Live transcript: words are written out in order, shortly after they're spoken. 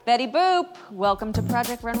Betty Boop, welcome to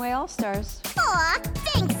Project Runway All-Stars. Aw,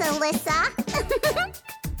 thanks, Alyssa.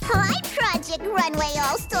 Hi, Project Runway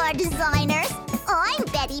All-Star designers. I'm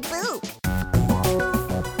Betty Boop.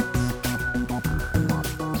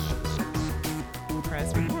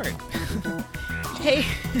 Press record. Hey,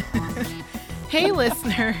 hey,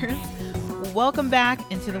 listeners. Welcome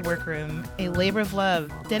back into the workroom, a labor of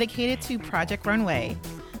love dedicated to Project Runway.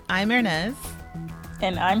 I'm Ernez.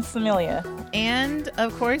 And I'm Samilia. And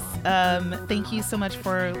of course, thank you so much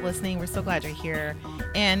for listening. We're so glad you're here.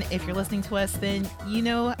 And if you're listening to us, then you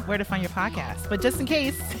know where to find your podcast. But just in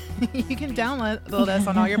case, you can download us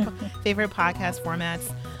on all your favorite podcast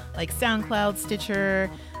formats like SoundCloud, Stitcher,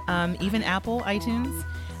 even Apple iTunes.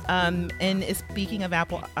 And speaking of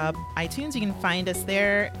Apple iTunes, you can find us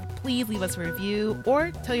there. Please leave us a review or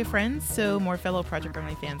tell your friends so more fellow Project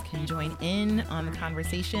Runway fans can join in on the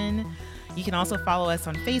conversation. You can also follow us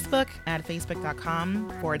on Facebook at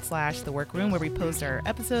facebook.com/The Workroom, where we post our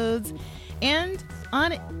episodes, and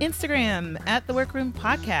on Instagram at The Workroom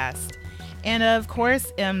Podcast. And of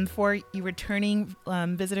course, for you returning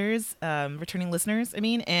listeners,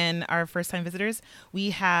 and our first-time visitors,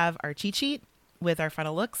 we have our cheat sheet with our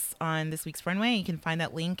final looks on this week's runway. You can find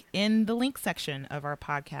that link in the link section of our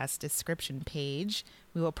podcast description page.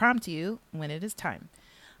 We will prompt you when it is time.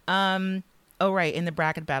 Oh, right, in the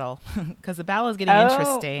bracket battle, because the battle is getting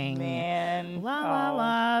interesting. Man.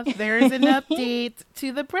 La. There's an update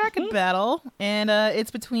to the bracket battle, and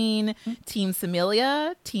it's between Team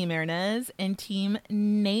Samilia, Team Ernez, and Team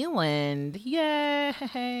Nayland. Yay!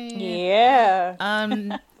 Yeah.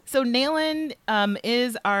 So Nayland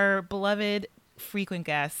is our beloved frequent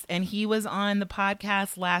guest, and he was on the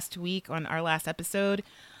podcast last week on our last episode.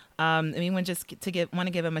 And we want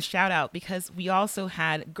to give him a shout out because we also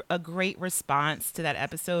had a great response to that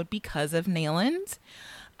episode because of Nayland.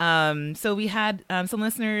 So we had some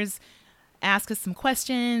listeners ask us some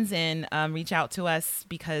questions and reach out to us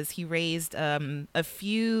because he raised a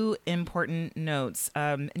few important notes,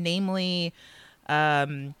 namely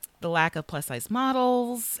the lack of plus size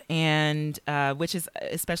models, and which is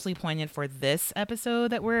especially poignant for this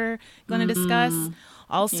episode that we're going to discuss.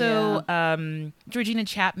 Also, Georgina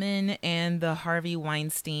Chapman and the Harvey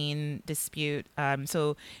Weinstein dispute.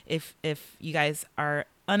 So if you guys are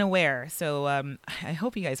unaware, so I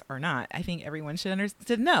hope you guys are not. I think everyone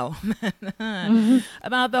should know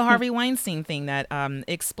about the Harvey Weinstein thing that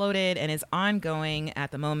exploded and is ongoing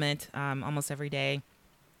at the moment, almost every day.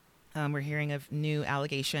 We're hearing of new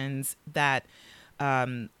allegations that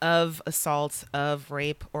of assault, of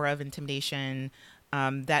rape, or of intimidation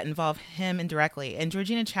that involve him indirectly. And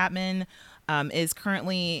Georgina Chapman is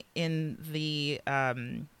currently in the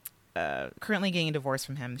currently getting a divorce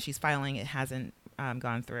from him. She's filing; it hasn't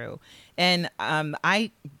gone through. And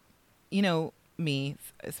me,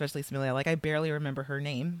 especially Samilia, like I barely remember her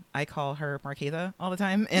name. I call her Marquesa all the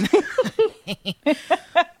time, and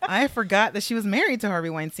I forgot that she was married to Harvey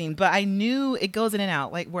Weinstein. But I knew it goes in and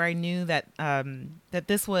out, like where I knew that that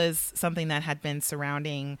this was something that had been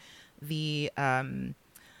surrounding the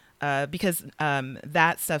because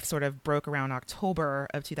that stuff sort of broke around October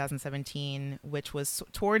of 2017, which was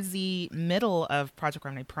towards the middle of Project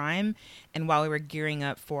Runway Prime, and while we were gearing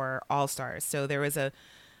up for All Stars. So there was a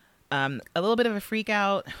little bit of a freak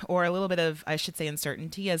out, or a little bit of, I should say,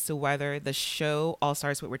 uncertainty as to whether the show All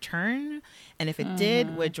Stars would return. And if it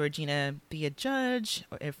did, would Georgina be a judge,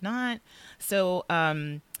 or if not? So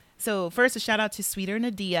first, a shout out to Sweeter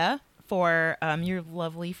Nadia for your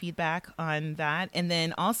lovely feedback on that. And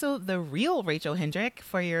then also the real Rachel Hendrick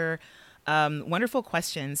for your wonderful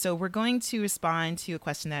question. So we're going to respond to a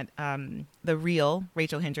question that the real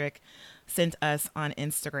Rachel Hendrick sent us on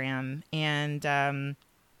Instagram. And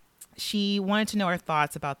she wanted to know our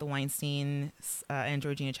thoughts about the Weinstein and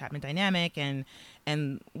Georgina Chapman dynamic and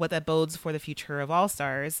what that bodes for the future of All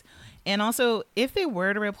Stars. And also, if they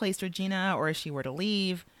were to replace Georgina or if she were to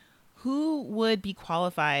leave, who would be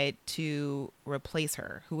qualified to replace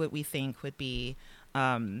her? Who would we think would be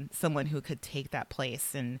someone who could take that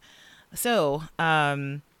place? And so,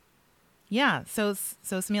 so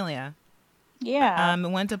Samilia. Yeah. I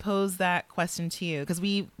want to pose that question to you because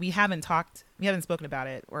we haven't spoken about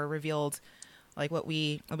it or revealed like what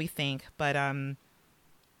we think. But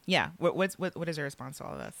what is your response to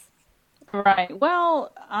all of this? Right.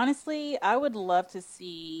 Well, honestly, I would love to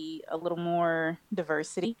see a little more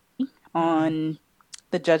diversity on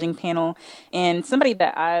the judging panel. And somebody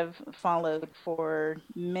that I've followed for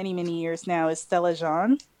many, many years now is Stella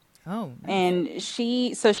Jean. Oh, nice. And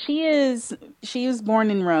she was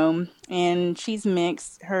born in Rome, and she's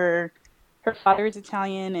mixed. Her father is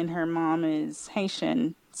Italian and her mom is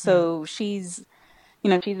Haitian. So she's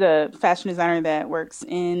she's a fashion designer that works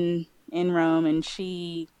in Rome, and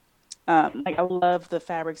she like I love the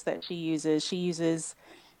fabrics that she uses. She uses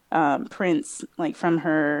prints like from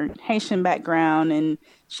her Haitian background, and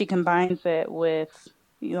she combines it with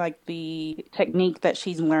like the technique that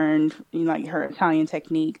she's learned, like her Italian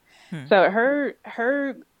technique. So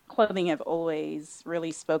her clothing have always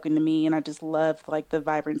really spoken to me, and I just love like the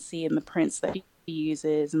vibrancy and the prints that she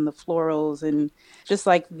uses and the florals and just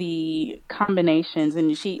like the combinations.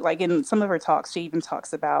 And she like in some of her talks, she even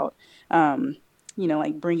talks about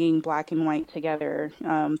like bringing black and white together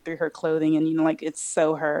through her clothing, and like it's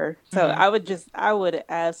so her. So I would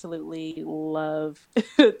absolutely love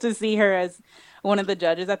to see her as one of the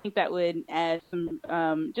judges. I think that would add some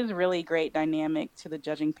just really great dynamic to the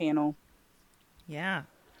judging panel. Yeah,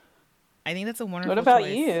 I think that's a wonderful What about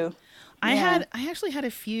choice. you? I actually had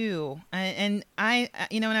a few, and I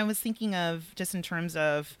and I was thinking of just in terms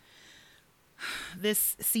of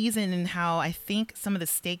this season and how I think some of the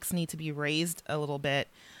stakes need to be raised a little bit.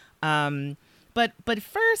 But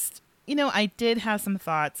first, I did have some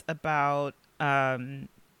thoughts about,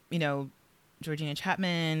 Georgina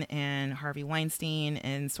Chapman and Harvey Weinstein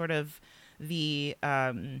and sort of the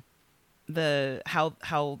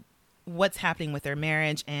how what's happening with their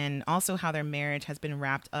marriage, and also how their marriage has been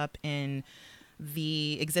wrapped up in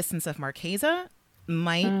the existence of Marchesa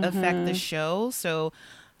might affect the show. So,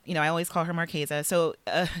 I always call her Marchesa. So,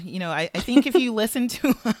 I think if you listen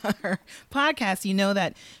to her podcast, you know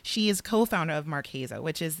that she is co-founder of Marchesa,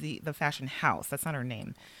 which is the fashion house. That's not her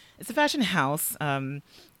name. It's a fashion house. And,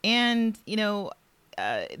 there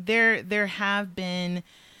have been,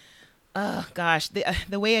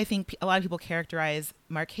 the way I think a lot of people characterize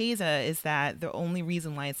Marchesa is that the only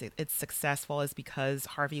reason why it's successful is because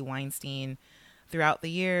Harvey Weinstein, throughout the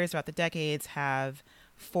years, throughout the decades, have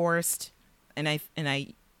forced, and I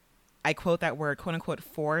quote that word, quote unquote,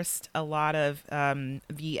 forced a lot of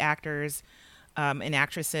the actors and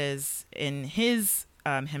actresses in his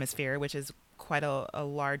hemisphere, which is quite a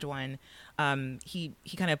large one. He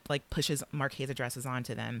kind of like pushes Marchesa dresses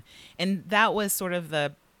onto them. And that was sort of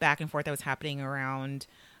the back and forth that was happening around,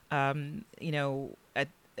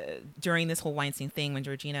 during this whole Weinstein thing, when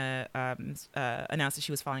Georgina announced that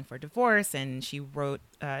she was filing for divorce, and she wrote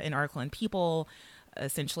an article in People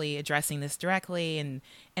essentially addressing this directly. And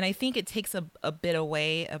I think it takes a bit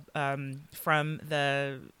away from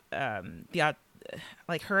the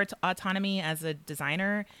like her autonomy as a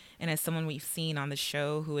designer and as someone we've seen on the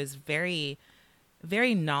show who is very,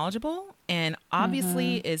 very knowledgeable and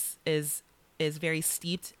obviously is very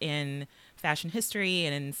steeped in fashion history,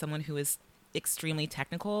 and in someone who is extremely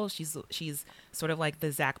technical. She's sort of like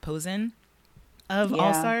the Zach Posen of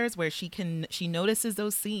All Stars, where she notices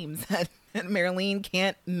those seams that Marilyn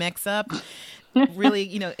can't mix up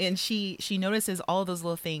really, and she notices all those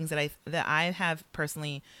little things that I have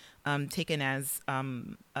personally taken as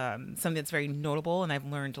something that's very notable, and I've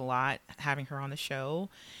learned a lot having her on the show,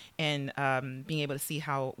 and being able to see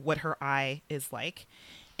what her eye is like.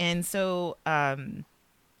 And so I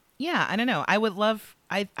don't know,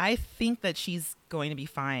 I think that she's going to be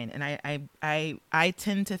fine, and I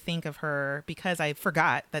tend to think of her, because I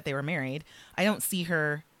forgot that they were married, I don't see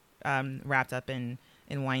her wrapped up in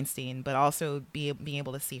Weinstein, but also being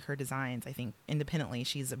able to see her designs. I think independently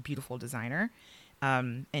she's a beautiful designer,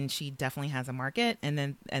 and she definitely has a market,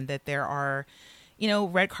 and that there are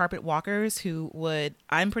red carpet walkers who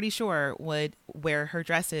I'm pretty sure would wear her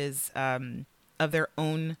dresses of their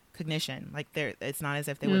own cognition. Like it's not as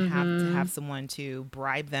if they would have to have someone to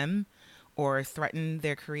bribe them or threaten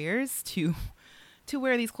their careers to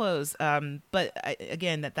wear these clothes. But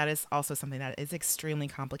again, that is also something that is extremely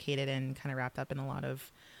complicated and kind of wrapped up in a lot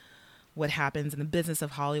of what happens in the business of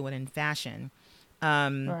Hollywood and fashion.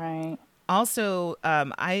 Right. Also,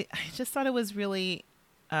 I just thought it was really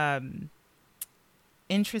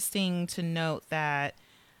interesting to note that,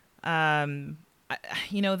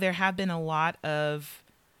 there have been a lot of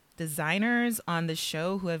designers on the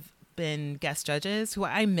show who have been guest judges who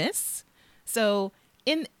I miss. So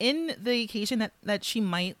in the occasion that she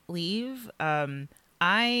might leave,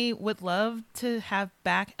 I would love to have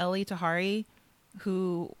back Ellie Tahari,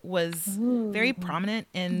 who was very prominent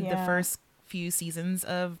in the first few seasons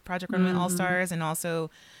of Project Runway All Stars, and also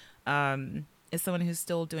is someone who's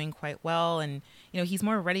still doing quite well. And he's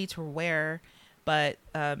more ready to wear, but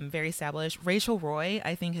very established. Rachel Roy,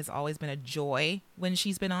 I think, has always been a joy when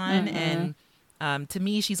she's been on, and to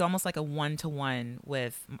me, she's almost like a 1-to-1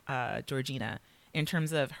 with Georgina in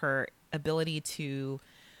terms of her ability to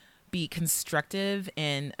be constructive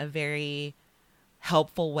in a very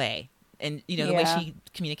helpful way. And the way she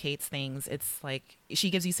communicates things, it's like she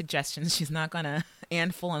gives you suggestions. She's not gonna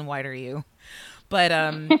Anne Fullenwider you. But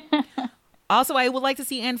also, I would like to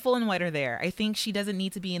see Anne Fullenwider there. I think she doesn't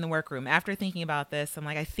need to be in the workroom. After thinking about this, I'm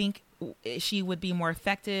like, I think she would be more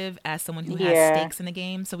effective as someone who has stakes in the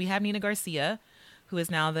game. So we have Nina Garcia, who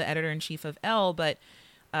is now the editor-in-chief of Elle. But,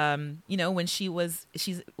 when she was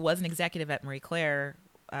an executive at Marie Claire,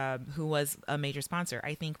 who was a major sponsor.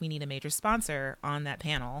 I think we need a major sponsor on that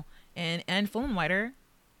panel. And Fullenwider,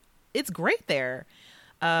 it's great there.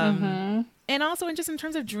 And also, in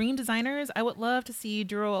terms of dream designers, I would love to see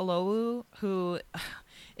Duro Olowu, who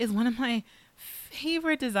is one of my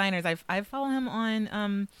favorite designers. I follow him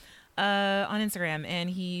on Instagram, and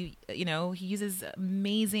he uses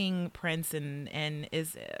amazing prints and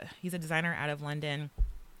he's a designer out of London.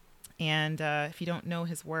 And if you don't know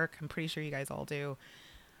his work, I'm pretty sure you guys all do.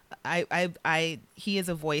 He is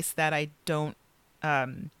a voice that I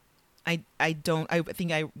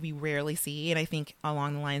think we rarely see, and I think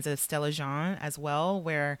along the lines of Stella Jean as well,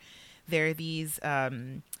 where there are these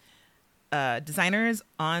designers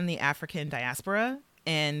on the African diaspora,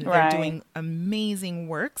 and they're doing amazing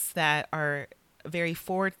works that are very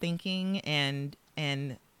forward thinking and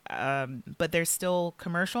but they're still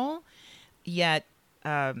commercial, yet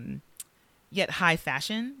high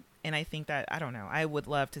fashion. And I think that, I don't know, I would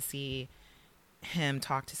love to see him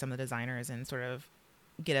talk to some of the designers and sort of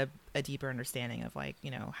get a deeper understanding of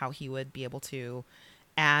how he would be able to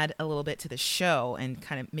add a little bit to the show and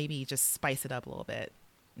kind of maybe just spice it up a little bit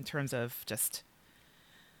in terms of just,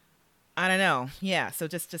 I don't know. Yeah. So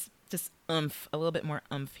just a little bit more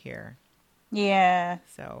here. Yeah.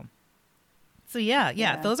 So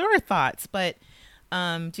yeah, those are our thoughts. But do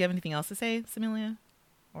you have anything else to say, Samilia?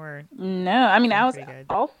 Or no, I mean, I was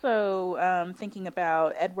also thinking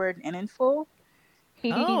about Edward Enninful.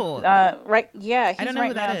 He's right. Yeah, he's I don't know right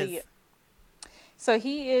who that now is. So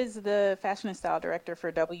he is the fashion and style director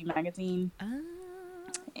for W Magazine,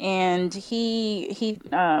 and he's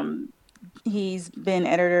been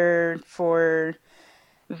editor for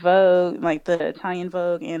Vogue, like the Italian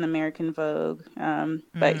Vogue and American Vogue.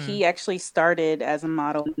 But he actually started as a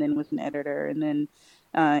model and then was an editor, and then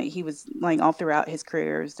he was like all throughout his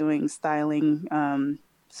career was doing styling,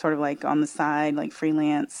 sort of like on the side, like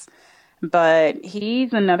freelance. But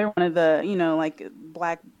he's another one of the, like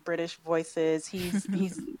Black British voices.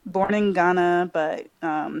 He's born in Ghana, but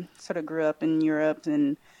sort of grew up in Europe.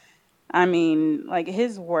 And I mean, like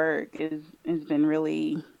his work has been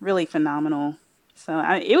really, really phenomenal. So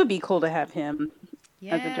it would be cool to have him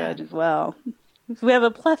as a judge as well. We have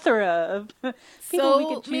a plethora of people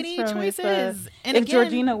we could choose many from choices. And if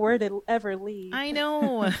Georgina were to ever leave. I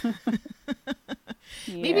know.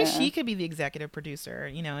 Maybe she could be the executive producer,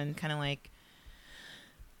 and kind of like,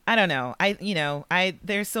 I don't know.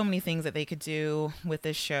 There's so many things that they could do with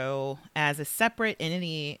this show as a separate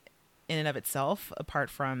entity in and of itself, apart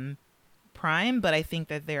from Prime. But I think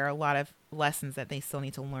that there are a lot of lessons that they still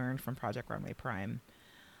need to learn from Project Runway Prime.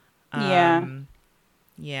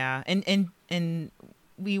 Yeah. And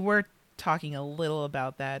we were talking a little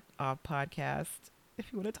about that off podcast.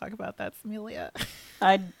 If you want to talk about that, Samilia.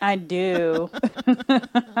 I do.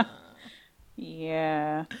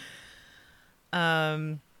 Yeah.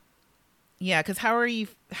 Yeah, because how are you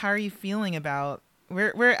feeling about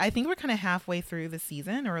I think we're kind of halfway through the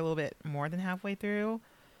season, or a little bit more than halfway through.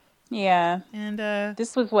 Yeah. And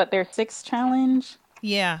this was their 6th challenge?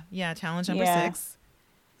 Yeah, challenge number 6.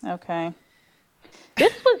 Okay.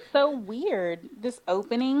 This was so weird, this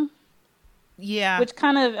opening. Yeah. Which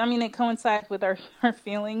kind of, it coincides with our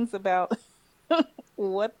feelings about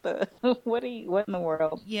what in the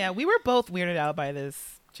world. Yeah, we were both weirded out by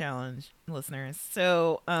this challenge, listeners.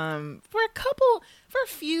 So, for a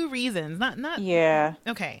few reasons, not. Yeah.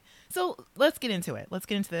 Okay. So let's get into it. Let's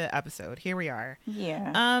get into the episode. Here we are.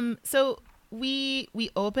 Yeah. So we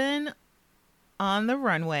open on the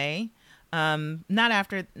runway. Not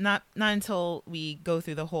until we go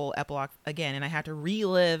through the whole epilogue again, and I have to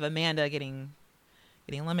relive Amanda getting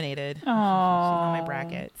eliminated. She's on my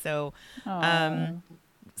bracket. So,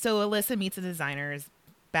 so Alyssa meets the designers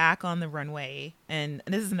back on the runway, and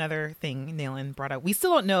this is another thing Nayland brought up. We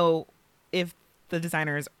still don't know if the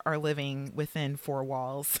designers are living within 4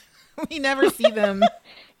 walls. We never see them.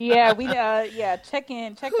 Yeah, check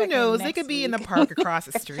Who knows? They could be in the park across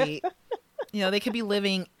the street. They could be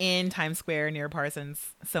living in Times Square near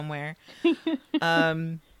Parsons somewhere.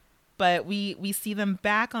 But we see them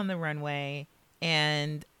back on the runway,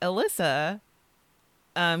 and Alyssa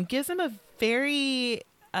gives them a very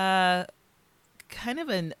kind of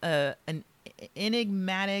an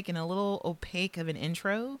enigmatic and a little opaque of an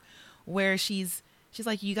intro, where she's she's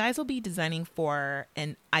like, you guys will be designing for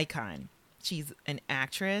an icon. She's an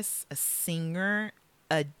actress, a singer,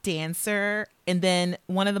 a dancer, and then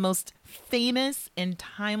one of the most famous and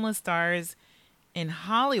timeless stars in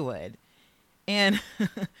Hollywood. And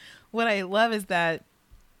what I love is that,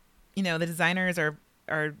 you know, the designers are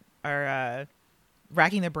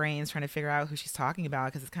racking their brains trying to figure out who she's talking about,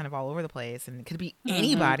 because it's kind of all over the place and it could be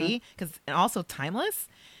anybody, and also timeless.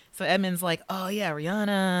 So Edmund's like, oh yeah,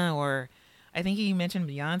 Rihanna, or I think he mentioned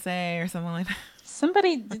Beyonce or something like that.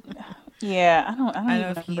 Somebody, yeah, I don't know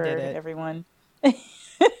even if he remember did it. everyone.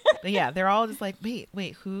 But yeah, they're all just like,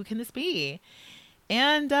 wait, who can this be?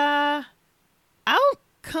 And out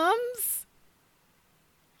comes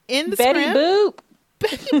in the Betty script, Boop.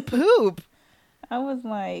 Betty Boop. I was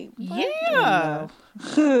like, what? Yeah.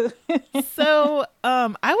 No. So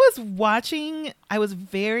I was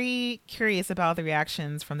very curious about the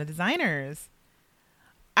reactions from the designers.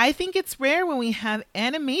 I think it's rare when we have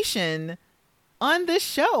animation on this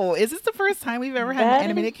show. Is this the first time we've ever had an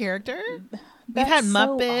animated character? We've had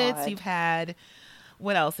Muppets. So We've had,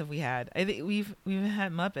 what else have we had? I think we've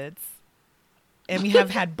had Muppets, and we have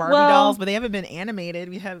had Barbie dolls, but they haven't been animated.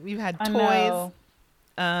 We've had toys.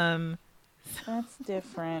 That's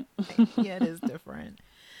different. Yeah, it is different.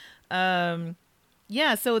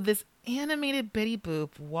 Yeah. So this animated Betty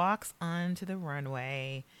Boop walks onto the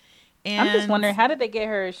runway. And I'm just wondering, how did they get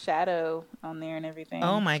her shadow on there and everything?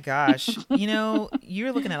 Oh my gosh. You know,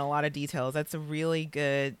 you're looking at a lot of details. That's a really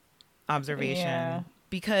good observation. Yeah.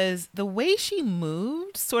 Because the way she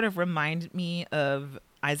moved sort of reminded me of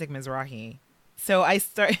Isaac Mizrahi. So I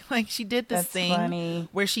started, like, she did this thing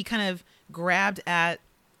where she kind of grabbed at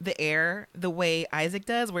the air the way Isaac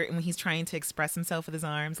does, where when he's trying to express himself with his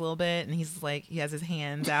arms a little bit, and he's like, he has his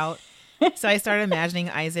hands out. So I started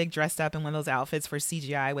imagining Isaac dressed up in one of those outfits for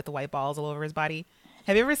CGI with the white balls all over his body.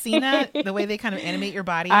 Have you ever seen that? The way they kind of animate your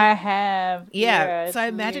body? I have. Yeah. So I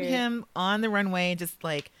imagined him on the runway just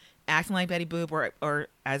like acting like Betty Boop or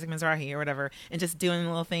Isaac Mizrahi or whatever, and just doing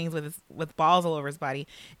little things with balls all over his body,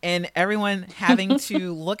 and everyone having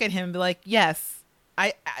to look at him and be like, yes,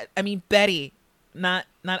 I mean Betty, not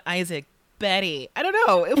Isaac, Betty. I don't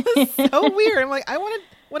know. It was so weird. I'm like, I want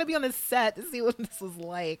to be on this set to see what this was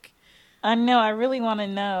like. I know. I really want to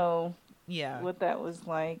know. Yeah. What that was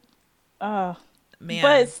like. Oh man.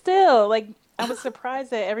 But still, like, I was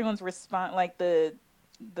surprised that everyone's response, like the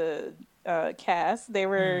cast, they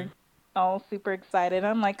were all super excited.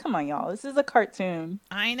 I'm like, come on, y'all, this is a cartoon.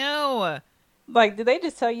 I know. Like, did they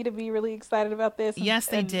just tell you to be really excited about this? Yes,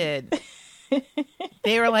 they did.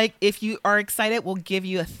 They were like, if you are excited, we'll give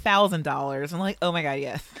you $1,000. I'm like, oh my God,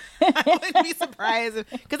 yes. I wouldn't be surprised,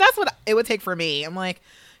 because that's what it would take for me. I'm like,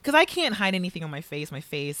 because I can't hide anything on my face. My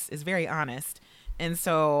face is very honest. And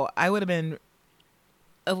so I would have been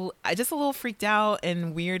just a little freaked out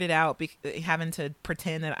and weirded out having to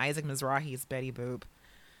pretend that Isaac Mizrahi is Betty Boop.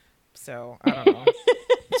 So I don't know.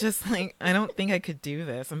 Just like, I don't think I could do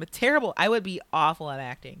this. I'm terrible. I would be awful at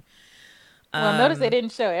acting. Well, notice they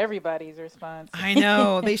didn't show everybody's response. I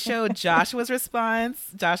know. They showed Joshua's response.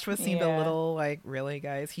 Joshua seemed a little like, really,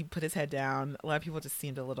 guys? He put his head down. A lot of people just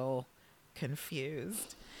seemed a little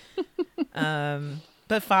confused.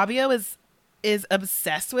 But Fabio is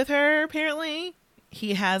obsessed with her, apparently.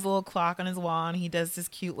 He has a little clock on his wall, and he does this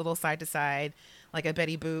cute little side to side, like a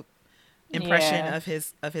Betty Boop impression of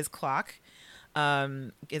his clock.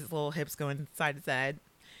 His little hips going side to side.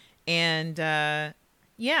 And and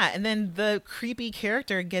then the creepy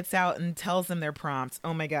character gets out and tells them their prompts.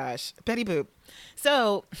 Oh my gosh, Betty Boop.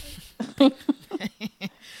 So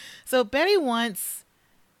so Betty wants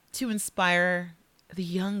to inspire the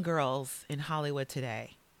young girls in Hollywood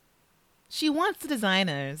today. She wants the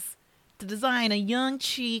designers to design a young,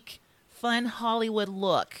 chic, fun Hollywood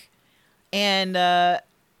look. And,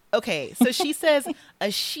 okay, so she says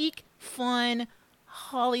a chic, fun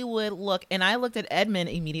Hollywood look. And I looked at Edmund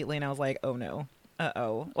immediately and I was like, oh no.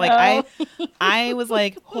 Uh-oh. Like, I was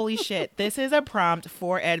like, holy shit, this is a prompt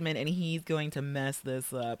for Edmund and he's going to mess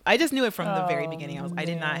this up. I just knew it from the very beginning. I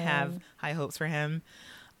did not have high hopes for him.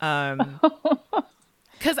 But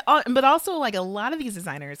also, like, a lot of these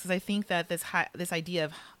designers, because I think that this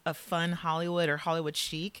idea of fun Hollywood or Hollywood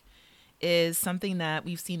chic is something that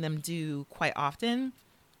we've seen them do quite often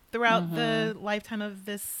throughout the lifetime of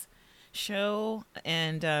this show.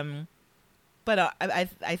 And but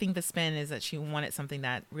I think the spin is that she wanted something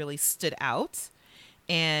that really stood out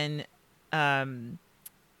and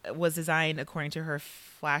was designed according to her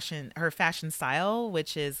fashion style,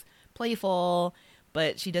 which is playful,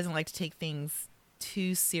 but she doesn't like to take things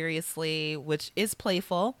too seriously, which is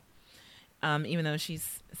playful. even though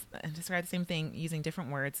she's described the same thing using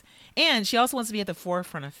different words. And she also wants to be at the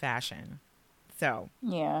forefront of fashion. So,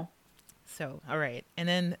 Yeah. all right. And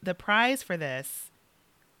then the prize for this,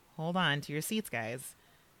 hold on to your seats, guys.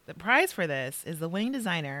 The prize for this is the winning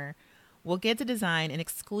designer will get to design an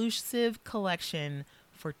exclusive collection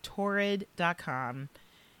for Torrid.com,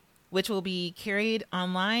 which will be carried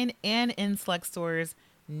online and in select stores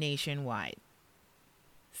nationwide.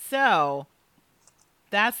 So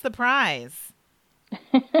that's the prize.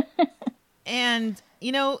 And,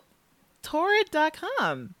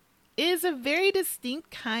 Torrid.com is a very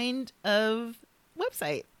distinct kind of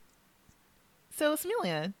website. So,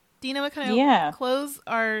 Smelia, do you know what kind of clothes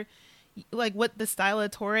are, like, what the style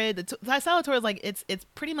of Torrid? The style of Torrid is like, it's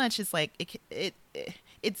pretty much just like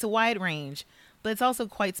it's a wide range, but it's also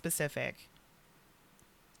quite specific.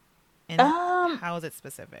 And how is it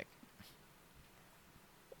specific?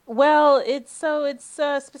 Well, it's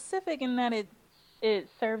specific in that it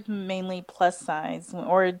serves mainly plus size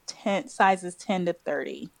or sizes 10 to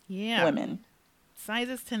 30 women.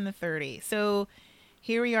 Sizes 10 to 30. So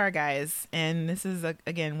here we are, guys. And this is,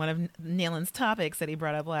 again, one of Nalen's topics that he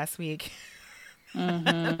brought up last week.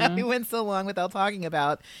 Mm-hmm. We went so long without talking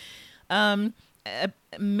about.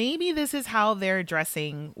 Maybe this is how they're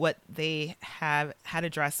addressing what they have had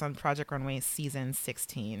addressed on Project Runway season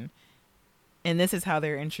 16. And this is how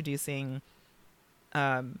they're introducing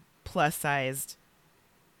plus-sized.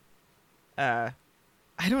 I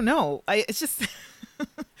don't know. It's just.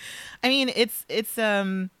 I mean, it's it's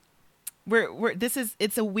a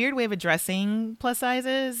weird way of addressing plus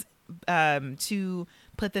sizes to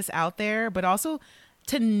put this out there, but also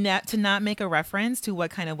to not make a reference to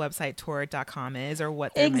what kind of website Torrid.com is or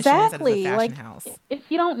what their mission is as a fashion house.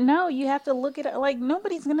 If you don't know, you have to look at it. Like,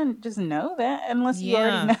 nobody's gonna just know that unless you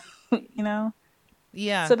already know.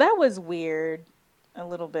 Yeah. So that was weird, a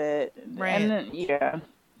little bit, right? And then,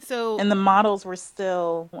 So, and the models were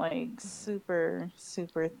still like super,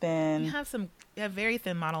 super thin. You have very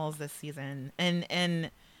thin models this season, and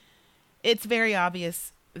it's very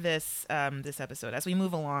obvious this episode. As we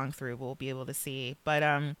move along through, we'll be able to see. But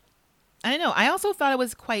I don't know. I also thought it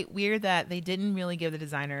was quite weird that they didn't really give the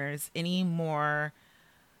designers any more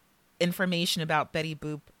information about Betty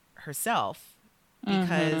Boop herself,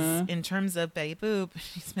 because in terms of Betty Boop,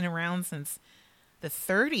 she's been around since the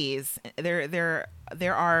 30s.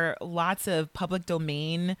 There are lots of public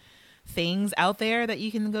domain things out there that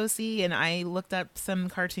you can go see, and I looked up some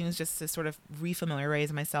cartoons just to sort of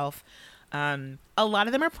refamiliarize myself. A lot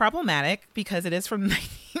of them are problematic because it is from the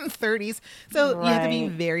 1930s, so you have to be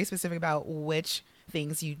very specific about which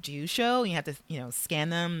things you do show. You have to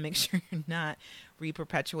scan them, make sure you're not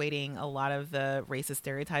re-perpetuating a lot of the racist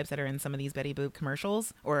stereotypes that are in some of these Betty Boop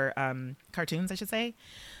commercials or cartoons, I should say.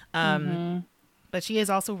 But she is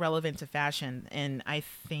also relevant to fashion, and I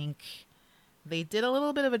think they did a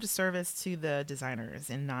little bit of a disservice to the designers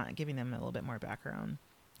in not giving them a little bit more background.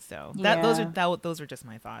 So those are just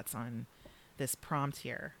my thoughts on this prompt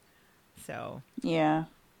here. So yeah.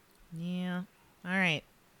 All right.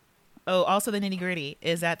 Oh, also the nitty gritty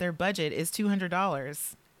is that their budget is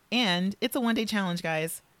 $200, and it's a one-day challenge,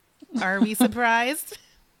 guys. Are we surprised?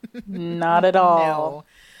 Not at all.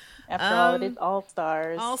 No. After all, it is All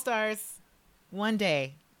Stars. All Stars. One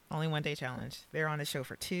day. Only one day challenge. They're on the show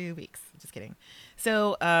for 2 weeks. Just kidding.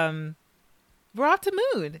 So, we're off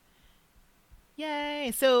to Mood.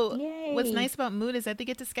 Yay. So, what's nice about Mood is that they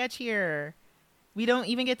get to sketch here. We don't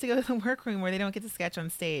even get to go to the workroom where they don't get to sketch on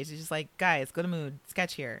stage. It's just like, guys, go to Mood,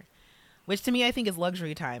 sketch here. Which to me, I think is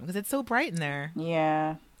luxury time because it's so bright in there.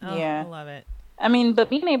 Yeah. Oh, yeah. I love it. I mean, but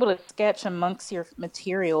being able to sketch amongst your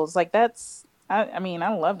materials, like that's, I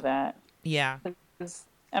love that. Yeah.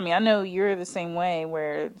 I mean, I know you're the same way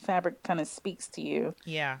where fabric kind of speaks to you.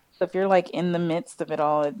 Yeah. So if you're like in the midst of it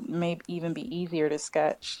all, it may even be easier to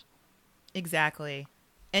sketch. Exactly.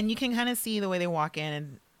 And you can kind of see the way they walk in,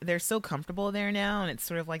 and they're so comfortable there now, and it's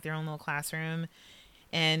sort of like their own little classroom.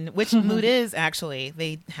 And which Mood is, actually.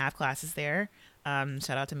 They have classes there.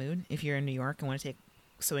 Shout out to Mood. If you're in New York and want to take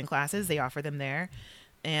sewing classes, they offer them there.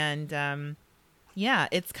 And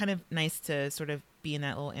it's kind of nice to sort of be in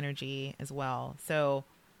that little energy as well. So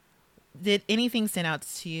did anything stand out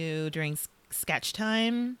to you during sketch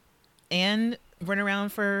time and run around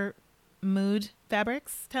for Mood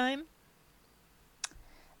fabrics time?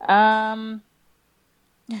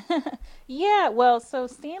 Yeah, well, so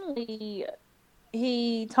Stanley,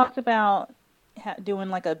 he talked about doing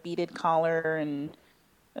like a beaded collar and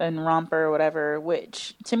romper or whatever,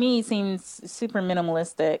 which to me seems super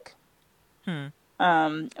minimalistic. Which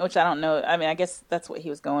I don't know. I mean, I guess that's what he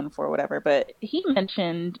was going for, whatever. But he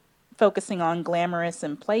mentioned focusing on glamorous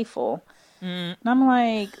and playful. And I'm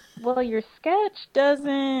like, well, your sketch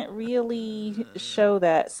doesn't really show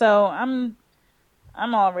that. So I'm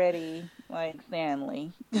already like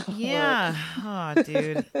Stanley. Yeah. Oh,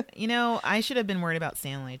 dude. You know, I should have been worried about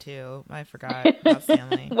Stanley too. I forgot about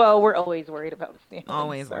Stanley. Well, we're always worried about Stanley.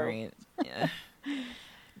 Always worried. Yeah.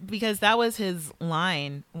 Because that was his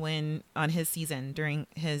line when on his season during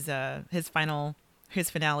his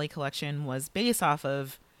finale collection was based off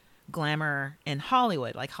of glamour in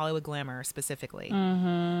Hollywood, like Hollywood glamour specifically.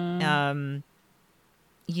 Mm-hmm.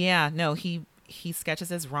 Yeah, no, he sketches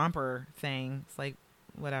his romper thing. It's like,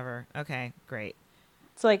 whatever. Okay, great.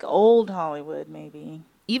 It's like old Hollywood, maybe.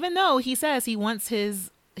 Even though he says he wants his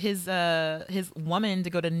woman to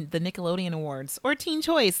go to the Nickelodeon Awards or Teen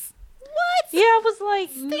Choice. What? Yeah, I was like,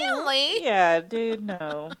 Stanley? No. Yeah, dude,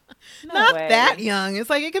 no. Not way. that young. It's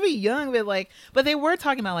like, it could be young, but they were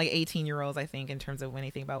talking about like 18-year-olds, I think, in terms of when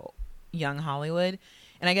you think about young Hollywood.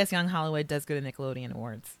 And I guess young Hollywood does go to Nickelodeon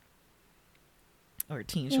Awards. Or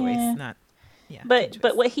Teen Choice, not, yeah.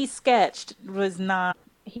 But what he sketched was not,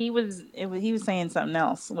 he was saying something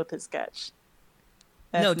else with his sketch.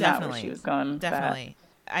 That's no, not definitely. where she was going with definitely.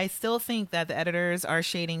 I still think that the editors are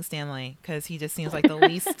shading Stanley because he just seems like the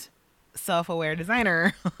least self-aware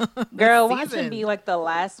designer. Girl, watch him be like the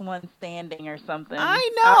last one standing or something. I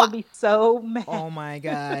know. I would be so mad. Oh my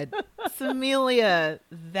God. Samelia,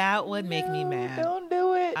 that would make me mad. Don't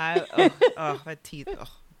do it. My teeth.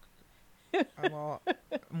 Oh.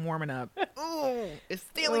 I'm warming up. Oh, if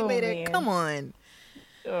Stanley made it, man. come on.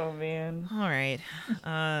 Oh man. All right.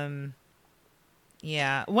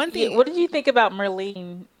 Yeah. One thing. Yeah, what did you think about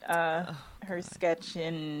Merlene? Her sketch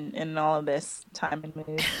in all of this time and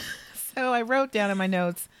mood. So I wrote down in my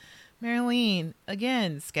notes, Marlene,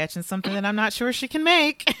 again, sketching something that I'm not sure she can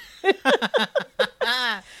make. But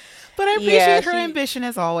I appreciate her ambition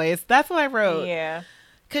as always. That's what I wrote. Yeah.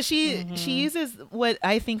 Because she uses what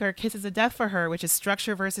I think are kisses of death for her, which is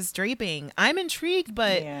structure versus draping. I'm intrigued,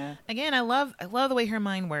 but again, I love the way her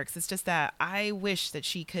mind works. It's just that I wish that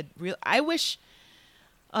she could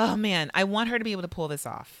oh man, I want her to be able to pull this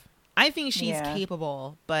off. I think she's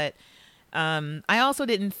capable, but I also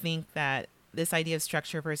didn't think that this idea of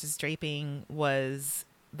structure versus draping was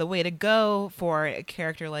the way to go for a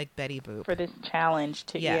character like Betty Boop. For this challenge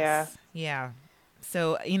to Yeah.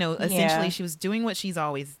 So, essentially she was doing what she's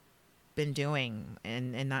always been doing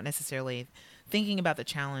and not necessarily thinking about the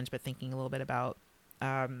challenge, but thinking a little bit about,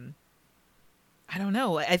 I don't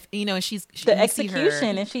know. She's the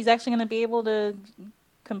execution, and she's actually going to be able to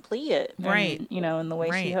complete it. Right. In the way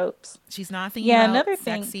she hopes. She's not thinking about another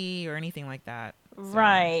sexy or anything like that. So.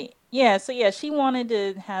 Right. Yeah. So she wanted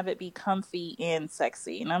to have it be comfy and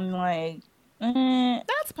sexy. And I'm like,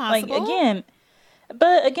 that's possible.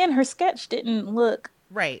 But again, her sketch didn't look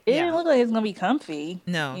right. It didn't look like it was gonna be comfy.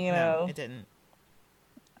 No, no, it didn't.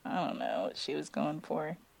 I don't know what she was going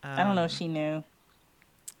for. I don't know if she knew.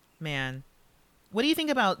 Man, what do you think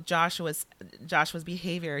about Joshua's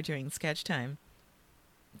behavior during sketch time?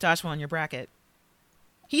 Joshua on your bracket.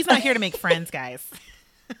 He's not here to make friends, guys.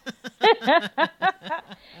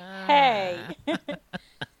 Hey.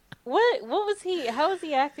 What was he? How was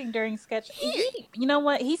he acting during sketch? You know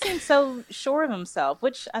what? He seems so sure of himself,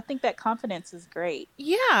 which I think that confidence is great.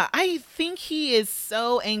 Yeah, I think he is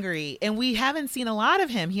so angry, and we haven't seen a lot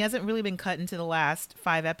of him. He hasn't really been cut into the last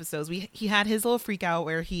 5 episodes. He had his little freak out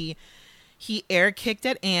where he air kicked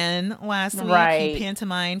at Anne last week. He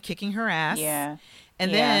pantomimed kicking her ass. Yeah.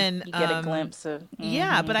 And then you get a glimpse of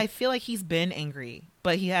Yeah, but I feel like he's been angry,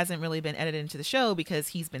 but he hasn't really been edited into the show because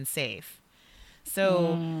he's been safe.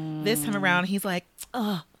 So this time around, he's like,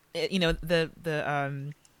 oh, the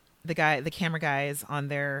camera guys on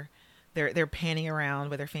they're panning around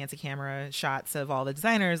with their fancy camera shots of all the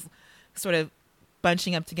designers sort of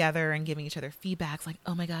bunching up together and giving each other feedbacks like,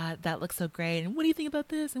 oh my God, that looks so great. And what do you think about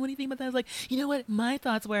this? And what do you think about that? I was like, you know what? My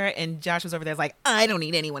thoughts were, and Josh was over there like, I don't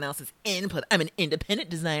need anyone else's input. I'm an independent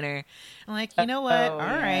designer. I'm like, you know what? All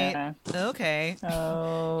right. Okay.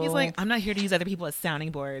 Oh. He's like, I'm not here to use other people as sounding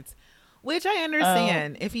boards. Which I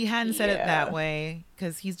understand if he hadn't said it that way,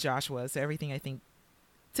 because he's Joshua. So everything that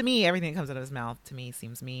comes out of his mouth to me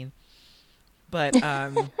seems mean. But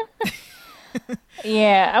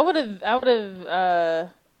yeah, I would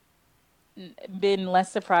have been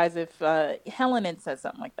less surprised if Helen had said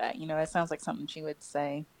something like that. That sounds like something she would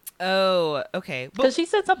say. Oh, okay. Because she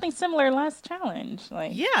said something similar last challenge.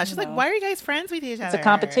 Like, yeah, she's like, "Why are you guys friends with each other? It's a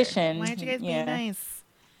competition. Why aren't you guys being nice?"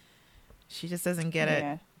 She just doesn't get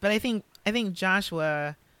it. But I think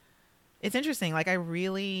Joshua, it's interesting. Like, I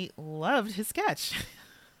really loved his sketch.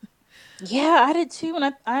 Yeah, I did too.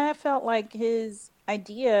 And I felt like his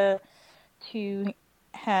idea to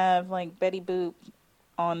have like Betty Boop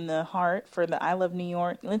on the heart for the I Love New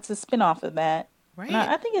York. It's a spinoff of that. Right. And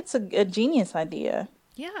I think it's a genius idea.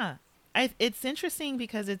 Yeah. It's interesting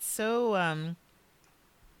because it's so I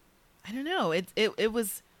don't know. It's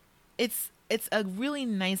a really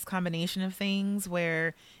nice combination of things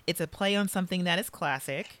where it's a play on something that is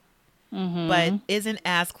classic, but isn't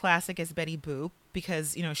as classic as Betty Boop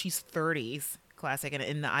because, you know, she's 30s classic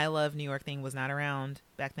and the I Love New York thing was not around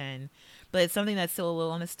back then. But it's something that's still a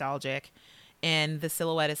little nostalgic, and the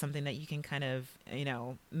silhouette is something that you can kind of, you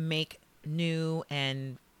know, make new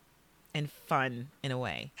and fun in a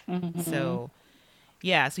way. So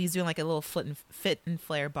yeah, so he's doing like a little fit and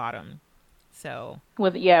flare bottom. So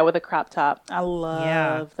with a crop top. I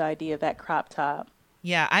love the idea of that crop top.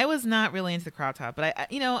 Yeah, I was not really into the crop top, but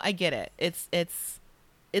I get it.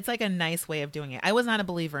 It's like a nice way of doing it. I was not a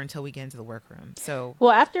believer until we get into the workroom. So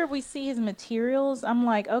well, after we see his materials, I'm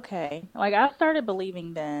like, okay. Like I started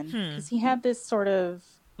believing then because he had this sort of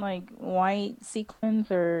like white sequins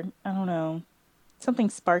or I don't know, something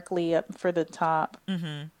sparkly up for the top.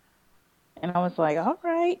 And I was like, all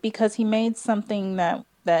right, because he made something that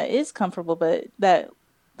is comfortable, but that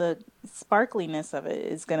the sparkliness of it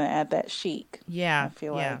is going to add that chic. Yeah. I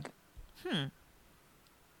feel like.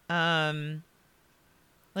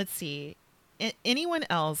 Let's see. Anyone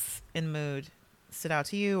else in mood stood out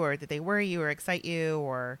to you, or did they worry you or excite you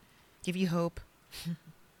or give you hope?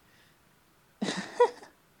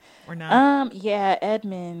 Or not? Yeah,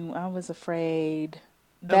 Edmund, I was afraid.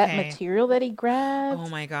 That material that he grabbed. Oh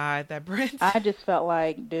my God, that print. I just felt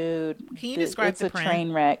like, dude, can you describe the print? It's a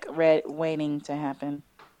train wreck waiting to happen.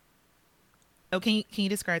 Oh, can you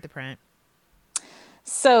describe the print?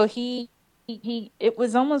 So he it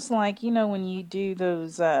was almost like, you know, when you do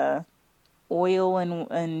those oil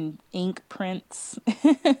and ink prints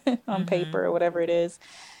on paper or whatever it is.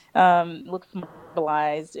 Looks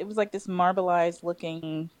marbleized. It was like this marbleized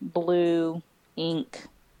looking blue ink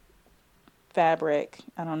fabric.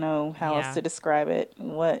 I don't know how else to describe it.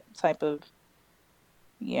 What type of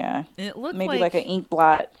it looked maybe like an ink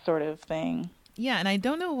blot sort of thing. Yeah, and I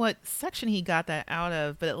don't know what section he got that out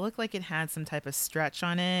of, but it looked like it had some type of stretch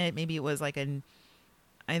on it. Maybe it was like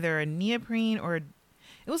either a neoprene or it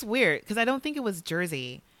was weird because I don't think it was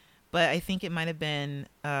jersey, but I think it might have been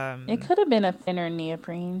it could have been a thinner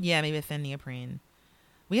neoprene. Yeah, maybe a thin neoprene.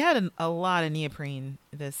 We had a lot of neoprene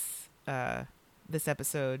this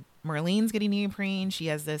episode. Marlene's getting neoprene. She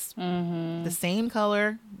has this the same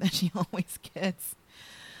color that she always gets.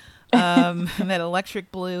 That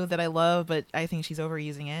electric blue that I love, but I think she's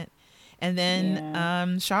overusing it. And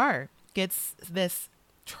then Char gets this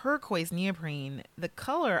turquoise neoprene. The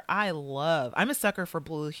color I love. I'm a sucker for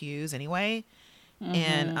blue hues anyway.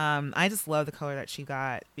 And I just love the color that she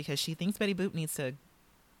got because she thinks Betty Boop needs to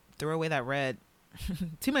throw away that red.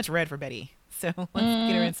 Too much red for Betty. So let's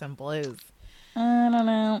get her in some blues. I don't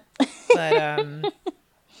know. But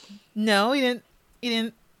no, you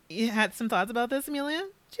didn't. You had some thoughts about this, Amelia?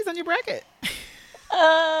 She's on your bracket.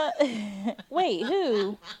 Wait,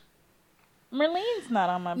 who? Marlene's not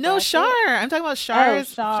on my bracket. No, Char. I'm talking about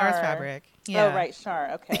Char's fabric. Yeah. Oh, right,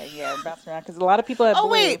 Char. Okay, yeah, bouncing around because a lot of people have. Oh,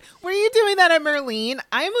 wait, were you doing that at Marlene?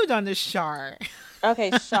 I moved on to Char.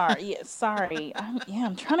 Okay, Char. Yeah, sorry.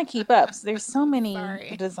 I'm trying to keep up. So there's so many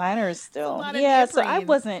designers still. Yeah, so I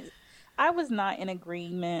was not in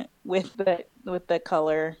agreement with the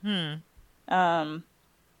color.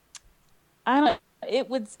 It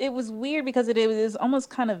was weird because it was almost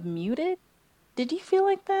kind of muted. Did you feel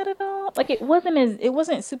like that at all? Like it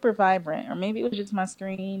wasn't super vibrant, or maybe it was just my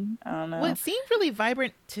screen. I don't know. Well, it seemed really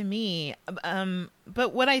vibrant to me.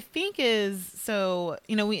 But what I think is, so,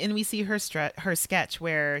 you know, we see her sketch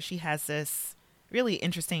where she has this really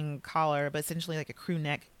interesting collar, but essentially like a crew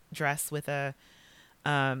neck dress with a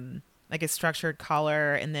like a structured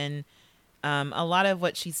collar, and then a lot of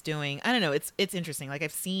what she's doing, I don't know, it's interesting. Like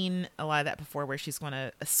I've seen a lot of that before where she's going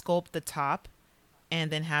to sculpt the top and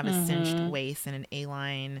then have a cinched waist and an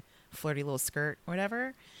A-line flirty little skirt or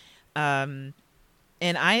whatever. And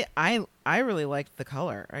I really liked the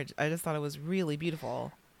color. I just thought it was really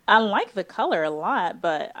beautiful. I like the color a lot,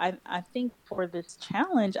 but I think for this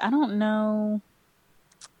challenge, I don't know.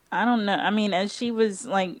 I mean, as she was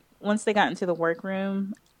like, once they got into the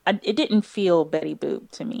workroom, it didn't feel Betty Boop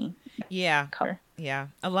to me. Yeah. Color. Yeah.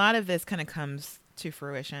 A lot of this kind of comes to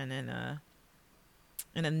fruition in a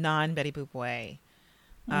non-Betty Boop way.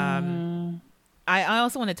 I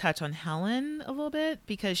also want to touch on Helen a little bit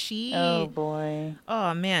because she... Oh, boy.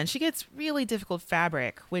 Oh, man. She gets really difficult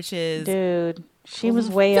fabric, which is... Dude. She was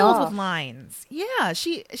way filled off. with lines. Yeah,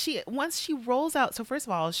 she once she rolls out. So first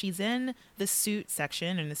of all, she's in the suit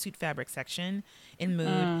section and the suit fabric section in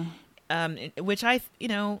Mood, which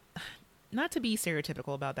not to be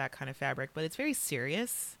stereotypical about that kind of fabric, but it's very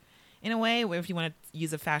serious in a way. Where if you want to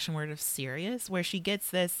use a fashion word of serious, where she gets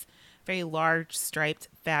this very large striped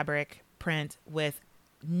fabric print with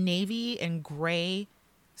navy and gray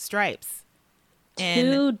stripes.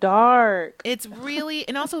 And too dark. it's really,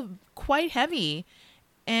 and also quite heavy.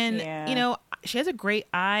 And, Yeah. She has a great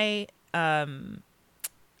eye.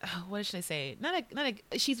 What should I say?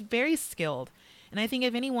 She's very skilled. And I think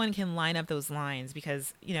if anyone can line up those lines,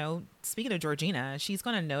 because, speaking of Georgina, she's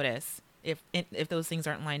going to notice if those things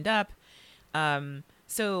aren't lined up.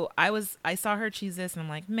 So I saw her choose this and I'm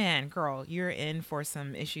like, man, girl, you're in for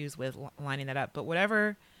some issues with lining that up, but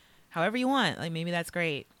however you want, like maybe that's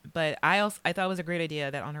great. But I thought it was a great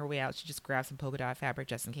idea that on her way out, she just grabbed some polka dot fabric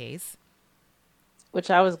just in case. Which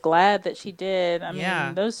I was glad that she did. I Yeah.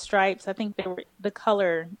 mean, those stripes, I think the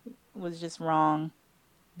color was just wrong.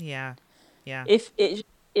 Yeah. Yeah. If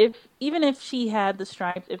even if she had the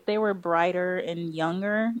stripes, if they were brighter and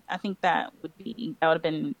younger, I think that would have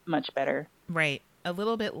been much better. Right. A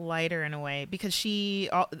little bit lighter in a way, because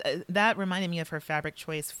that reminded me of her fabric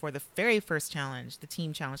choice for the very first challenge, the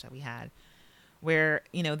team challenge that we had, where,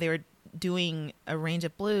 they were doing a range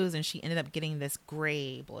of blues and she ended up getting this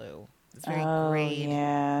gray blue, this very grayed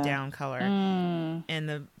down color.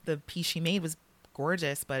 And the piece she made was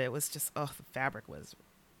gorgeous, but it was just, the fabric was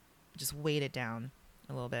just weighted down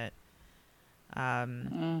a little bit.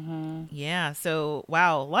 Yeah, so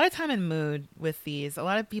wow, a lot of time in Mood with these. A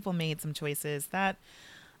lot of people made some choices that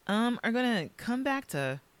are gonna come back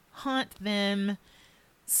to haunt them.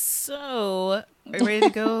 So are you ready to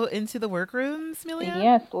go into the workrooms, Amelia?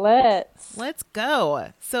 Yes, Let's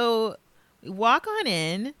go. So we walk on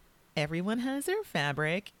in, everyone has their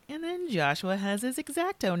fabric, and then Joshua has his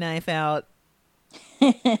X-Acto knife out.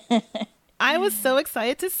 I was so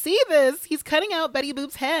excited to see this. He's cutting out Betty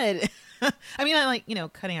Boop's head. I mean, not like,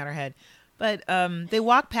 cutting out her head. But they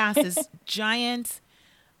walk past this giant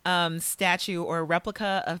statue or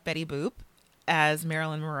replica of Betty Boop as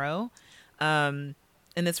Marilyn Monroe in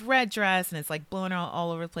this red dress. And it's like blowing out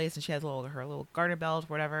all over the place. And she has her little garter belt,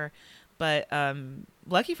 whatever. But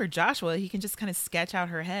lucky for Joshua, he can just kind of sketch out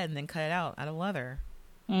her head and then cut it out of leather.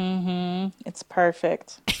 It's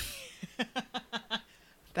perfect.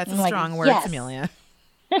 That's I'm a like, strong word, yes. Amelia.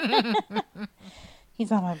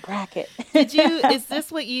 He's on my bracket. Is this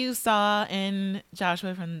what you saw in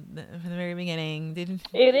Joshua from the very beginning?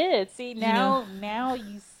 It is. See, now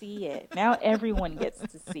you see it. Now everyone gets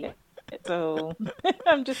to see it. So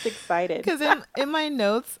I'm just excited. Because in my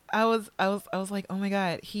notes, I was like, oh my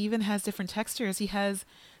God, he even has different textures. He has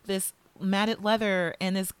this matted leather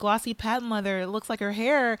and this glossy patent leather. It looks like her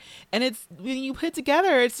hair, and it's, when you put it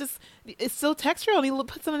together, it's so textural. And he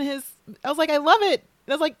puts them in his. I was like, I love it.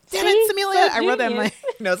 And I was like, damn it, Samelia. So I wrote that in my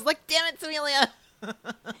genius. notes. Like, damn it, Samelia.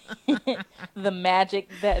 The magic,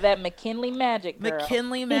 that McKinley magic, girl.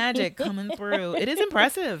 McKinley magic coming through. It is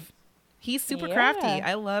impressive. He's super crafty.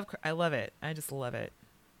 I love it. I just love it.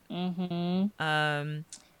 Anyone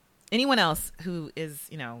else who is,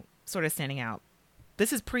 sort of standing out?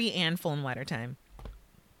 This is pre and full and wider time.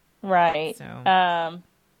 Right. So.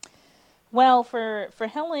 Well, for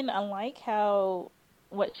Helen, I like how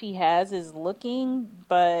what she has is looking,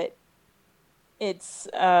 but it's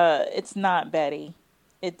not Betty.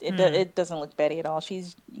 It doesn't look Betty at all.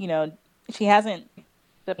 She's, she hasn't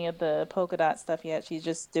done any of the polka dot stuff yet. She's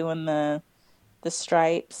just doing the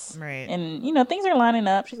stripes. Right. And, things are lining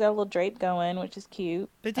up. She's got a little drape going, which is cute.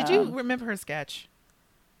 But did you remember her sketch?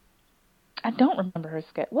 I don't remember her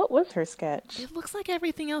sketch. What was her sketch? It looks like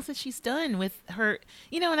everything else that she's done with her,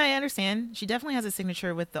 and I understand she definitely has a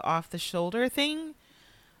signature with the off the shoulder thing.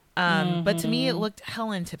 But to me, it looked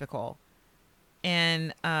Helen typical.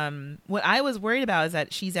 And what I was worried about is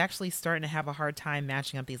that she's actually starting to have a hard time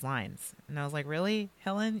matching up these lines. And I was like, really,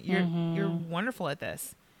 Helen, you're wonderful at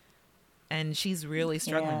this. And she's really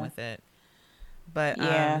struggling with it. But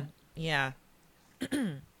yeah.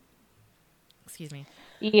 Excuse me.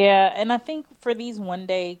 Yeah, and I think for these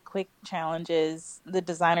one-day quick challenges, the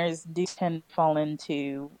designers do tend to fall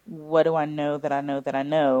into what do I know that I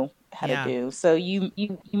know how to do. So you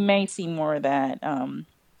may see more of that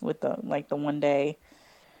with the one-day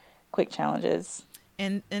quick challenges.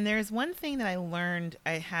 And there's one thing that I learned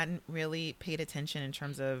I hadn't really paid attention in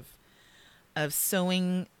terms of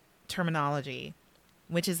sewing terminology,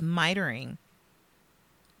 which is mitering.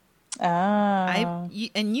 Oh.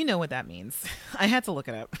 And you know what that means. I had to look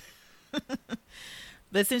it up.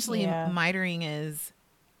 But essentially, mitering is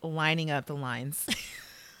lining up the lines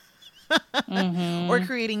Mm-hmm. or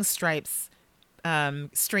creating stripes,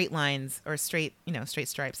 straight lines or straight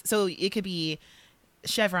stripes. So it could be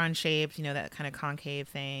chevron shaped, that kind of concave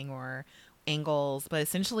thing, or angles, but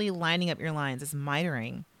essentially lining up your lines is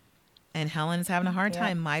mitering. And Helen's having a hard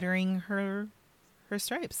time mitering her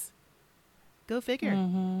stripes. Go figure.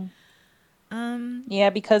 Mm-hmm. Yeah,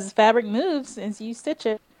 because fabric moves as you stitch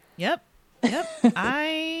it. Yep.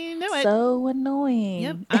 I know it. So annoying.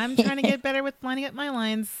 Yep. I'm trying to get better with lining up my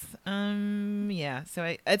lines. Yeah.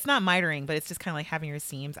 So it's not mitering, but it's just kind of like having your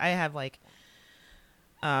seams. I have like,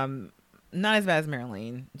 not as bad as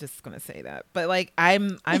Marilyn, just gonna say that. But like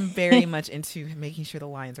I'm very much into making sure the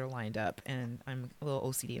lines are lined up, and I'm a little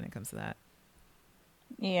OCD when it comes to that.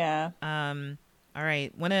 Yeah. All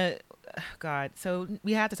right. God. So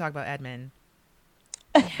we have to talk about Edmund.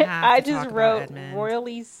 I just wrote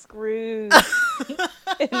royally screwed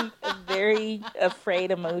and a very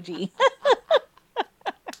afraid emoji.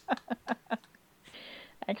 I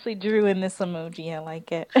actually drew in this emoji. I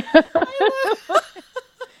like it.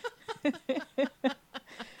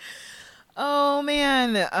 Oh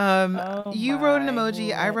man. You wrote an emoji.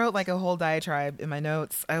 Lord. I wrote like a whole diatribe in my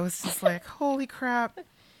notes. I was just like, holy crap.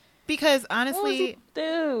 Because honestly,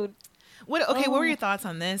 dude. What were your thoughts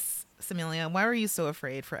on this, Samilia? Why were you so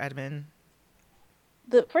afraid for Edmund?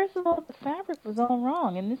 First of all, the fabric was all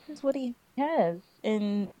wrong, and this is what he has.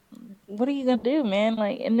 And what are you gonna do, man?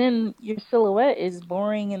 Like, and then your silhouette is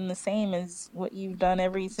boring and the same as what you've done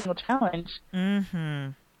every single challenge.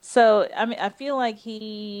 Mm-hmm. So, I mean, I feel like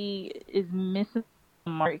he is missing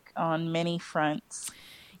the mark on many fronts,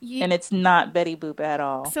 and it's not Betty Boop at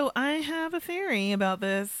all. So I have a theory about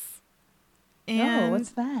this. And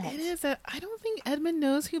what's that? It is that I don't think Edmund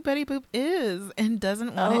knows who Betty Boop is and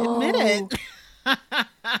doesn't want to admit it.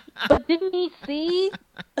 But didn't he see?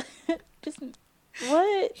 Just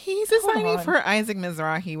what? He's designing for Isaac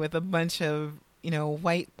Mizrahi with a bunch of,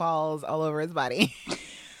 white balls all over his body.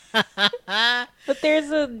 But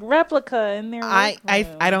there's a replica in there.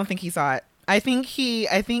 I don't think he saw it. I think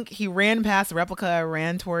he ran past the replica,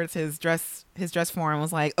 ran towards his dress form, and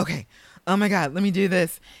was like, okay, oh my God, let me do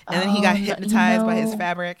this. And then he got hypnotized by his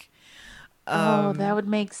fabric. That would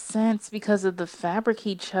make sense because of the fabric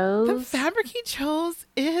he chose. The fabric he chose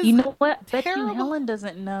is You know what? terrible. Bet you Helen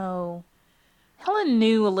doesn't know. Helen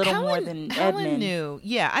knew a little more than Helen Edmund. knew.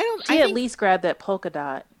 Yeah, She at least grabbed that polka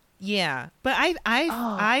dot. Yeah, but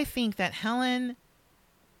I think that Helen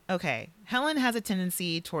has a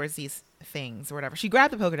tendency towards these things or whatever. She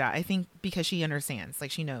grabbed the polka dot, I think, because she understands,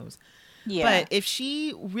 like she knows. Yeah. But if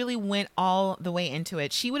she really went all the way into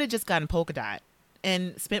it, she would have just gotten polka dot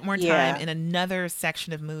and spent more time in another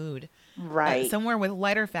section of mood. Right. Somewhere with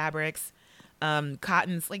lighter fabrics,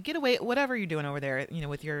 cottons, like get away, whatever you're doing over there,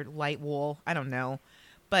 with your light wool. I don't know.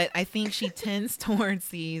 But I think she tends towards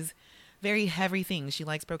these very heavy things. She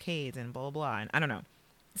likes brocades and blah, blah, blah. And I don't know.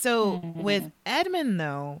 So with Edmund,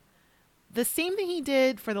 though, the same thing he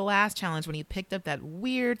did for the last challenge when he picked up that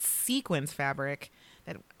weird sequins fabric,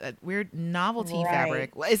 that weird novelty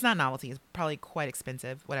fabric. Well, it's not novelty. It's probably quite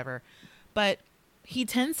expensive, whatever. But he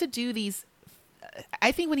tends to do these.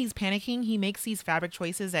 I think when he's panicking, he makes these fabric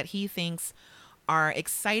choices that he thinks are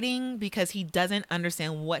exciting because he doesn't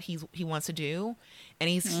understand what he wants to do. And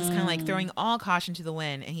he's just kind of like throwing all caution to the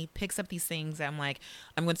wind. And he picks up these things that I'm like,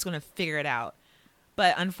 I'm just going to figure it out.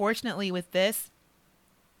 But unfortunately with this,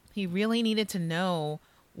 he really needed to know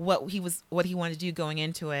what he wanted to do going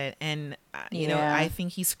into it. And, I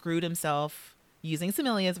think he screwed himself, using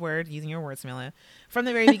Samilia's word, using your word, Samilia, from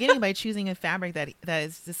the very beginning by choosing a fabric that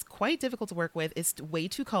is just quite difficult to work with. It's way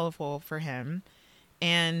too colorful for him.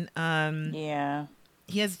 And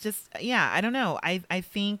he has just, I don't know. I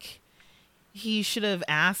think he should have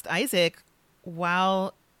asked Isaac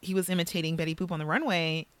while he was imitating Betty Boop on the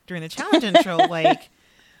runway during the challenge intro, like,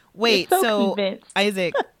 wait, so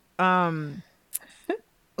Isaac,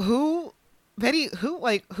 who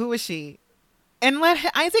is she? And let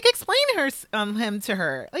Isaac explain him to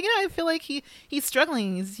her. Like, I feel like he's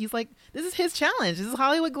struggling. He's like, this is his challenge. This is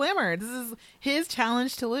Hollywood glamour. This is his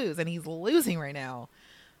challenge to lose, and he's losing right now.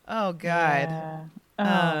 Oh God. Yeah.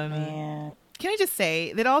 Oh man. Can I just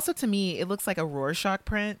say that also to me it looks like a Rorschach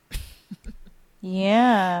print.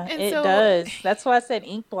 Yeah, it does. That's why I said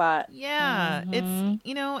ink blot. Yeah, it's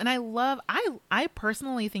and I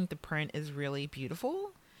personally think the print is really beautiful.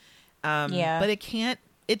 But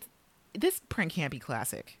this print can't be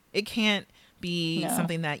classic. It can't be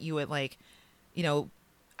something that you would like,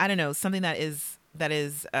 I don't know, something that is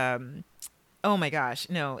oh my gosh,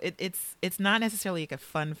 no, it's not necessarily like a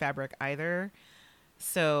fun fabric either.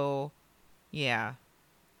 So, yeah.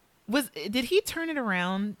 Did he turn it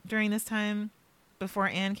around during this time before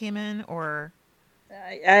Anne came in, or?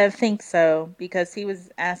 I think so, because he was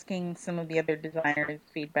asking some of the other designers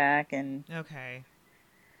feedback, and Okay.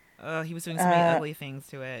 He was doing so many ugly things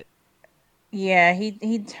to it. yeah,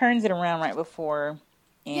 he turns it around right before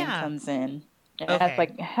Anne comes in. And it has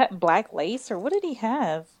like black lace, or what did he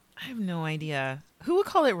have? I have no idea. Who would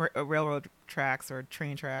call it railroad tracks or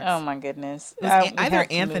train tracks? Oh my goodness! It was either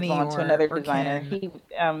Anthony or another designer.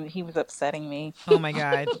 Ken. He was upsetting me. Oh my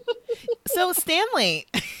god! So Stanley.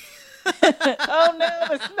 Oh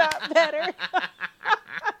no, it's not better.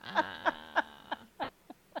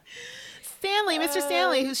 Stanley, Mr.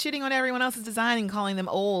 Stanley, who's shitting on everyone else's design and calling them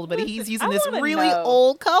old, but he's using this really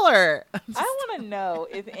old color. I want to know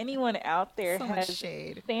if anyone out there has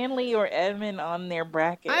Stanley or Edmund on their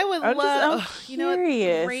bracket. I would love. I'm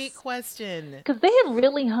curious. Great question. Because they have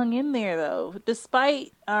really hung in there, though,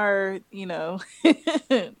 despite our, getting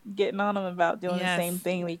on them about doing the same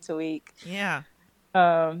thing week to week. Yeah.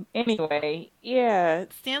 Anyway, yeah.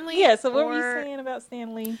 Stanley. Yeah. So what were you saying about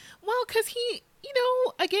Stanley? Well, because he,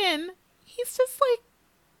 again. He's just like,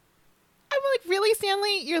 I'm like, really,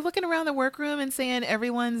 Stanley? You're looking around the workroom and saying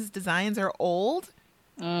everyone's designs are old?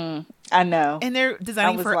 I know. And they're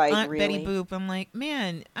designing for like, Aunt really? Betty Boop. I'm like,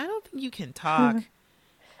 man, I don't think you can talk.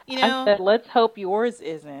 I said, let's hope yours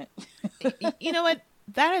isn't. You know what?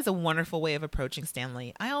 That is a wonderful way of approaching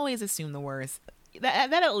Stanley. I always assume the worst.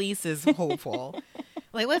 That at least is hopeful.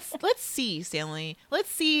 Like, let's see, Stanley. Let's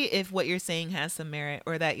see if what you're saying has some merit,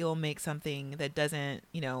 or that you'll make something that doesn't,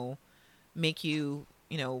 make you,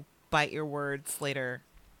 bite your words later.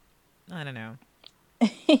 I don't know.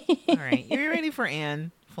 All right. You're ready for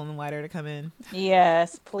Anne Fullenwider to come in?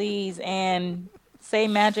 Yes, please. And say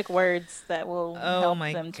magic words that will help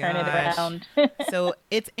them turn it around. So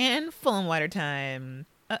it's Anne Fullenwider time.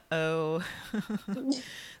 Uh-oh.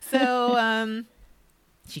 So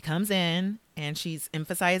she comes in and she's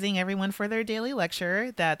emphasizing everyone for their daily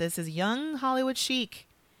lecture that this is young Hollywood chic.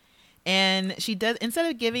 And she does, instead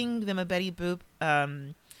of giving them a Betty Boop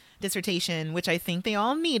dissertation, which I think they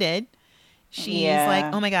all needed, she's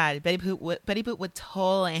like, oh my God, Betty Boop would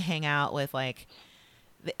totally hang out with like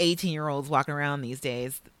the 18-year-olds walking around these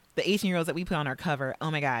days. The 18-year-olds that we put on our cover. Oh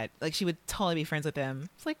my God. Like, she would totally be friends with them.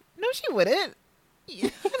 It's like, no, she wouldn't.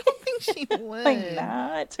 I don't think she would. Like,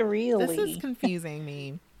 not really. This is confusing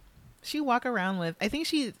me. She walk around with, I think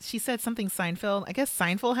she said something Seinfeld. I guess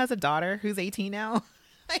Seinfeld has a daughter who's 18 now.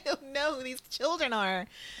 I don't know who these children are.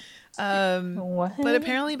 What? But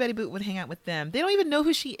apparently Betty Boop would hang out with them. They don't even know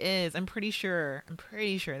who she is. I'm pretty sure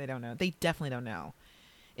they don't know. They definitely don't know.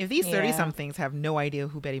 If these 30-somethings have no idea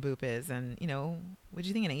who Betty Boop is, and, would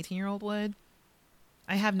you think an 18-year-old would?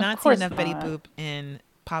 I have not seen enough Betty Boop in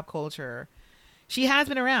pop culture. She has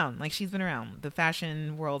been around. Like, she's been around. The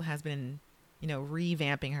fashion world has been,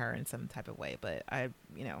 revamping her in some type of way. But I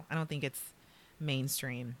don't think it's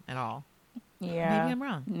mainstream at all. Yeah. Maybe I'm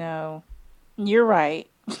wrong. No. You're right.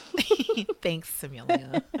 Thanks,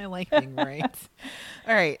 Amelia. I like being right.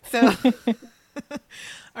 All right. So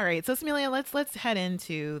Amelia, let's head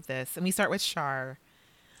into this. And we start with Char.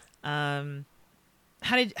 How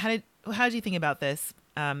did you think about this?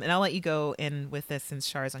 And I'll let you go in with this since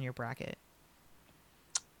Char is on your bracket.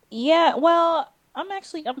 Yeah, well, I'm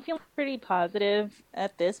feeling pretty positive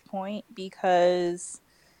at this point because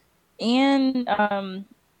Anne,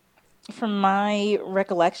 from my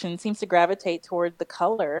recollection, seems to gravitate toward the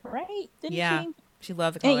color, right? Didn't she? She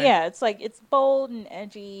loved the color. And yeah, it's like, it's bold and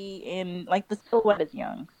edgy, and like the silhouette is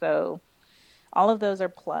young, so all of those are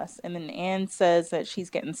plus. And then Anne says that she's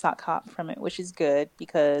getting sock hop from it, which is good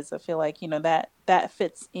because I feel like, that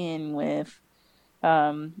fits in with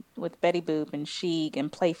Betty Boop and chic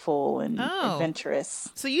and playful and adventurous.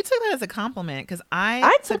 So you took that as a compliment, because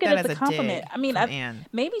I took it as a compliment. I mean, Anne.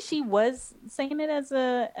 Maybe she was saying it as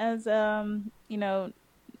not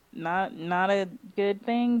a good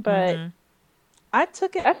thing, but I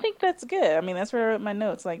took it. I think that's good. I mean, that's where I wrote my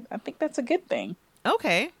notes. Like, I think that's a good thing.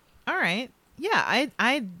 Okay, all right, yeah.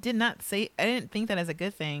 I didn't think that as a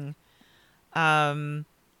good thing. But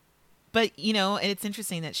it's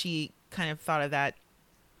interesting that she kind of thought of that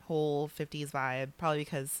whole 50s vibe, probably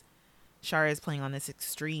because Char is playing on this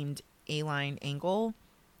extreme A-line angle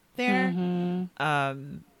there.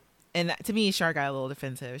 And to me, Char got a little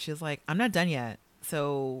defensive. She was like, I'm not done yet,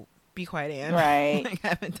 so be quiet, Anne. Right. I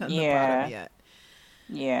haven't done the bottom yet.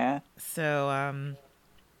 Yeah. So,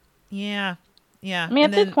 yeah. I mean,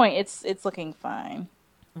 at this point, it's looking fine.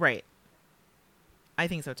 Right. I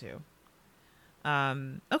think so, too.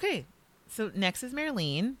 Okay. So next is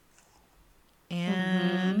Marlene.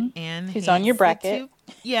 And she's on your bracket.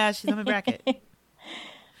 Yeah, she's on my bracket.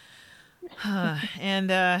 And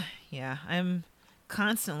yeah, I'm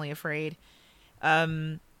constantly afraid.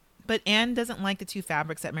 But Anne doesn't like the two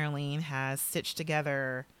fabrics that Marilyn has stitched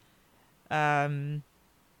together. Um,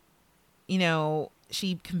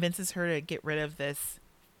 she convinces her to get rid of this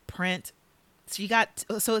print.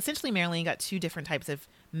 So essentially Marilyn got two different types of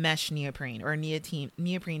mesh neoprene or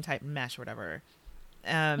neoprene type mesh, whatever.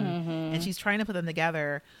 And she's trying to put them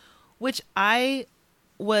together, which I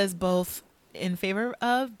was both in favor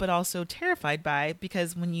of, but also terrified by,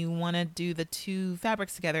 because when you want to do the two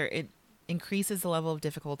fabrics together, it increases the level of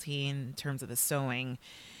difficulty in terms of the sewing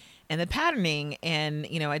and the patterning. And,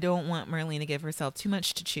 I don't want Marilyn to give herself too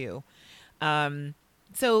much to chew.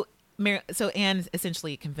 So Anne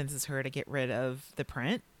essentially convinces her to get rid of the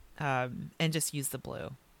print, and just use the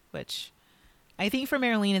blue, which I think for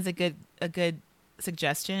Marilyn is a good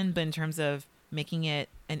suggestion, but in terms of making it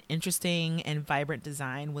an interesting and vibrant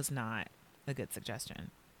design was not a good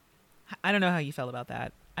suggestion. I don't know how you felt about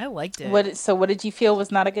that. I liked it. What did you feel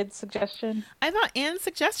was not a good suggestion? I thought Anne's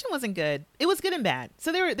suggestion wasn't good. It was good and bad.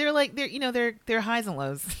 So they're highs and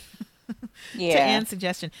lows. Yeah. To Anne's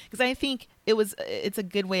suggestion, because I think it's a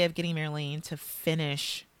good way of getting Marilyn to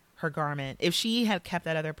finish her garment. If she had kept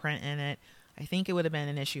that other print in it, I think it would have been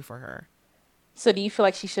an issue for her. So do you feel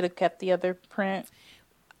like she should have kept the other print?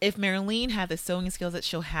 If Marilyn had the sewing skills that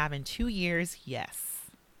she'll have in 2 years, yes.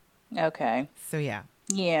 Okay. So yeah.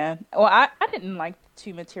 Yeah. Well, I didn't like the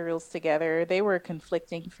two materials together. They were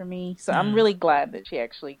conflicting for me. So I'm really glad that she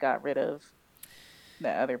actually got rid of the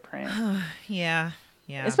other print. Yeah.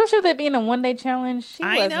 Yeah. Especially with it being a 1-day challenge. She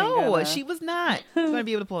was not going to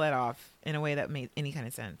be able to pull that off in a way that made any kind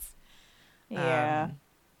of sense. Yeah.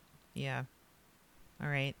 Yeah. All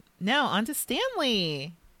right. Now on to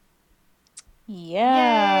Stanley.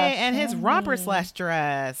 Yeah. Yay! And his romper /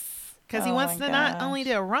 dress. Because he wants to not only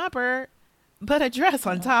do a romper, but a dress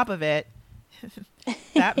on top of it.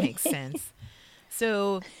 That makes sense.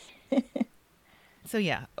 So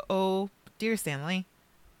yeah. Oh, dear Stanley.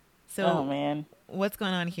 Oh, man. What's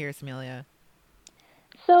going on here, Smelia?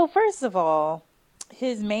 So first of all,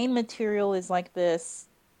 his main material is like this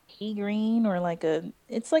pea green, or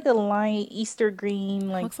it's like a light Easter green.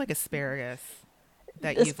 Like, looks like asparagus.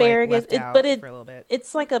 That asparagus, you've left out for a little bit.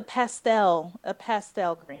 It's like a pastel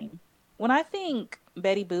green. When I think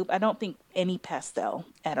Betty Boop, I don't think any pastel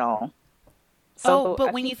at all. So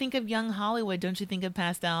but when you think of young Hollywood, don't you think of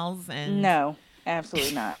pastels? And no,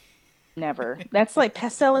 absolutely not. Never. That's like,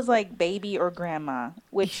 pastel is like baby or grandma,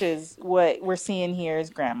 which is what we're seeing here is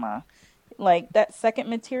grandma. Like that second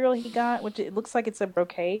material he got, which it looks like it's a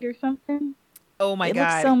brocade or something. Oh my God. It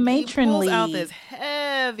looks so matronly. He pulls out this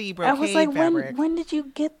heavy brocade I was like, fabric. when did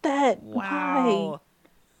you get that? Wow.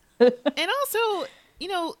 Why? And also,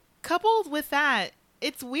 coupled with that,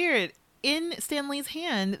 it's weird. In Stanley's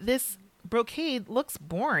hand, this brocade looks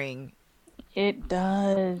boring. It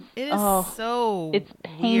does. It is so it's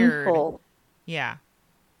weird. painful. Yeah.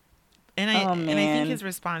 And I think his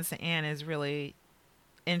response to Anne is really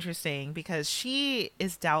interesting, because she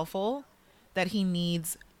is doubtful that he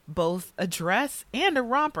needs both a dress and a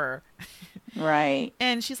romper. Right.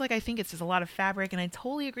 And she's like, I think it's just a lot of fabric, and I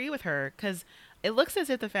totally agree with her, because it looks as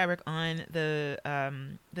if the fabric on the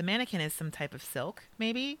mannequin is some type of silk,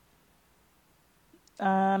 maybe.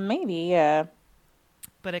 Maybe, yeah.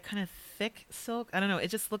 But a kind of thick silk. I don't know. It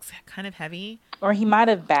just looks kind of heavy. Or he might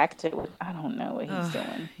have backed it with, I don't know what he's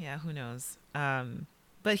doing. Yeah, who knows?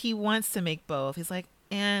 But he wants to make both. He's like,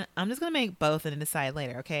 and I'm just going to make both and then decide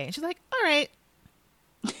later, okay? And she's like, all right.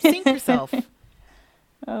 Think yourself.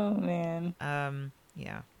 Oh, man.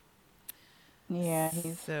 Yeah. Yeah,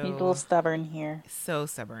 he's a little stubborn here. So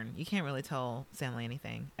stubborn. You can't really tell Stanley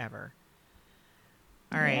anything, ever.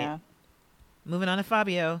 All right. Yeah. Moving on to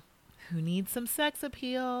Fabio, who needs some sex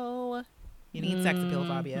appeal. You need sex appeal,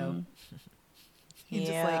 Fabio. He's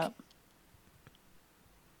just like...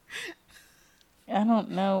 I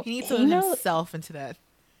don't know. He needs to put himself into that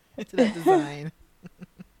design.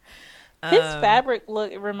 His fabric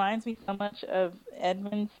it reminds me so much of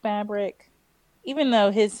Edmund's fabric, even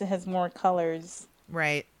though his has more colors.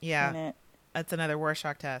 Right. Yeah. In it. That's another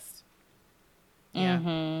Rorschach test. Yeah.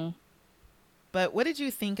 Mm-hmm. But what did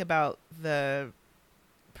you think about the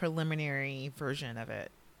preliminary version of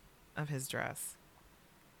it, of his dress?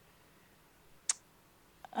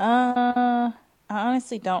 I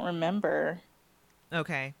honestly don't remember.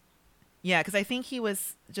 Okay. Yeah, because I think he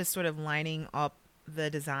was just sort of lining up the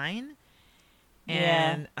design.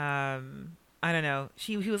 And I don't know.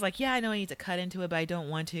 He was like, yeah, I know I need to cut into it, but I don't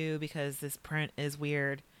want to because this print is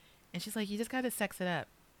weird. And she's like, you just got to sex it up.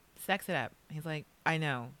 Sex it up. He's like, I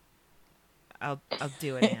know. I'll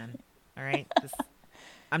do it, Anne. All right?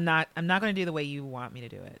 I'm not going to do the way you want me to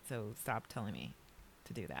do it. So stop telling me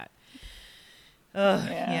to do that. Ugh,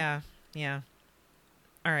 yeah.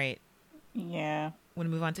 All right. Yeah. Want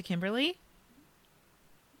to move on to Kimberly?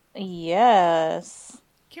 Yes.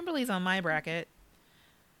 Kimberly's on my bracket.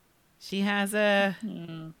 She has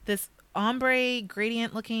this ombre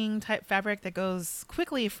gradient looking type fabric that goes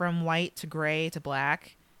quickly from white to gray to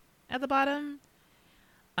black at the bottom.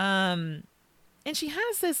 And she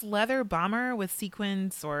has this leather bomber with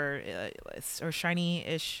sequins or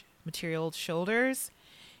shiny-ish material shoulders.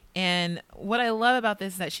 And what I love about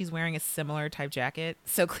this is that she's wearing a similar type jacket.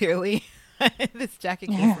 So clearly this jacket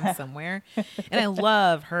came from somewhere. And I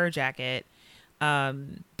love her jacket.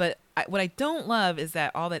 But what I don't love is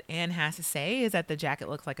that all that Anne has to say is that the jacket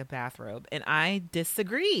looks like a bathrobe. And I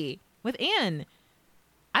disagree with Anne.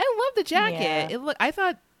 I love the jacket. Yeah. I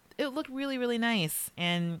thought it looked really, really nice.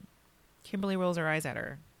 And Kimberly rolls her eyes at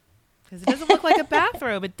her. Because it doesn't look like a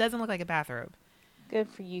bathrobe. It doesn't look like a bathrobe. Good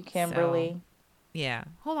for you, Kimberly. So, yeah.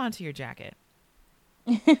 Hold on to your jacket.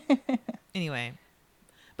 Anyway.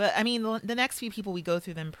 But, I mean, the next few people, we go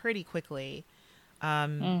through them pretty quickly.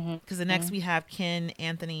 Because the next we have Ken,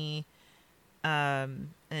 Anthony, and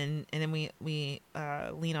then we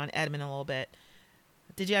lean on Edmund a little bit.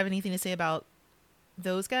 Did you have anything to say about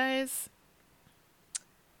those guys?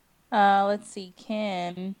 Let's see,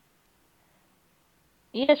 Ken.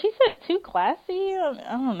 Yeah, she said too classy. I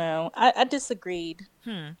don't know. I disagreed.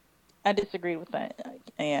 I disagreed with that.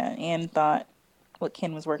 Yeah, Anne thought what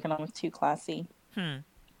Ken was working on was too classy.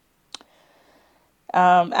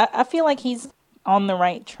 I feel like he's on the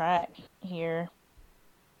right track here.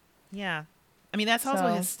 Yeah. I mean, that's also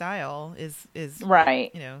his style is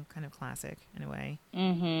right. Kind of classic in a way.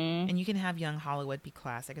 Mm-hmm. And you can have young Hollywood be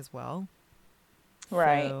classic as well.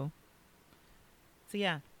 Right. So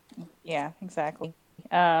yeah. Yeah, exactly.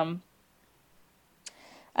 I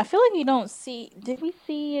feel like you don't see. Did we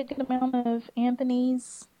see a good amount of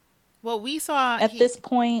Anthony's? Well, we saw at this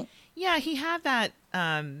point. Yeah, he had that.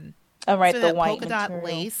 Oh, right, so the that white polka dot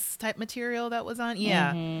lace type material that was on.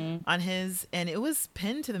 Yeah, on his, and it was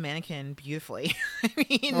pinned to the mannequin beautifully. I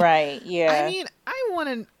mean, right. Yeah. I mean, I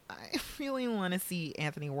really want to see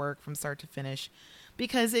Anthony work from start to finish,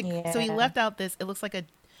 because so he left out this. It looks like a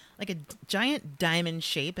giant diamond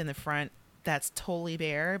shape in the front that's totally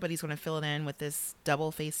bare, but he's going to fill it in with this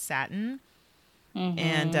double faced satin.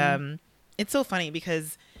 And it's so funny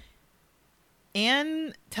because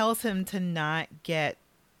Anne tells him to not get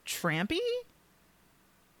trampy.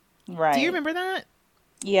 Right. Do you remember that?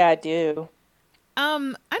 Yeah, I do.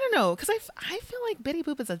 I don't know, because I feel like Betty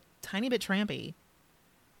Boop is a tiny bit trampy.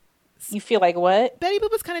 You feel like what? Betty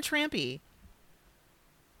Boop is kind of trampy.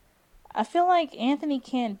 I feel like Anthony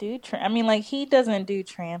can't do I mean, like, he doesn't do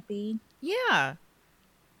trampy. Yeah.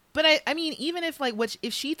 But I mean, even if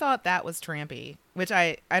if she thought that was trampy, which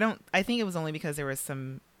I think it was only because there was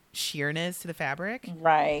some sheerness to the fabric.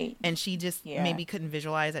 Right. And she just maybe couldn't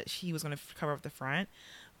visualize that she was going to cover up the front.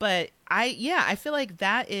 But I feel like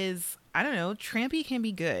that is, I don't know, trampy can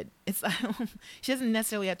be good. It's she doesn't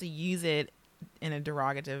necessarily have to use it in a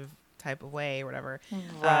derogative type of way or whatever.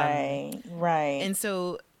 Right. Right. And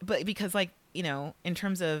so, but because in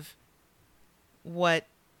terms of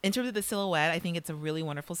the silhouette, I think it's a really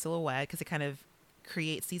wonderful silhouette because it kind of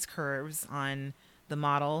creates these curves on the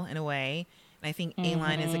model in a way. And I think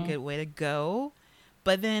A-line is a good way to go.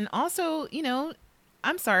 But then also,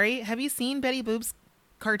 I'm sorry, have you seen Betty Boop's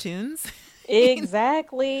cartoons?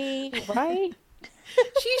 Exactly. Right.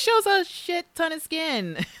 She shows a shit ton of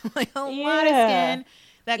skin. Like a lot of skin.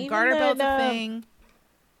 That even garter belt's a thing.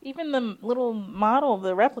 Even the little model,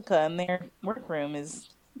 the replica in their workroom is...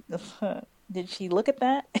 Did she look at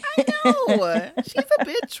that? I know. She's a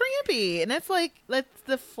bit trampy. And that's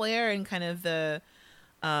the flair and kind of the...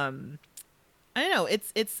 I don't know.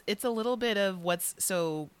 It's a little bit of what's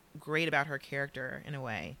so great about her character in a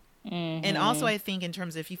way. And also I think in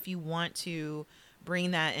terms of if you want to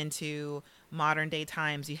bring that into modern day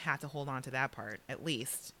times, you have to hold on to that part at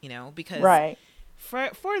least, because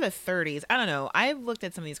for the 30s, I don't know. I looked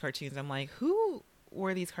at some of these cartoons. I'm like, who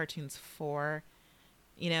were these cartoons for?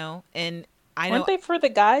 And I know. Weren't they for the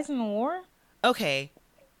guys in the war? Okay.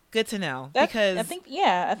 Good to know. Because I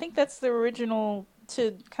think that's the original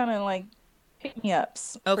to kind of like pick me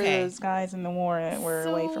ups for those guys in the war that were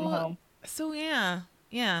away from home. So yeah.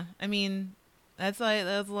 I mean, that's like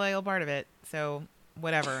a part of it. So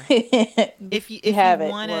whatever. if you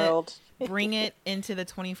want to bring it into the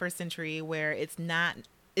 21st century where it's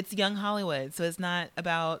young Hollywood, so it's not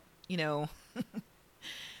about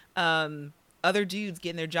other dudes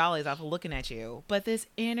getting their jollies off of looking at you, but this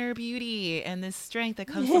inner beauty and this strength that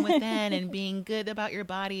comes from within and being good about your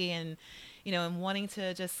body and, you know, and wanting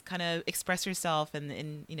to just kind of express yourself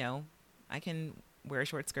and, you know, I can wear a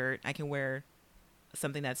short skirt. I can wear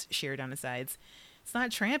something that's sheer down the sides. It's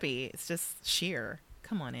not trampy. It's just sheer.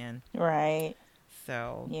 Come on, Anne. Right.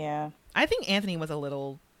 So Yeah. I think Anthony was a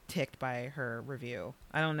little ticked by her review.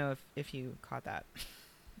 I don't know if you caught that.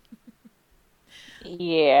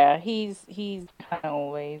 Yeah, he's kind of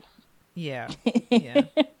always. Yeah. Yeah.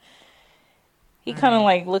 He kind of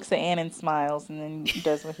like looks at Anne and smiles and then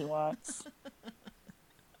does what he wants.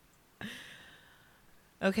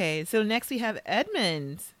 Okay, so next we have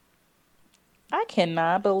Edmund. I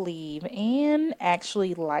cannot believe Anne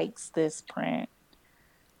actually likes this print.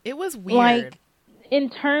 It was weird. Like, in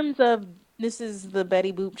terms of this is the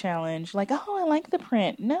Betty Boop challenge, like, oh, I like the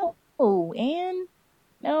print. No, Anne,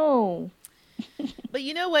 no. But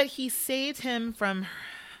you know what? He saved him from...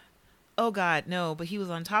 Oh, God, no, but he was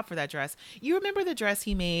on top for that dress. You remember the dress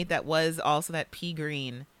he made that was also that pea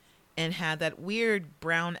green and had that weird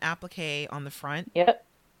brown applique on the front?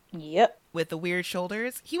 Yep. With the weird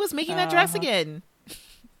shoulders? He was making that dress again,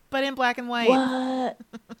 but in black and white. What?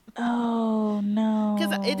 Oh, no.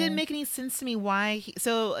 Because it didn't make any sense to me why.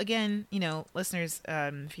 So, again, you know, listeners,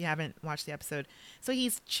 if you haven't watched the episode, so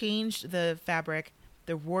he's changed the fabric,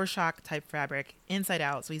 the Rorschach type fabric, inside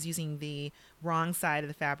out. So he's using the wrong side of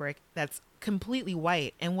the fabric that's completely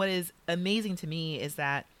white. And what is amazing to me is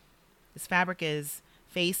that this fabric is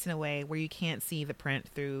faced in a way where you can't see the print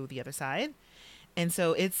through the other side. And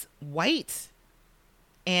so it's white.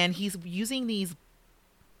 And he's using these,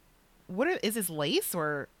 is this lace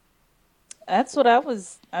or? That's what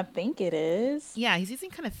I think it is. Yeah, he's using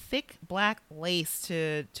kind of thick black lace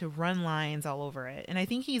to run lines all over it. And I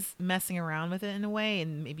think he's messing around with it in a way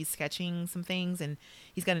and maybe sketching some things. And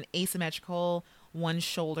he's got an asymmetrical,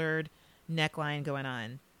 one-shouldered neckline going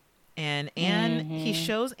on. And Anne, he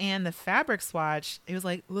shows Anne the fabric swatch. He was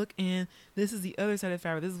like, look, Anne, this is the other side of the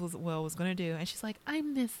fabric. This is what I was going to do. And she's like, I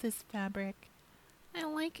miss this fabric. I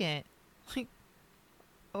like it. Like,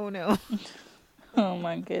 oh, no. Oh,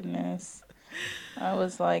 my goodness. I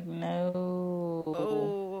was like, no.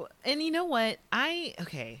 Oh, and you know what?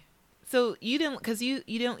 Okay. So you didn't, because you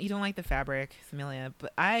don't like the fabric, Amelia,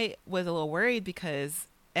 but I was a little worried because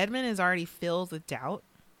Edmund is already filled with doubt.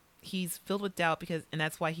 He's filled with doubt and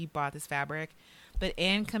that's why he bought this fabric. But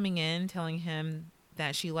Anne coming in, telling him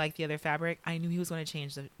that she liked the other fabric, I knew he was going to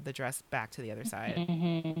change the dress back to the other side.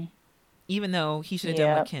 Mm-hmm. Even though he should have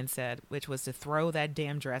done what Ken said, which was to throw that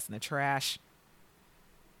damn dress in the trash.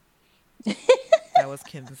 That was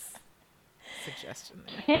Ken's suggestion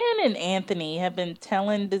there. Ken and Anthony have been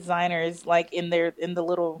telling designers, like in the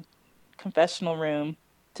little confessional room,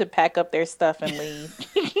 to pack up their stuff and leave.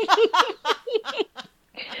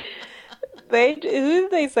 Who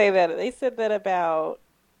did they say that? They said that about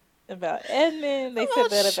Edmund. They said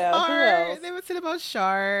that about who else? They would say about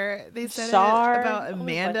Shar. They said Shar? it about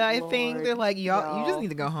Amanda. I think Lord, they're like, y'all, you just need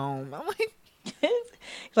to go home. I'm like.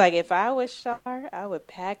 Like, if I was Shar, I would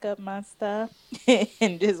pack up my stuff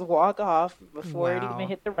and just walk off before it even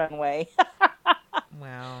hit the runway.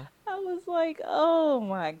 Wow. I was like, oh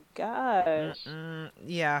my gosh.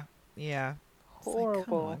 Yeah.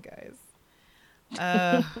 Horrible. Like, come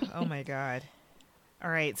on, guys. Oh my God.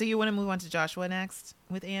 All right. So you want to move on to Joshua next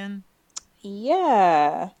with Anne?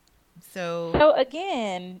 Yeah. So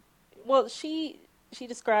again, well, she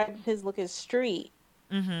described his look as street.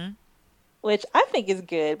 Mm-hmm. Which I think is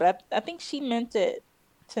good, but I think she meant it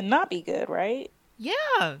to not be good, right?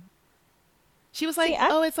 Yeah. She was like,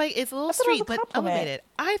 it's a little street, but elevated.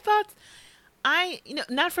 I thought,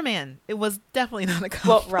 not from Anne. It was definitely not a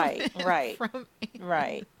compliment. Well, right. From Anne.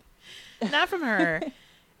 Right. Not from her.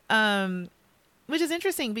 Which is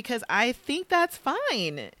interesting because I think that's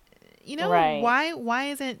fine. You know, right. Why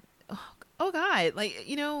isn't, oh God, like,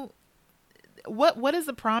 you know, what is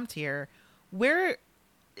the prompt here? Where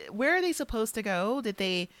are they supposed to go? Did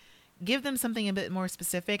they give them something a bit more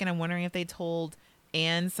specific? And I'm wondering if they told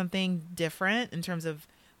Anne something different in terms of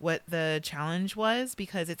what the challenge was,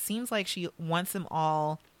 because it seems like she wants them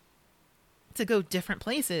all to go different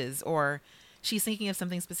places, or she's thinking of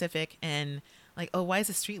something specific and like, oh, why is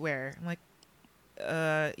it streetwear? I'm like,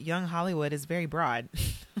 young Hollywood is very broad.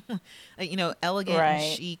 Like, you know, elegant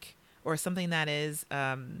and chic, or something that is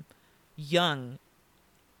young.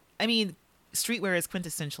 I mean, streetwear is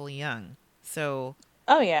quintessentially young, so.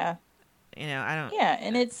 Oh yeah. You know, I don't. Yeah,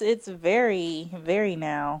 and it's very, very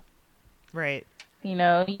now. Right. You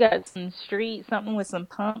know, you got some something with some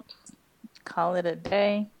pumps. Call it a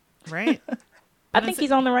day. Right. I think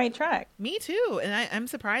he's on the right track. Me too. And I'm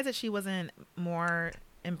surprised that she wasn't more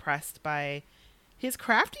impressed by his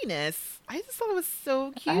craftiness. I just thought it was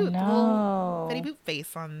so cute. I The little know. Betty Boop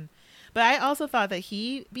face on. But I also thought that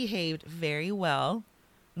he behaved very well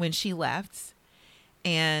when she left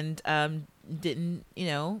and didn't,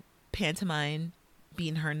 pantomime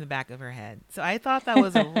beating her in the back of her head. So I thought that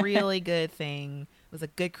was a really good thing. It was a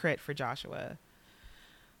good crit for Joshua.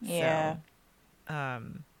 Yeah. So,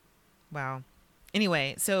 wow.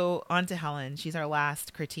 Anyway, so on to Helen. She's our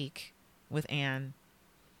last critique with Anne.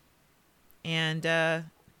 And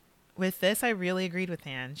with this, I really agreed with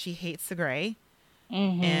Anne. She hates the gray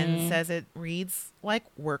and says it reads like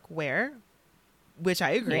workwear, which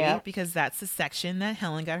I agree because that's the section that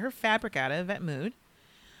Helen got her fabric out of at Mood.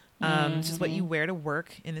 Just what you wear to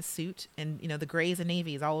work in a suit, and the grays and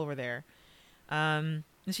navies all over there. And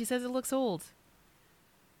she says it looks old.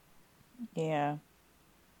 Yeah.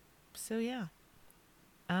 So yeah.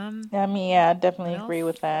 I mean, yeah, I definitely what agree else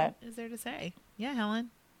with that. is there to say? Yeah,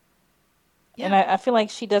 Helen. Yeah. And I feel like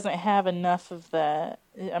she doesn't have enough of the,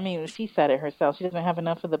 I mean, she said it herself. She doesn't have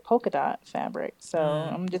enough of the polka dot fabric. So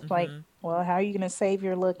I'm just like, well, how are you going to save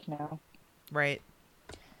your look now? Right.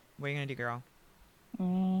 What are you going to do, girl?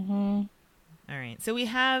 Mm-hmm. All right. So we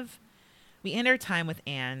end our time with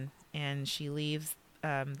Anne, and she leaves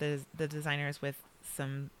the designers with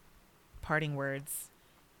some parting words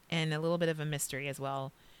and a little bit of a mystery as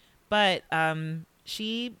well. But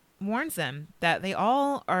she warns them that they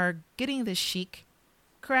all are getting the chic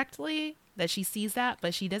correctly, that she sees that,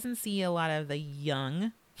 but she doesn't see a lot of the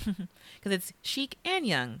young because it's chic and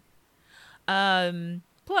young.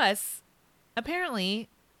 Plus, apparently,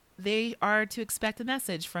 they are to expect a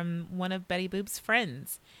message from one of Betty Boop's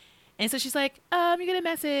friends. And so she's like, you get a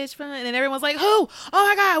message from, and then everyone's like, who? Oh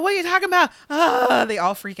my God, what are you talking about? They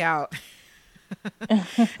all freak out. And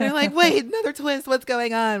they're like, wait, another twist. What's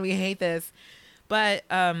going on? We hate this. But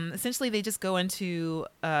essentially, they just go into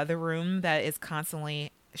the room that is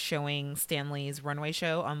constantly showing Stanley's runway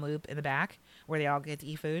show on loop in the back, where they all get to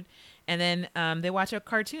eat food. And then they watch a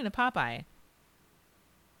cartoon of Popeye.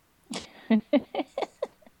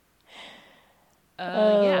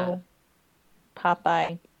 Yeah.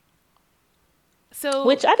 Popeye. So,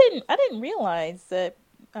 Which I didn't realize that.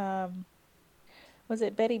 Was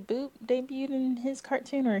it Betty Boop debuted in his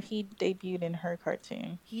cartoon, or he debuted in her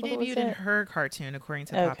cartoon? he What was debuted in it? her cartoon, according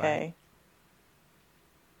to Popeye. Okay.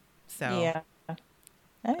 So Yeah.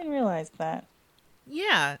 I didn't realize that.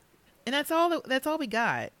 yeah, and that's all we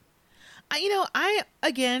got. I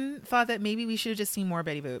again thought that maybe we should have just seen more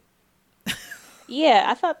Betty Boop. Yeah,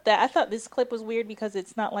 I thought this clip was weird because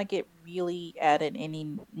it's not like it really added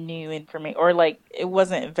any new information, or like it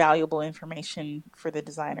wasn't valuable information for the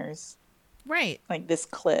designers. Right. Like this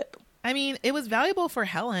clip. I mean, it was valuable for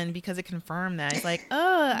Helen because it confirmed that. It's like,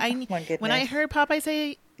 My when I goodness. heard Popeye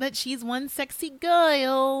say that she's one sexy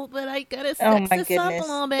girl, but I gotta Oh my sex this up a goodness.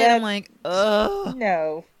 little bit. That- I'm like, ugh.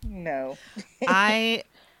 No. I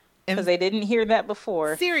Because they didn't hear that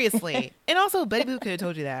before. seriously. And also, Betty Boop could have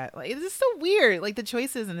told you that. Like, it's just so weird. Like, the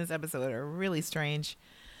choices in this episode are really strange.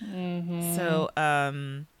 Mm-hmm. So,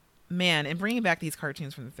 man, and bringing back these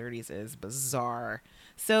cartoons from the 30s is bizarre.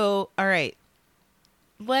 So, all right,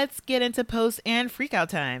 let's get into post and freakout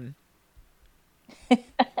time.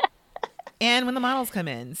 And when the models come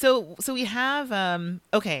in. So we have,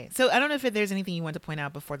 okay, so I don't know if there's anything you want to point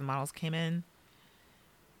out before the models came in.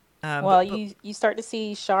 Well, you start to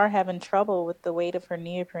see Char having trouble with the weight of her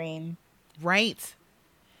neoprene. Right.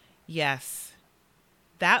 Yes.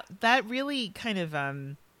 That really kind of,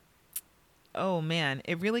 oh man,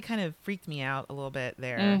 it really kind of freaked me out a little bit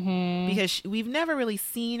there. Mm-hmm. Because we've never really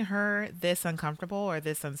seen her this uncomfortable or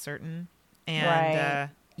this uncertain. And Right.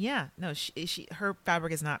 yeah, no, her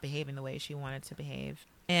fabric is not behaving the way she wanted to behave.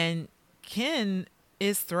 And Ken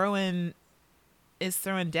is throwing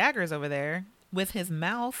daggers over there with his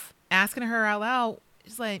mouth, asking her out loud.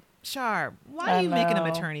 He's like, Char, why are you making a know.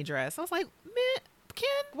 maternity dress? I was like, man, Ken,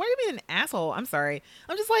 why are you being an asshole? I'm sorry.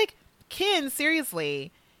 I'm just like, Ken,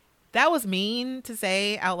 seriously, that was mean to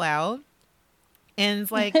say out loud. And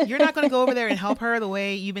it's like, you're not going to go over there and help her the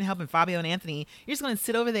way you've been helping Fabio and Anthony. You're just going to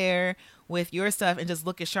sit over there with your stuff and just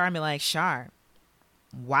look at Char and be like, Char,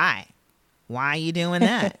 why? Why are you doing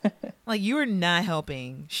that? Like, you are not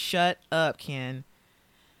helping. Shut up, Ken.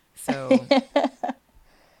 So,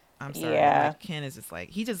 I'm sorry. Yeah. Like, Ken is just like,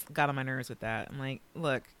 he just got on my nerves with that. I'm like,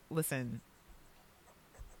 look, listen,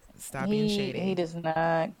 stop being shady. He does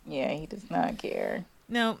not. Yeah, he does not care.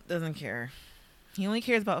 No, doesn't care. He only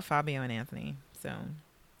cares about Fabio and Anthony. So,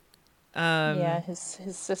 Yeah, his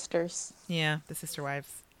sisters. yeah, the sister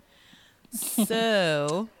wives.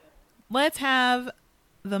 So, let's have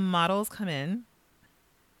the models come in.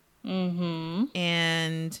 Mm-hmm.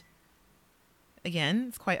 And again,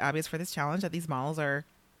 it's quite obvious for this challenge that these models are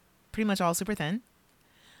pretty much all super thin.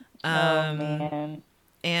 Oh man.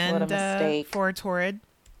 And what a mistake. For a Torrid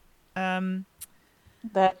that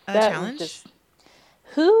challenge. Was just,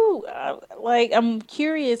 who I'm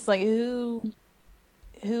curious, like who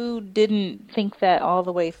didn't think that all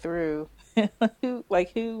the way through? who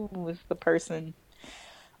was the person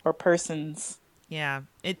or persons? Yeah,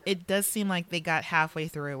 it does seem like they got halfway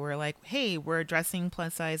through. We're like, hey, we're addressing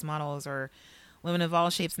plus size models or women of all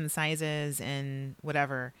shapes and sizes and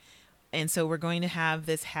whatever. And so we're going to have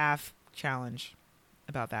this half challenge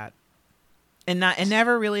about that. And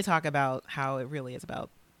never really talk about how it really is about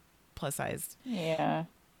plus size. Yeah.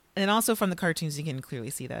 And also from the cartoons you can clearly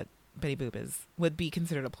see that Betty Boop would be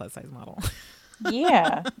considered a plus size model.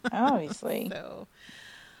 Yeah, obviously. So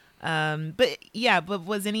but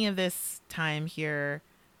was any of this time here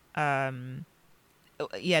did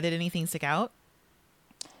anything stick out?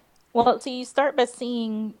 Well, so you start by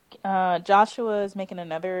seeing Joshua is making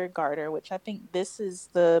another garter, which I think this is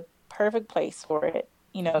the perfect place for it.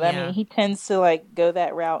 You know, I mean, he tends to like go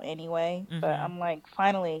that route anyway, but I'm like,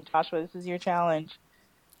 finally, Joshua, this is your challenge.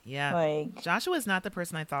 Yeah. Like, Joshua is not the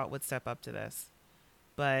person I thought would step up to this,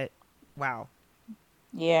 but wow.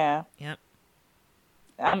 Yeah. Yep.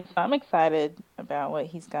 I'm excited about what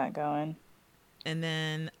he's got going. And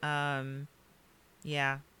then,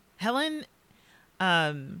 Helen,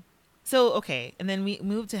 so, okay. And then we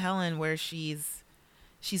move to Helen where she's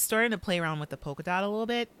starting to play around with the polka dot a little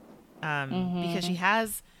bit, because she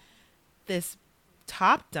has this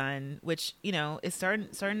top done, which, you know, is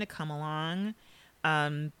starting to come along.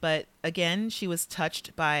 But again, she was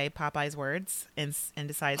touched by Popeye's words and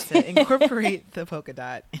decides to incorporate the polka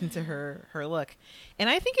dot into her look. And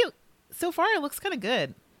I think so far it looks kind of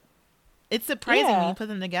good. It's surprising when you put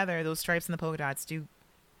them together. Those stripes and the polka dots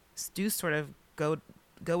do sort of go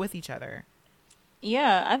with each other.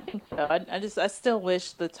 Yeah, I think so. I still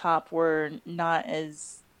wish the top were not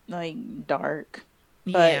as like dark.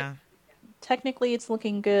 But technically it's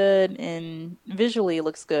looking good and visually it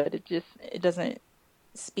looks good. It doesn't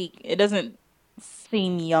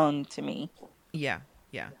seem young to me. Yeah.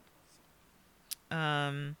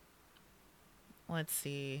 Let's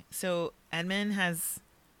see. So Edmund has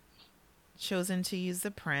chosen to use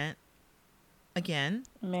the print again.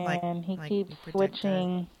 Man, he keeps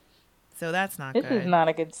switching. So that's not good. This is not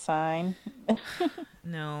a good sign.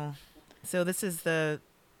 No. So this is the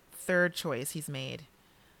third choice he's made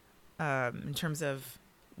in terms of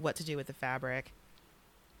what to do with the fabric.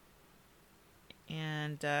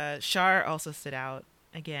 And Char also stood out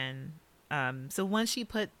again. So once she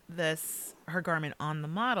put her garment on the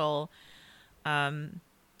model,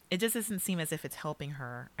 it just doesn't seem as if it's helping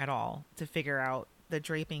her at all to figure out the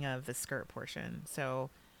draping of the skirt portion. So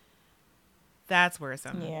that's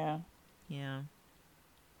worrisome. Yeah.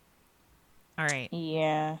 All right.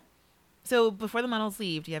 Yeah. So before the models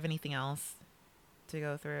leave, do you have anything else to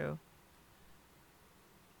go through?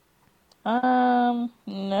 No.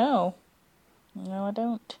 No, I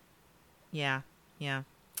don't. Yeah.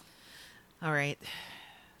 All right.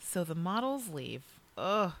 So the models leave.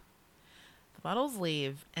 Ugh. The models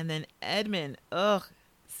leave. And then Edmund. Ugh.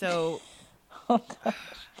 So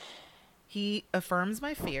he affirms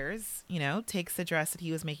my fears, takes the dress that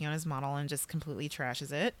he was making on his model and just completely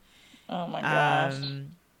trashes it. Oh my gosh.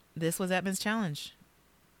 This was Edmund's challenge.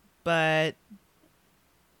 But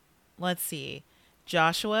let's see.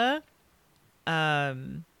 Joshua,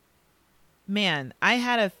 man, I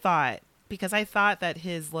had a thought because I thought that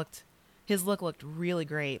his look looked really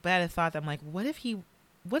great, but I had a thought that I'm like, what if he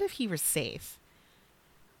were safe?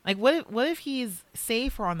 Like, what if he's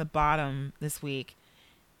safe or on the bottom this week?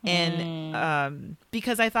 And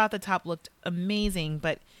because I thought the top looked amazing,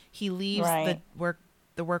 but he leaves the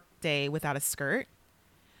work day without a skirt.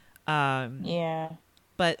 Yeah.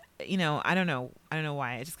 But I don't know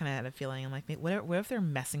why. I just kind of had a feeling. I'm like, what if they're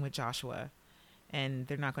messing with Joshua, and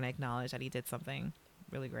they're not going to acknowledge that he did something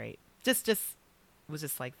really great? Just was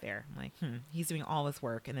just like there. I'm like, he's doing all this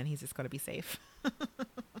work, and then he's just going to be safe.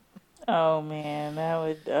 Oh man, that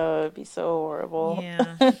would be so horrible.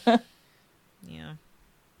 Yeah. Yeah.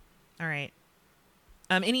 All right.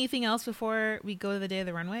 Anything else before we go to the day of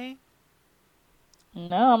the runway?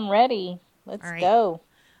 No, I'm ready. Let's go.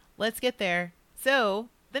 Let's get there. So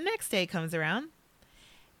the next day comes around,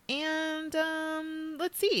 and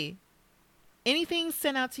let's see. Anything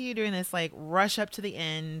stand out to you during this like rush up to the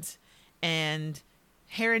end and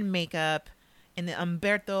hair and makeup in the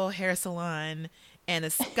Umberto hair salon and the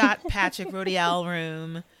Scott Patrick Rodial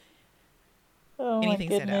room? Oh my Anything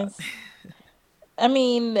stand out? goodness. I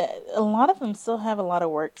mean, a lot of them still have a lot of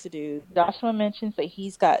work to do. Joshua mentions that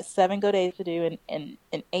he's got 7 go-days to do in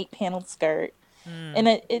an 8-paneled skirt. And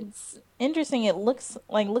it's interesting. It looks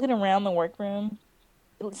like, looking around the workroom,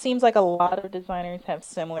 it seems like a lot of designers have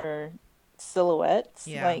similar silhouettes,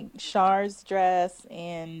 Yeah. like Char's dress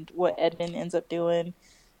and what Edmund ends up doing.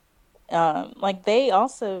 Like they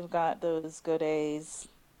also got those go-days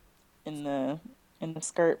in the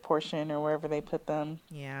skirt portion or wherever they put them.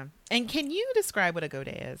 Yeah. And can you describe what a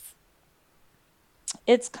godet is?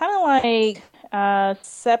 It's kind of like a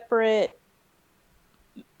separate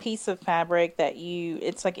piece of fabric that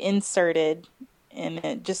it's like inserted in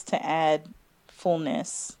it just to add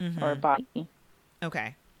fullness or body.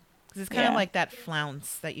 Okay. Because it's kind of Yeah. like that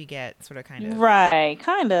flounce that you get, sort of, kind of. Right,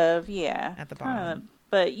 kind of, yeah. At the Kind bottom. of.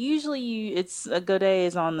 But usually it's a godet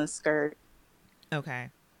is on the skirt, Okay.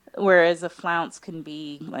 whereas a flounce can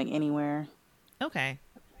be like anywhere. Okay.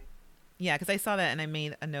 Yeah, because I saw that and I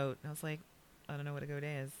made a note. I was like, I don't know what a godet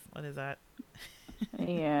is. What is that?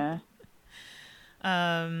 Yeah.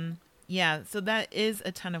 Yeah, so that is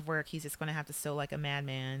a ton of work. He's just going to have to sew like a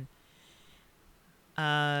madman.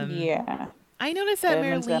 Yeah. I noticed that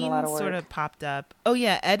Edmund's got a lot Marilyn of sort work. of popped up. Oh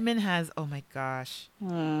yeah, Edmund has. Oh my gosh.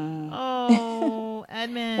 Hmm. Oh,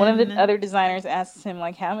 Edmund. One of the other designers asked him,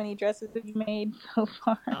 like, how many dresses have you made so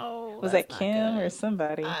far? Oh, Was that's that not Kim or good.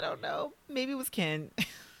 somebody? I don't know. Maybe it was Ken.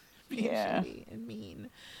 Being Yeah. shady and mean.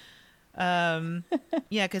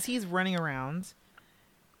 Yeah, because he's running around.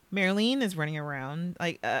 Marilyn is running around.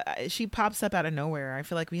 Like, she pops up out of nowhere. I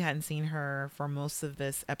feel like we hadn't seen her for most of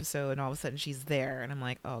this episode, and all of a sudden she's there, and I'm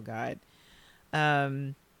like, oh god.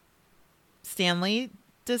 Stanley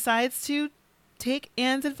decides to take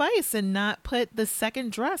Anne's advice and not put the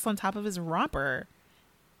second dress on top of his romper.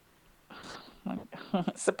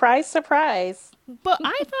 Surprise, surprise. But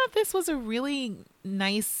I thought this was a really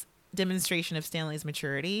nice demonstration of Stanley's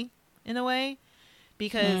maturity in a way,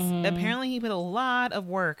 because apparently he put a lot of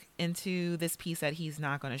work into this piece that he's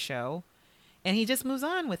not going to show, and he just moves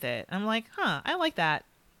on with it. I'm like, huh, I like that.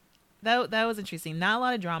 That was interesting. Not a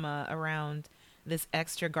lot of drama around this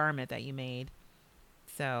extra garment that you made.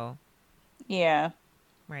 So, Yeah.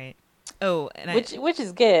 right. Oh, and Which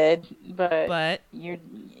is good, but but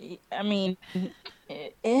I mean,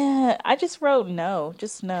 I just wrote no,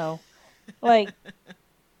 just no. Like,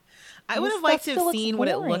 I would this have liked stuff to have still looks seen what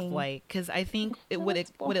it looked boring. like, because I think what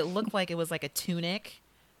it boring. looked like, it was like a tunic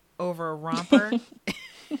over a romper.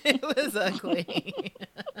 It was ugly.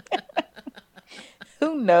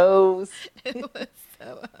 Who knows? It was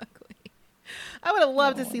so ugly. I would have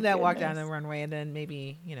loved to Oh, see that walk down the goodness. runway, and then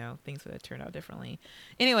maybe, things would have turned out differently.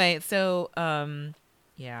 Anyway, so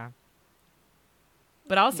yeah.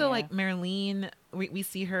 But also, Yeah. like, Marilyn, we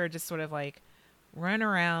see her just sort of like run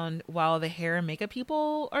around while the hair and makeup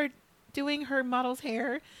people are doing her model's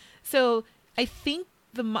hair. So I think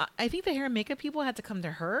the hair and makeup people had to come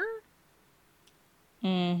to her.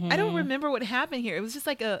 I don't remember what happened here. It was just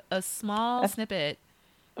like a small snippet.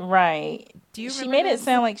 Right. Do you She remember made it this?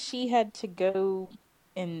 sound like she had to go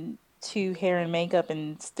into hair and makeup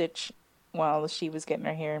and stitch while she was getting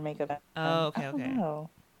her hair and makeup done. Oh, okay, I don't okay. know.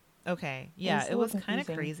 Okay. Yeah, was a it was little kind of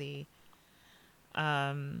confusing.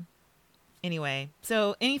 crazy. Anyway,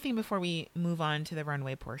 so anything before we move on to the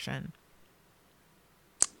runway portion?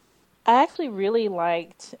 I actually really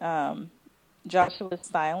liked Joshua's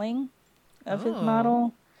styling of his Oh.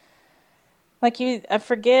 model. Like I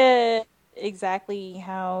forget exactly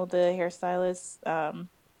how the hairstylist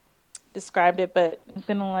described it, but it's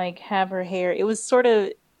gonna like have her hair. It was sort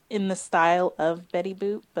of in the style of Betty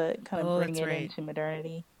Boop, but kind of Oh, bring that's it right. into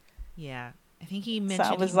modernity. Yeah. I think he So mentioned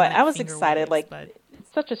I was he like, wanted I was finger excited. waves, Like, but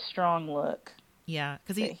it's such a strong look yeah,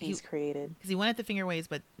 because that he's created. he wanted the finger waves,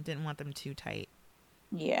 but didn't want them too tight.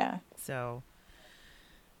 Yeah. So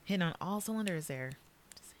hitting on all cylinders there,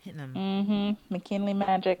 just hitting them. Mm-hmm. McKinley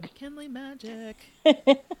magic. McKinley magic.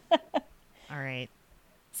 All right.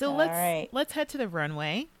 So All let's right. let's head to the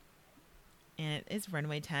runway. And it is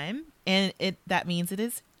runway time. And that means it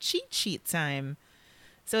is cheat sheet time.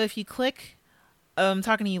 So if you click, I'm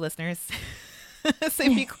talking to you listeners. So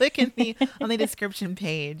if you click on the description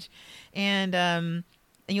page, and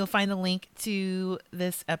you'll find the link to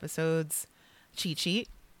this episode's cheat sheet.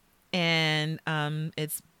 And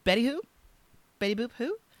it's Betty Boop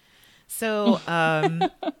who? So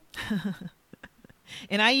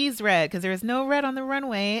and I used red because there is no red on the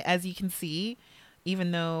runway, as you can see,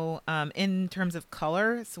 even though in terms of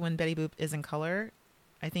color, so when Betty Boop is in color,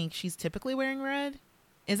 I think she's typically wearing red.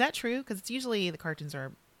 Is that true? Because it's usually the cartoons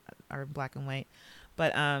are black and white.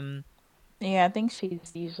 But Yeah, I think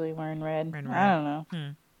she's usually wearing red. Red. I don't know.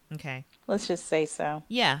 Okay. Let's just say so.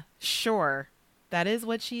 Yeah, sure. That is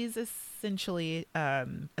what she's essentially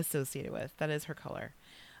associated with. That is her color,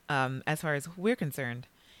 as far as we're concerned.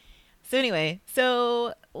 So anyway,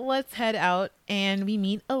 so let's head out and we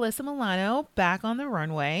meet Alyssa Milano back on the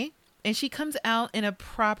runway. And she comes out in a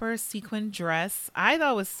proper sequin dress. I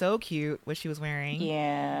thought it was so cute what she was wearing.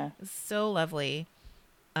 Yeah. So lovely.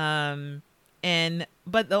 But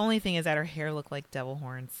the only thing is that her hair looked like devil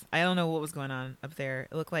horns. I don't know what was going on up there.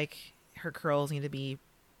 It looked like her curls need to be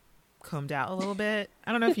combed out a little bit.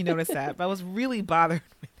 I don't know if you noticed that, but I was really bothered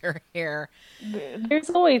with her hair. There's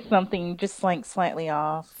always something just like slightly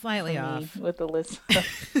off. Slightly for me off. with Alyssa.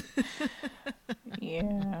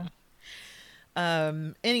 Yeah.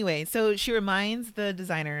 Anyway, so she reminds the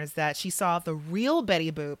designers that she saw the real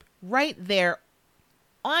Betty Boop right there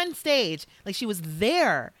on stage. Like she was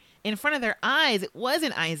there in front of their eyes. It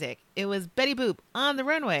wasn't Isaac. It was Betty Boop on the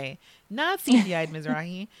runway, not CGI'd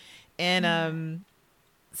Mizrahi. And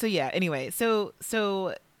so yeah, anyway, so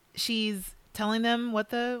she's telling them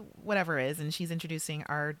what the whatever is, and she's introducing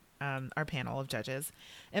our panel of judges.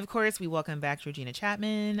 And of course, we welcome back Georgina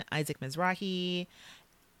Chapman, Isaac Mizrahi,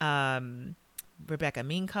 Rebecca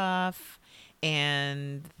Minkoff,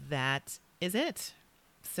 and that is it.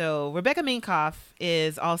 So Rebecca Minkoff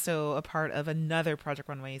is also a part of another Project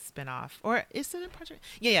Runway spinoff. Or is it a Project?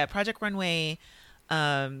 Yeah, Project Runway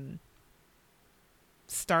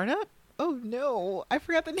startup? Oh no, I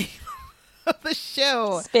forgot the name of the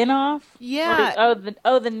show. Spinoff? Yeah.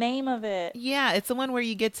 The name of it. Yeah, it's the one where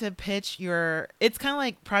you get to pitch it's kind of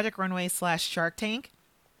like Project Runway / Shark Tank.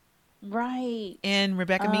 Right. And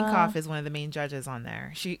Rebecca Minkoff is one of the main judges on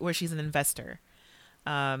there. Where she's an investor.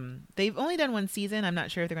 They've only done one season. I'm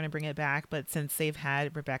not sure if they're going to bring it back, but since they've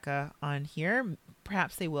had Rebecca on here,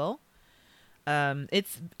 perhaps they will.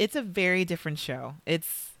 It's a very different show.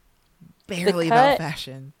 It's barely about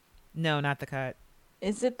fashion. No, not The Cut.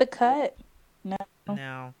 Is it The Cut? No.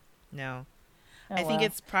 No. Oh, I think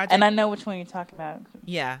it's Project. And I know which one you're talking about.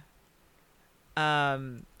 Yeah. Oh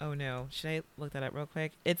no. Should I look that up real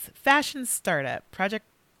quick? It's Fashion Startup. Project.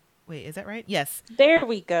 Wait, is that right? Yes. There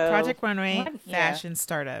we go. Project Runway Fashion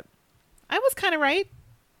Startup. I was kind of right.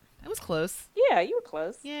 I was close. Yeah, you were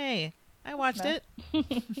close. Yay. I watched it.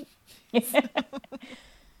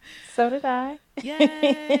 So did I.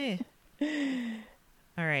 Yay.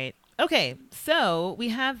 All right. Okay. So we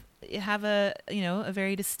have a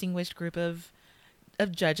very distinguished group of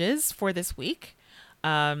judges for this week.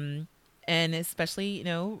 And especially,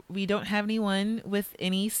 we don't have anyone with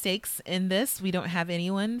any stakes in this. We don't have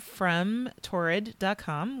anyone from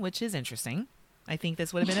Torrid.com, which is interesting. I think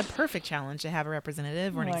this would have been a perfect challenge to have a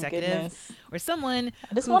representative or an executive or someone.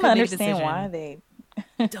 I just want to understand why they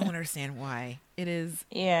don't understand why. It is.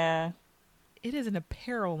 Yeah. It is an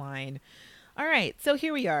apparel line. All right. So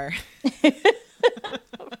here we are.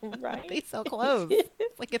 Right. They sell clothes.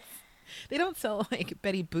 They don't sell like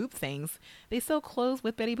Betty Boop things. They sell clothes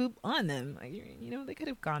with Betty Boop on them. Like, they could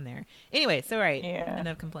have gone there. Anyway, so right. Yeah.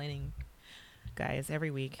 Enough complaining, guys.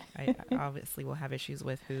 Every week, I obviously will have issues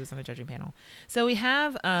with who's on the judging panel. So we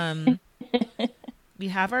have our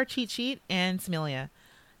cheat sheet and Smilia.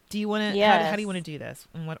 Do you want to? Yes. How do you want to do this?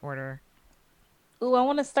 In what order? Ooh, I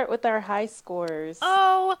want to start with our high scores.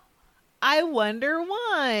 Oh, I wonder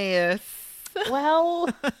why. Well,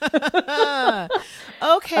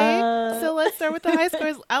 okay. So let's start with the high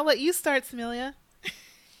scores. I'll let you start, Smilia.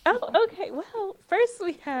 Oh, okay. Well, first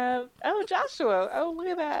we have Joshua. Oh, look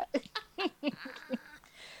at that.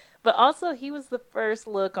 But also, he was the first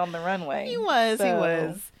look on the runway. He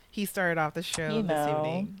was. He started off the show this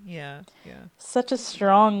evening. Yeah. Such a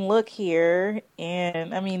strong look here,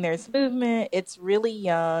 and I mean, there's movement. It's really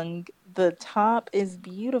young. The top is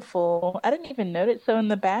beautiful. I didn't even notice. So in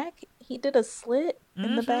the back, he did a slit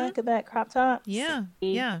in the back of that crop top. Yeah.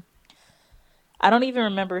 I don't even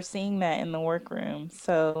remember seeing that in the workroom.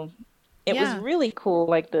 So it was really cool.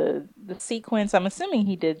 Like the sequence. I'm assuming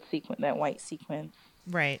he did that white sequence.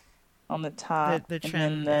 Right. On the top. The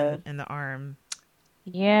trim and the arm.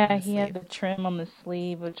 Yeah, he had the trim on the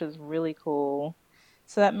sleeve, which was really cool.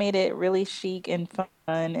 So that made it really chic and fun.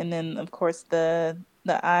 And then, of course, the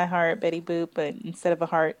I Heart Betty Boop, but instead of a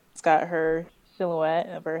heart, it's got her silhouette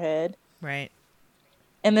of her head. Right.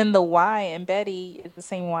 And then the Y in Betty is the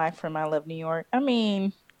same Y from I Love New York. I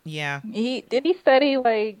mean, yeah. He study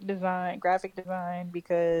like graphic design?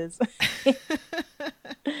 Because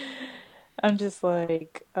I'm just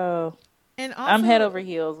like, oh. And also, I'm head over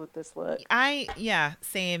heels with this look.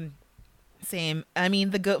 Same. I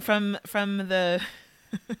mean, from the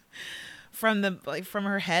from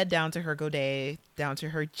her head down to her godet, down to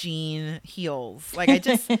her jean heels. Like, I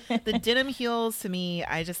just the denim heels to me,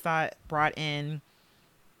 I just thought brought in.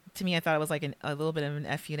 To me, I thought it was like a little bit of an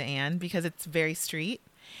F you to Anne, because it's very street,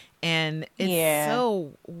 and it's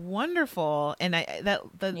so wonderful. And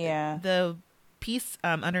the piece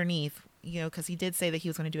underneath, because he did say that he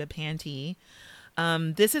was going to do a panty.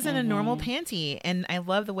 This isn't a normal panty, and I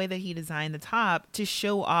love the way that he designed the top to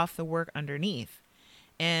show off the work underneath.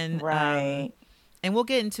 And and we'll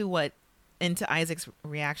get into Isaac's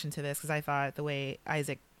reaction to this, because I thought the way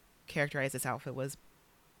Isaac characterized this outfit was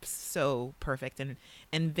so perfect and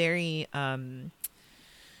very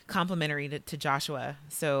complimentary to Joshua.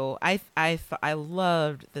 So I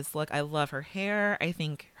loved this look. I love her hair. I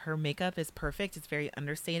think her makeup is perfect. It's very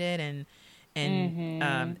understated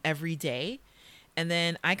and everyday. And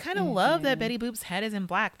then I kind of love that Betty Boop's head is in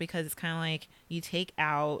black, because it's kind of like you take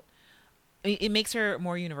out. It makes her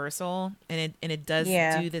more universal, and it does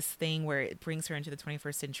do this thing where it brings her into the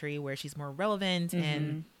 21st century, where she's more relevant,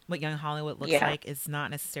 and what young Hollywood looks like is not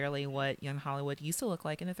necessarily what young Hollywood used to look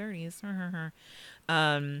like in the 30s.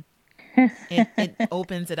 It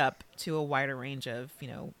opens it up to a wider range of,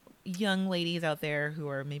 young ladies out there who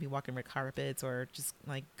are maybe walking red carpets or just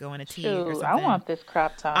like going to tea or something. I want this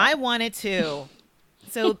crop top. I want it too.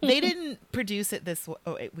 So they didn't produce it this way.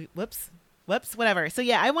 Oh, whoops, whatever. So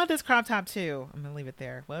yeah, I want this crop top too. I'm gonna leave it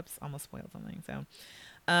there. Whoops, almost spoiled something. So,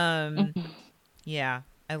 yeah,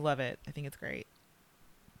 I love it. I think it's great.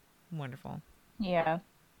 Wonderful. Yeah.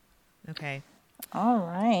 Okay. All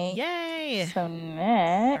right. Yay. So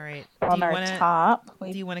next, all right. on our top,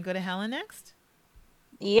 do you want to go to Helen next?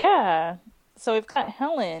 Yeah. So we've got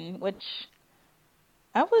Helen, which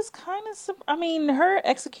I was kind of, her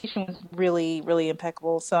execution was really, really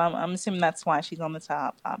impeccable. So I'm assuming that's why she's on the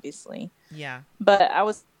top, obviously. Yeah. But I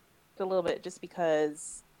was a little bit just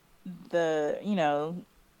because the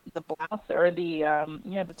blouse or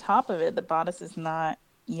the top of it, the bodice is not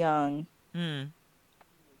young.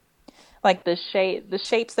 Like the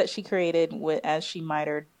shapes that she created as she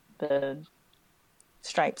mitered the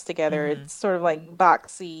stripes together, it's sort of like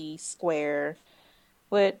boxy, square,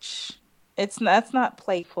 which that's not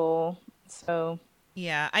playful. So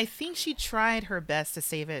yeah, I think she tried her best to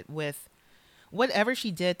save it with whatever she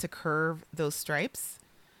did to curve those stripes.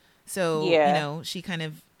 So she kind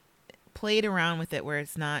of played around with it where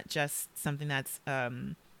it's not just something that's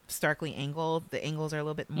starkly angled. The angles are a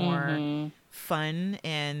little bit more fun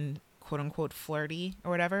and quote unquote flirty or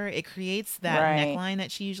whatever. It creates that neckline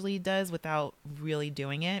that she usually does without really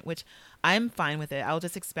doing it, which I'm fine with it. I'll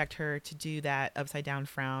just expect her to do that upside down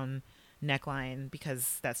frown neckline,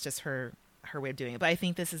 because that's just her way of doing it. But I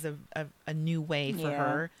think this is a new way for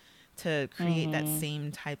her to create that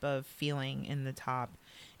same type of feeling in the top.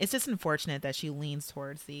 It's just unfortunate that she leans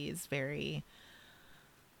towards these very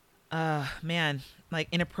like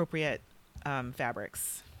inappropriate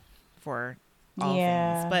fabrics for all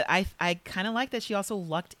things. But I kind of like that she also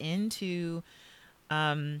lucked into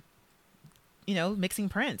mixing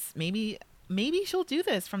prints. Maybe she'll do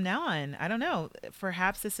this from now on. I don't know.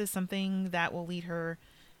 Perhaps this is something that will lead her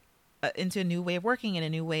into a new way of working and a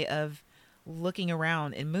new way of looking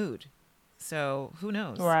around in mood. So who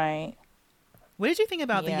knows? Right. What did you think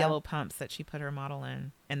about the yellow pumps that she put her model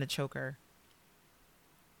in and the choker?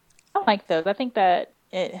 I like those. I think that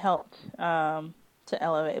it helped to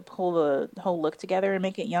pull the whole look together and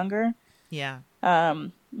make it younger. Yeah.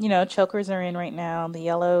 Chokers are in right now. The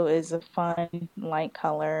yellow is a fun, light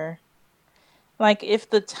color. Like, if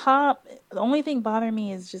the only thing bothering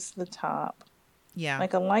me is just the top. Yeah.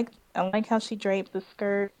 Like, I like how she draped the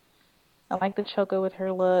skirt. I like the choker with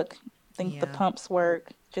her look. I think the pumps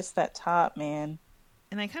work. Just that top, man.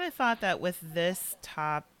 And I kind of thought that with this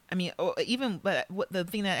top, but the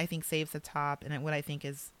thing that I think saves the top and what I think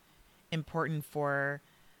is important for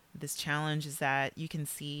this challenge is that you can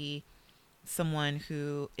see someone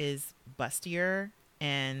who is bustier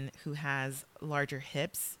and who has larger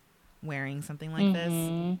hips wearing something like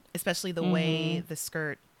this, especially the way the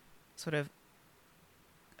skirt sort of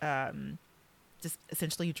just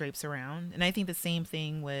essentially drapes around. And I think the same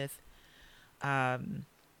thing with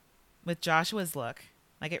Joshua's look.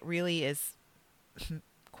 Like, it really is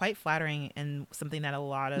quite flattering and something that a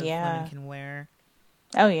lot of women can wear.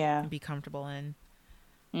 Oh yeah, and be comfortable in.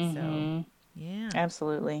 So yeah,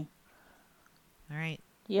 absolutely. All right.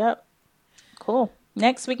 Yep. Cool.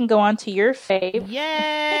 Next, we can go on to your fave.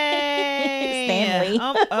 Yay! Stanley.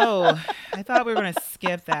 I thought we were going to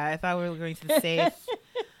skip that. I thought we were going to the safe.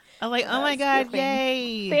 I'm like, oh my God, skipping.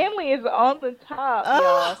 Yay! Stanley is on the top,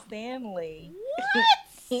 y'all. Stanley.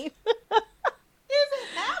 What is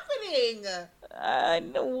happening?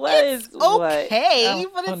 What It's is what? okay, I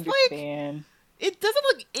but don't it's like understand. it doesn't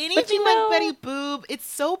look anything know, like Betty Boop. It's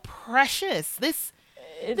so precious. This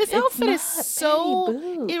it's outfit is not so. Betty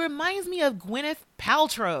Boop. It reminds me of Gwyneth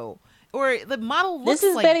Paltrow, or the model looks This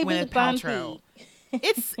is like Betty Gwyneth Boop on Paltrow.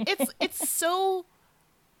 Pete. It's so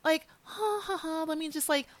like let me just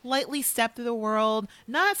like lightly step through the world.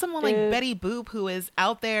 Not someone like Dude. Betty Boop, who is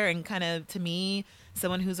out there and kind of, to me,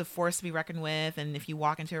 someone who's a force to be reckoned with. And if you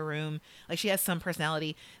walk into a room, like, she has some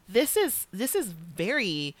personality. This is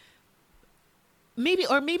very, maybe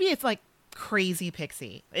it's like crazy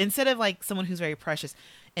pixie instead of like someone who's very precious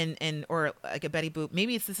and or like a Betty Boop.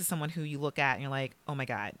 Maybe this is someone who you look at and you're like, oh my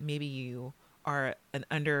god, maybe you are an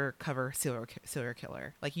undercover serial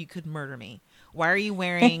killer. Like, you could murder me. Why are you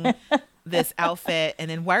wearing this outfit?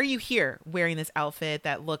 And then why are you here wearing this outfit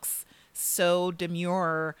that looks so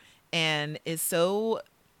demure and is so,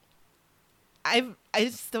 I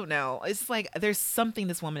just don't know. It's like there's something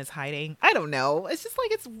this woman is hiding. I don't know. It's just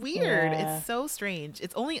like, it's weird. Yeah. It's so strange.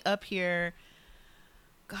 It's only up here.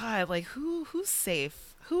 God, like who's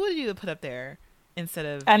safe? Who would you put up there instead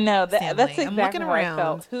of I know Stanley? that's I'm exactly looking how I around.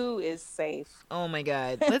 felt. Who is safe? Oh my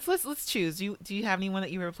god. Let's choose. Do you have anyone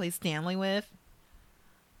that you would replace Stanley with?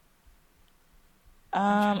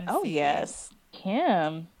 trying to Oh see. yes,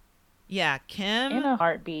 Kim Yeah, Kim. in a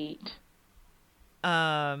heartbeat.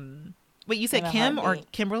 Wait, you said In a Kim or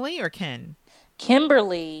heartbeat. Kimberly or Ken?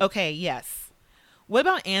 Kimberly. Okay, yes. What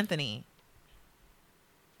about Anthony?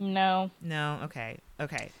 No. No, okay.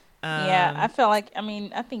 Yeah, I feel like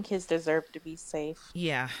I think his deserved to be safe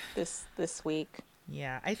Yeah. this week.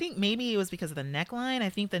 Yeah, I think maybe it was because of the neckline. I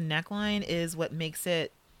think the neckline is what makes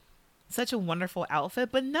it such a wonderful outfit,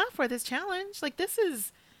 but not for this challenge. Like, this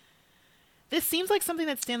seems like something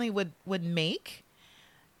that Stanley would make.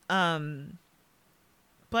 But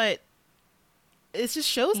it just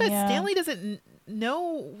shows that Yeah. Stanley doesn't know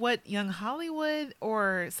what Young Hollywood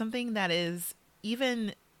or something that is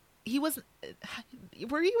even. He wasn't.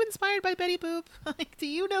 Were you inspired by Betty Boop? Like, do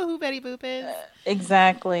you know who Betty Boop is?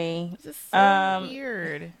 Exactly. It's just so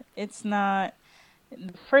weird. It's not.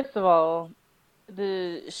 First of all,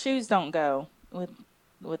 the shoes don't go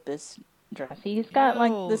with this dress. He's got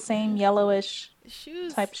like No. the same yellowish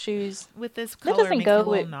Shoes type shoes. with this That color doesn't makes me a go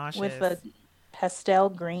little with nauseous. a pastel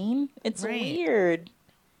green. It's Right. weird.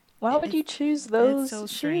 Why would you choose those It's so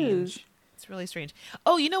shoes? strange. It's really strange.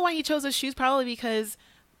 Oh, you know why he chose those shoes? Probably because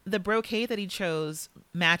the brocade that he chose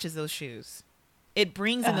matches those shoes. It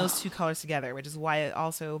brings in those two colors together, which is why it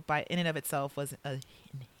also, by in and of itself, was a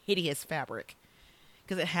hideous fabric,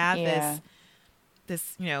 because it had Yeah.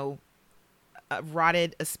 this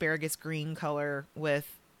rotted asparagus green color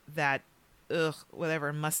with that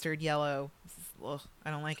whatever mustard yellow. I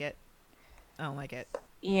don't like it.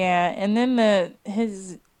 Yeah, and then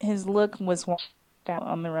his look was washed out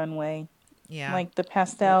on the runway. Yeah. Like the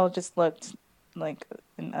pastel just looked like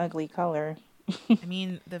an ugly color. I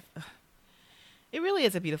mean, it really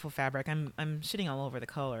is a beautiful fabric. I'm shitting all over the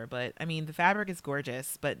color, but I mean, the fabric is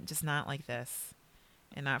gorgeous, but just not like this,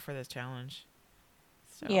 and not for this challenge.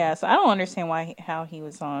 So, Yeah, so I don't understand how he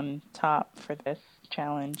was on top for this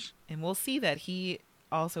challenge. and we'll see that he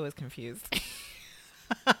also is confused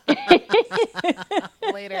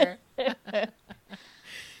later.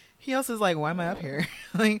 He also is like, "Why am I up here?"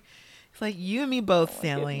 Like, it's like, you and me both,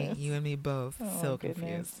 Stanley. goodness. You and me both. Oh, So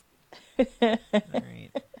goodness. confused. All right.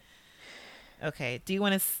 Okay. Do you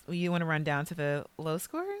want to run down to the low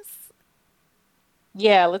scores?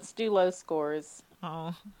 Yeah, let's do low scores.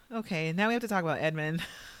 Oh, okay. Now we have to talk about Edmund.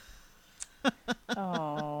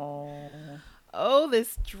 Oh. Oh,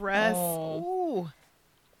 this dress. Oh. Ooh.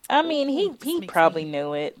 I mean, This he makes probably me-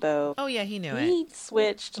 knew it, though. Oh yeah, he knew it. He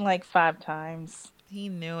switched like 5 times. He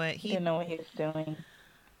knew it. He didn't know what he was doing.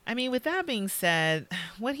 I mean, with that being said,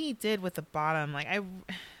 what he did with the bottom, like,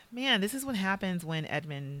 man, this is what happens when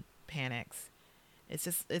Edmund panics. It's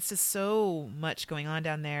just so much going on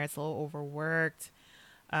down there. It's a little overworked.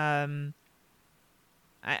 But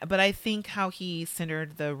I think how he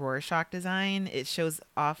centered the Rorschach design, it shows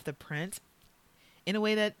off the print in a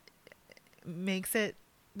way that makes it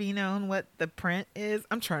be known what the print is.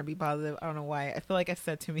 I'm trying to be positive. I don't know why. I feel like I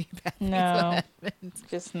said too many bad things about Edmund.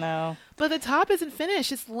 Just no. But the top isn't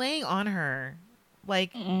finished. It's laying on her.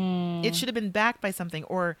 Like, it should have been backed by something,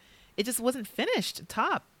 or it just wasn't finished.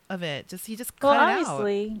 Top of it. He just cut Well, it out.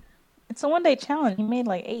 obviously, it's a 1-day challenge. He made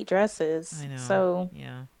like 8 dresses. I know. So,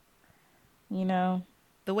 yeah. you know,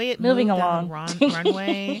 The way it Moving moved along. down the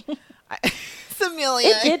runway. Amelia.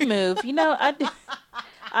 it did move. You know,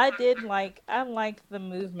 I like the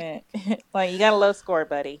movement. Like, you got a low score,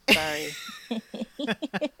 buddy. Sorry.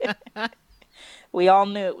 We all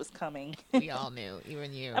knew it was coming. We all knew,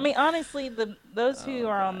 even you. I mean, honestly, those who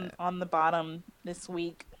are on the bottom this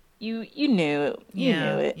week, you knew it. You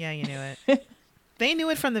knew it. Yeah, you knew it. They knew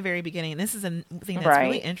it from the very beginning. This is a thing that's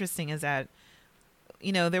really interesting, is that,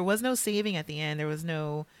 you know, there was no saving at the end. There was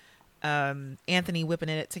no Anthony whipping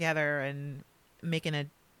it together and making a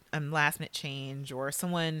last minute change, or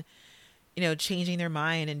someone, you know, changing their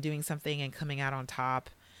mind and doing something and coming out on top.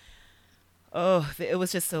 Oh, it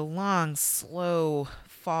was just a long, slow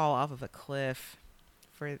fall off of a cliff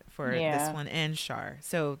for this one and Char.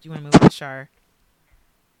 So, do you want to move on to Char?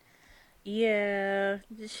 Yeah,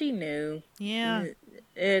 she knew. Yeah,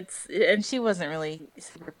 and she wasn't really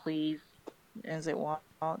super pleased as it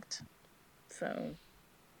walked. So,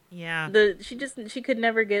 yeah, she could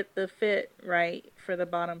never get the fit right for the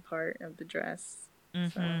bottom part of the dress. Mm-hmm.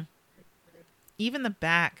 So. Even the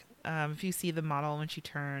back, if you see the model when she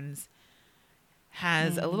turns,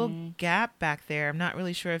 has a little gap back there. I'm not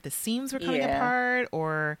really sure if the seams were coming apart,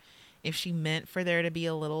 or if she meant for there to be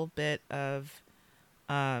a little bit of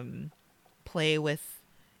play with,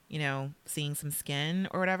 you know, seeing some skin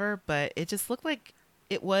or whatever. But it just looked like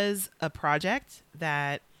it was a project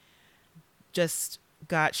that just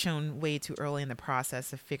got shown way too early in the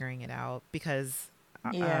process of figuring it out, because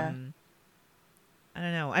I don't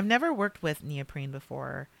know. I've never worked with neoprene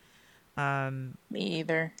before. Me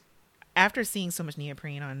either. After seeing so much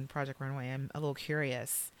neoprene on Project Runway, I'm a little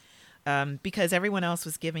curious, because everyone else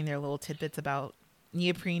was giving their little tidbits about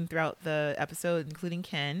neoprene throughout the episode, including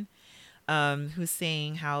Ken, who's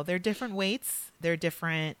saying how they're different weights, they're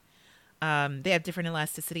different, they have different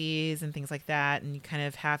elasticities and things like that, and you kind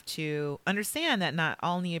of have to understand that not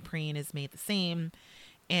all neoprene is made the same.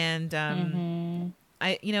 And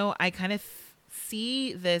I kind of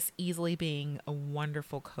see this easily being a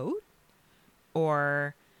wonderful coat,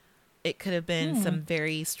 or it could have been some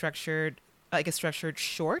very structured, like a structured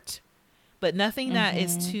short, but nothing that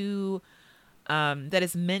is too, that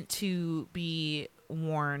is meant to be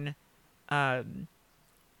worn, in,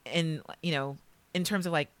 you know, in terms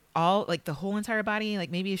of like all, like the whole entire body. Like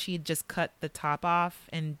maybe if she had just cut the top off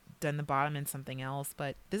and done the bottom in something else,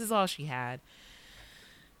 but this is all she had.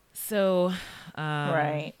 So,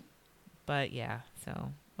 right. But yeah,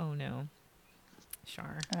 so, oh no.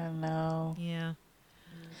 Char. I know. Yeah.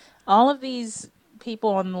 All of these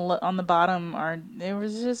people on the bottom they were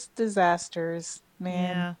just disasters,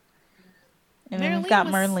 man. Yeah. And then we've got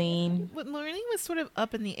Merlene. Merlene was sort of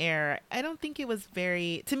up in the air. I don't think it was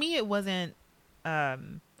to me, it wasn't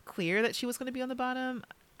clear that she was going to be on the bottom.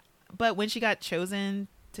 But when she got chosen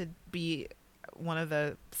to be one of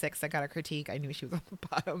the 6 that got a critique, I knew she was on the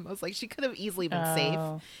bottom. I was like, she could have easily been safe,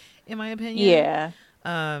 in my opinion. Yeah.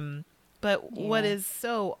 But what is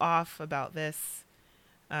so off about this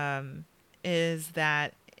is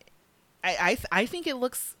that I think it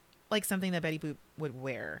looks like something that Betty Boop would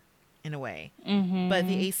wear in a way, but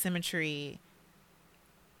the asymmetry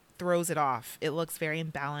throws it off. It looks very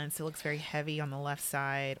imbalanced. It looks very heavy on the left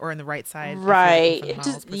side or on the right side. Right.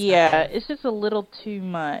 It's just a little too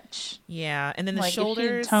much. Yeah, and then the like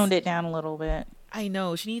shoulders. If she toned it down a little bit. I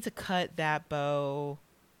know she needs to cut that bow.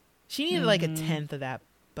 She needed like 1/10 of that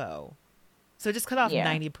bow, so just cut off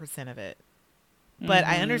 90% of it. But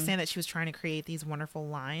I understand that she was trying to create these wonderful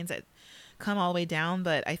lines that come all the way down,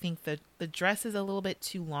 but I think the dress is a little bit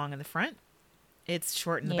too long in the front. It's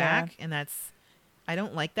short in the back, and I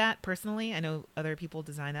don't like that personally. I know other people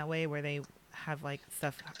design that way, where they have like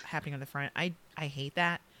stuff happening on the front. I hate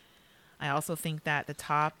that. I also think that the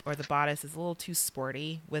top or the bodice is a little too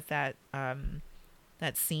sporty with that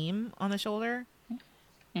that seam on the shoulder.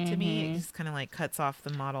 To me, it just kind of like cuts off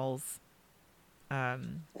the model's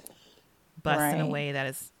bust in a way that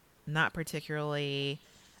is not particularly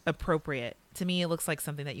appropriate. To me, it looks like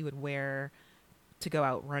something that you would wear to go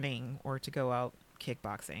out running or to go out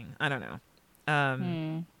kickboxing. I don't know.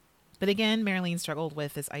 But again, Marilyn struggled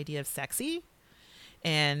with this idea of sexy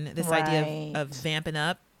and this idea of vamping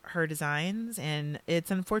up her designs. And it's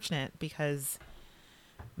unfortunate because,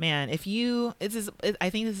 man, I think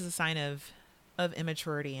this is a sign of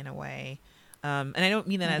immaturity in a way. And I don't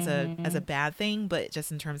mean that as a bad thing, but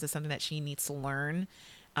just in terms of something that she needs to learn.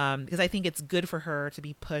 Because I think it's good for her to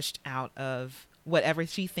be pushed out of whatever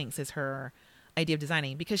she thinks is her idea of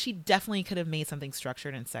designing, because she definitely could have made something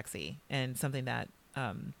structured and sexy and something that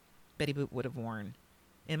Betty Boop would have worn,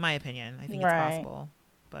 in my opinion. I think it's possible.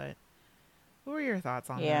 But what were your thoughts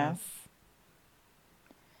on this?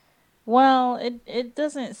 Well, it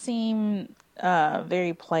doesn't seem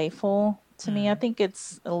very playful to me. I think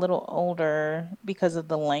it's a little older because of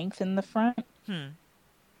the length in the front.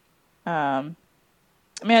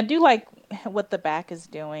 I mean, I do like what the back is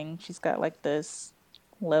doing. She's got like this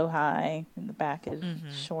low high, and the back is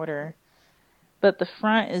shorter. But the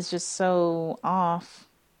front is just so off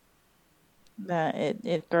that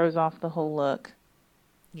it throws off the whole look.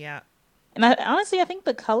 Yeah. And I think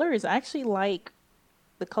the color is actually like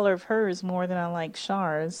the color of hers more than I like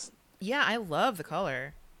Char's. Yeah, I love the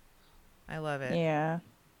color. I love it. Yeah.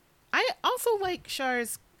 I also like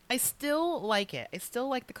Char's. I still like it. I still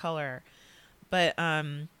like the color. But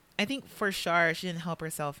I think for Char, she didn't help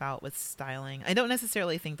herself out with styling. I don't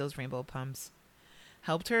necessarily think those rainbow pumps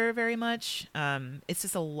helped her very much. It's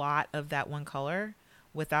just a lot of that one color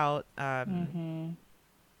without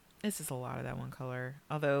it's just a lot of that one color.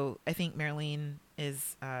 Although I think Marilyn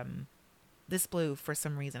is this blue for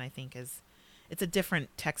some reason I think it's a different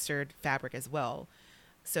textured fabric as well.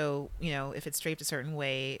 So, you know, if it's draped a certain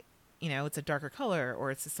way, you know, it's a darker color,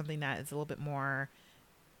 or it's just something that is a little bit more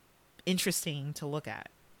interesting to look at.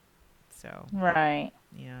 So Right.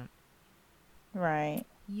 yeah. Right.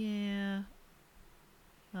 Yeah.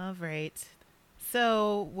 All right.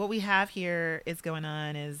 So what we have here is going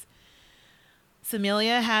on is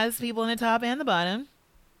Samelia has people in the top and the bottom.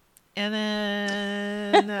 And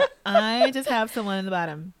then I just have someone in the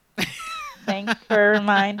bottom. Thanks for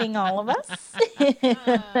reminding all of us.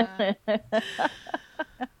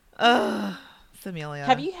 Samelia.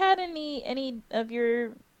 Have you had any of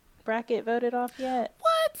your bracket voted off yet?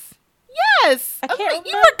 What? Yes. I can't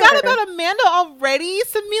You forgot remember. about Amanda already?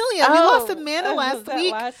 Samelia. We lost Amanda last that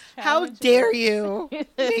week. last How challenge dare was- you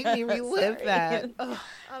make me relive Sorry. that? Oh,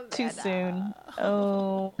 Too Amanda. soon.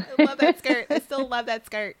 Oh. I love that skirt. I still love that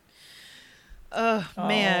skirt. Oh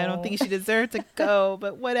man, I don't think she deserved to go,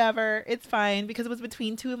 but whatever. It's fine because it was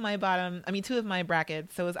between two of my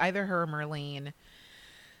brackets. So it was either her or Merlene.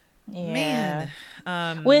 Yeah.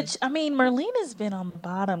 Man. Which, I mean, Merlene has been on the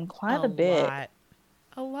bottom quite a bit.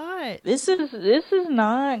 A lot. This is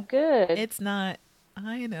not good. It's not.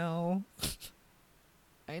 I know.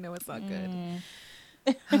 I know it's not good.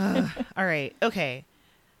 All right. Okay.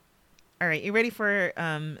 All right. You ready for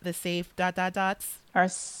the safe ... Our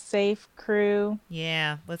safe crew.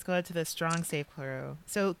 Yeah. Let's go to the strong safe crew.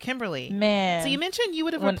 So Kimberly. Man. So you mentioned you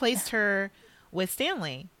would have replaced her with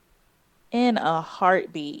Stanley. In a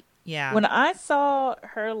heartbeat. Yeah. When I saw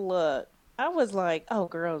her look, I was like, oh,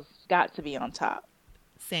 girl's got to be on top.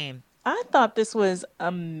 Same. I thought this was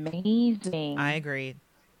amazing. I agreed.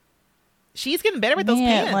 She's getting better with those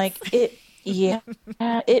pants. Like it, yeah,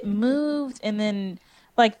 it moved, and then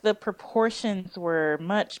like the proportions were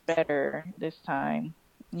much better this time.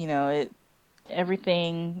 You know,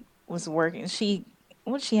 everything was working.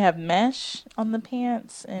 Would she have mesh on the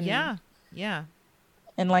pants? And yeah.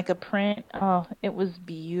 and like a print. Oh, it was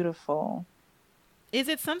beautiful. Is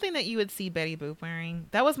it something that you would see Betty Boop wearing?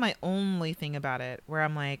 That was my only thing about it, where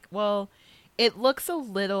I'm like, well, it looks a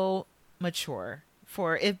little mature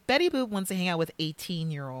for if Betty Boop wants to hang out with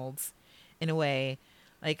 18-year-olds in a way,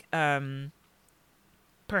 like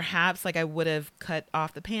perhaps like I would have cut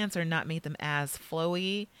off the pants or not made them as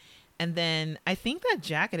flowy. And then I think that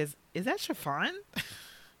jacket is that chiffon?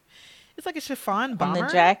 It's like a chiffon bomber. On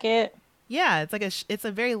the jacket? Yeah, it's like it's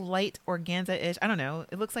a very light organza-ish. I don't know.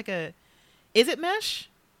 It looks like is it mesh?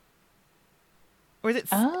 Or is it?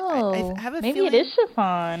 Oh, I have a maybe feeling, it is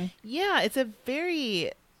chiffon. Yeah, it's a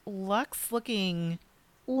very luxe looking.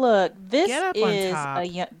 Look, this Get up on is top. a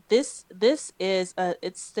young. This is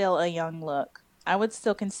it's still a young look. I would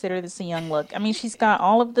still consider this a young look. I mean, she's got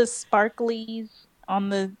all of the sparklies on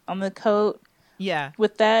the coat. Yeah,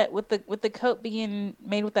 With the coat being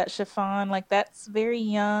made with that chiffon, like that's very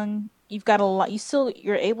young. You've got a lot.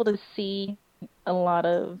 You're able to see a lot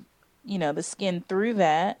of, the skin through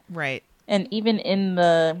that. right. And even in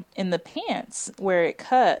the pants where it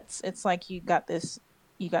cuts, it's like you got these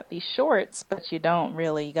shorts, but you don't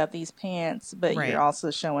really. You got these pants, but Right. you're also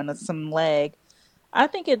showing us some leg. I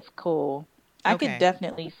think it's cool. I Okay. could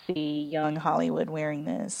definitely see young Hollywood wearing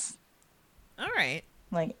this. All right.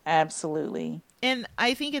 Like, absolutely. And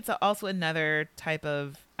I think it's also another type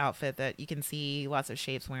of outfit that you can see lots of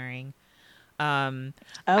shapes wearing. Oh,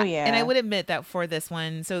 yeah. And I would admit that for this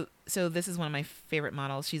one, so this is one of my favorite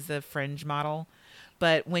models. She's the fringe model,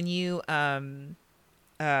 but when you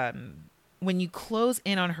close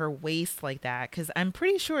in on her waist like that, because I'm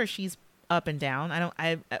pretty sure she's up and down.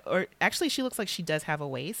 Or actually, she looks like she does have a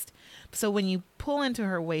waist. So when you pull into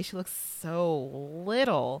her waist, she looks so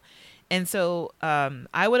little. And so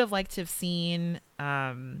I would have liked to have seen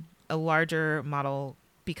a larger model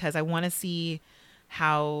because I want to see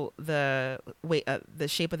how the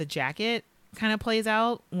shape of the jacket kind of plays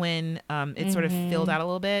out when it's sort of filled out a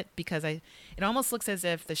little bit, because it almost looks as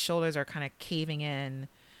if the shoulders are kind of caving in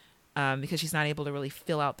because she's not able to really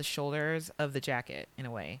fill out the shoulders of the jacket in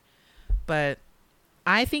a way. But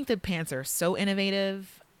I think the pants are so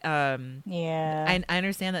innovative. I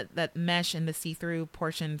understand that mesh and the see-through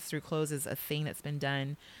portions through clothes is a thing that's been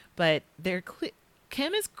done, but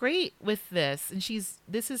Kim is great with this, and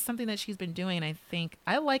this is something that she's been doing, and I think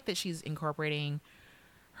I like that she's incorporating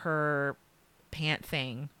her pant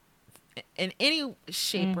thing in any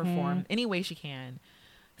shape or form, any way she can.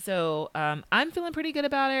 So I'm feeling pretty good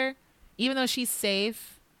about her, even though she's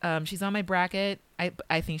safe. She's on my bracket.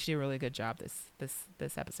 I think she did a really good job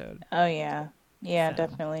this episode. Oh yeah. Yeah, So,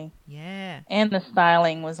 definitely. Yeah. And the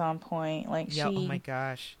styling was on point. Like Yeah. Oh my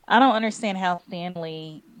gosh. I don't understand how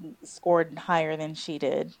Stanley scored higher than she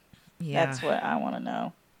did. Yeah. That's what I want to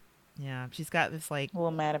know. Yeah. She's got this like A little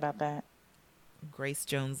mad about that. Grace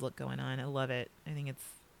Jones look going on. I love it. I think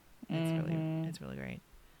it's really great.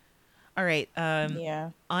 All right. Yeah.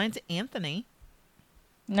 On to Anthony.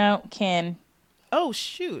 No, Ken. Oh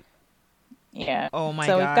shoot. Yeah. Oh my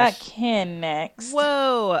So gosh. we've got Ken next.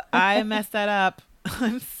 Whoa, I messed that up.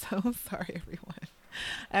 I'm so sorry, everyone.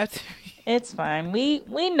 I have to. It's fine. We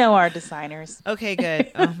know our designers. Okay,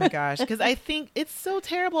 good. Oh my gosh, because I think it's so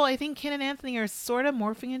terrible. I think Ken and Anthony are sort of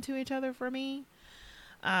morphing into each other for me.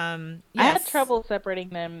 I Yes. had trouble separating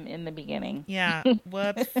them in the beginning. Yeah.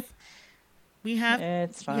 Whoops. We have.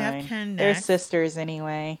 It's fine. We have Ken They're next. sisters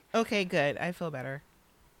anyway. Okay, good. I feel better.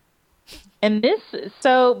 And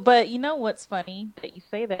but you know what's funny that you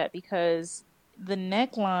say that, because the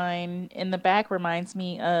neckline in the back reminds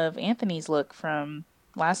me of Anthony's look from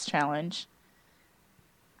last challenge.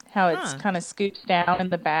 How it's Huh. kind of scoops down in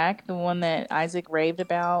the back, the one that Isaac raved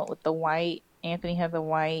about with the white. Anthony had the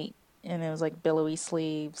white, and it was like billowy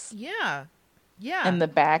sleeves. Yeah. Yeah. And the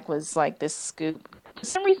back was like this scoop. For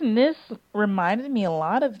some reason, this reminded me a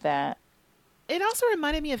lot of that. It also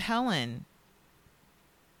reminded me of Helen.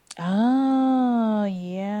 Oh,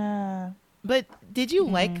 yeah. But did you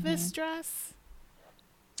like this dress?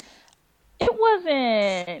 It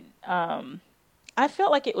wasn't, I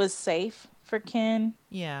felt like it was safe for Ken.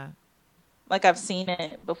 Yeah. Like I've seen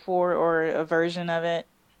it before, or a version of it.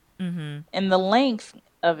 Mm-hmm. And the length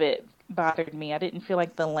of it bothered me. I didn't feel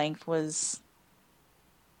like the length was,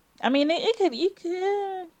 I mean, you could,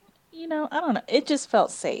 I don't know. It just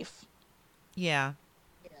felt safe. Yeah.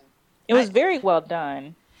 It was very well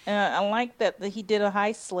done. I like that he did a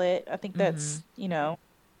high slit. I think that's,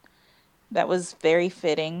 that was very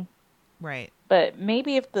fitting. Right. But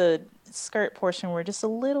maybe if the skirt portion were just a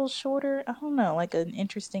little shorter, I don't know, like an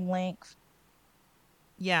interesting length.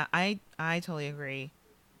 Yeah, I totally agree.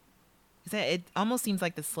 'Cause it almost seems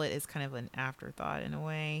like the slit is kind of an afterthought in a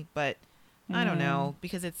way, but I don't know,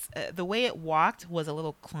 because it's the way it walked was a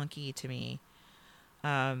little clunky to me.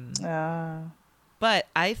 But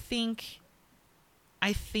I think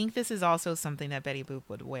this is also something that Betty Boop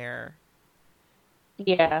would wear.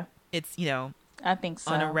 Yeah, It's, I think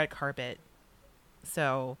so. on a red carpet.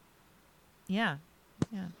 So, yeah.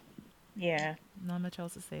 Yeah. Not much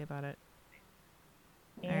else to say about it.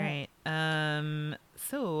 Yeah. All right.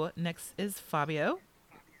 So next is Fabio.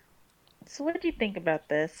 So what did you think about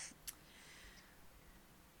this?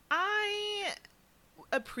 I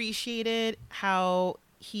appreciated how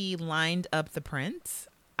he lined up the print.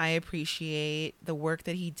 I appreciate the work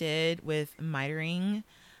that he did with mitering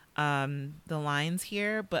the lines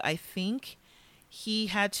here, but I think he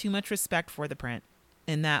had too much respect for the print,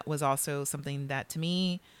 and that was also something that to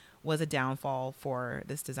me was a downfall for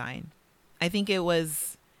this design. I think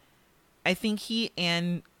he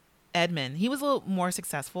and Edmund, he was a little more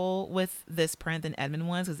successful with this print than Edmund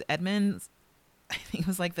was, because Edmund's, I think it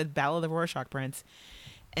was like the Battle of the Rorschach prints,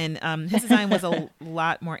 and his design was a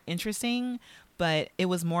lot more interesting, but it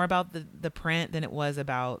was more about the print than it was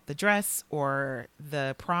about the dress or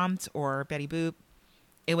the prompt or Betty Boop.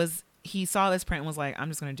 He saw this print and was like, I'm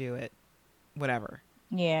just going to do it. Whatever.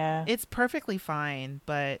 Yeah. It's perfectly fine,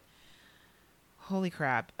 but holy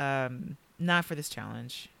crap. Not for this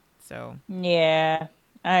challenge. So Yeah,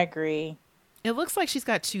 I agree. it looks like she's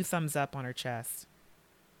got 2 thumbs up on her chest.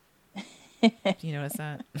 Do you notice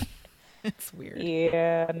that? It's weird.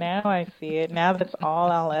 Yeah, now I see it. Now that's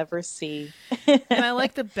all I'll ever see. And I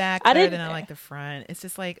like the back better than I like the front. It's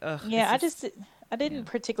just like, ugh. Yeah, I didn't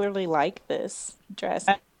particularly like this dress.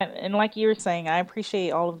 And like you were saying, I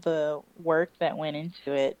appreciate all of the work that went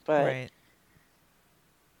into it, but Right.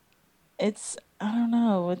 I don't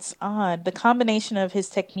know, it's odd. The combination of his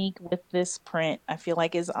technique with this print, I feel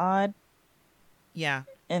like, is odd. Yeah.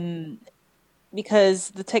 And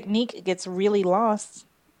because the technique gets really lost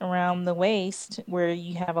around the waist where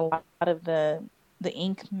you have a lot of the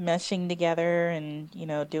ink meshing together and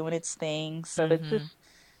doing its thing. So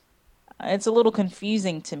it's a little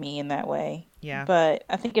confusing to me in that way. Yeah. But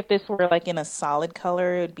I think if this were like in a solid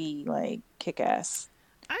color, it would be like kick-ass.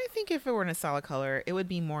 I think if it were in a solid color, it would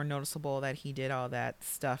be more noticeable that he did all that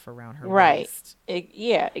stuff around her Right. waist.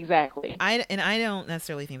 Yeah, exactly. I don't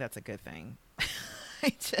necessarily think that's a good thing.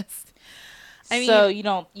 I mean, so you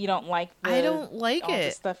don't like I don't like all it.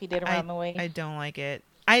 the stuff he did around the waist? I don't like it.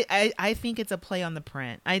 I think it's a play on the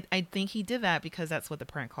print. I think he did that because that's what the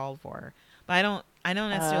print called for. But I don't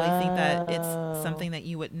necessarily think that it's something that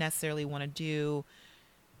you would necessarily want to do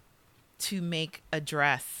to make a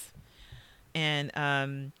dress. And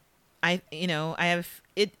I have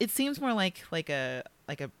it seems more like a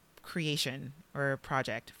creation or a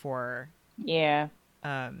project for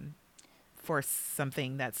for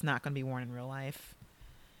something that's not going to be worn in real life.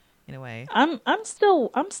 In a way, I'm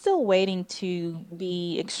still waiting to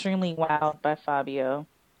be extremely wowed by Fabio.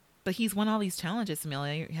 But he's won all these challenges,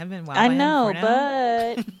 Amelia. You haven't been wowed I by know, him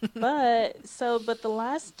for now? but the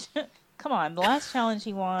last come on, the last challenge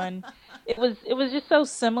he won, it was just so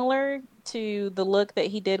similar to the look that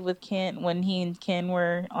he did with Ken when he and Ken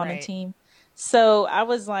were on a team. So I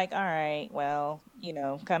was like, all right, well,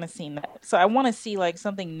 kind of seen that. So I want to see like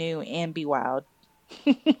something new and be wowed.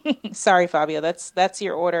 Sorry, Fabio. That's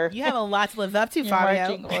your order. You have a lot to live up to, your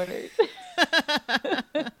Fabio. marching orders.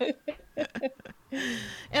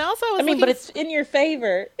 And also, but it's in your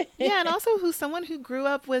favor. Yeah, and also who's someone who grew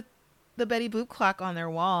up with the Betty Boop clock on their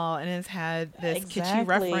wall and has had this kitschy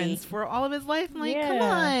reference for all of his life. I'm like, come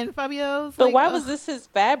on, Fabio. But why was this his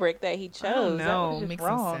fabric that he chose? No, makes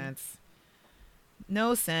no sense.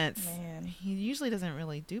 No sense. Man. He usually doesn't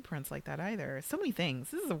really do prints like that either. So many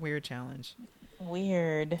things. This is a weird challenge.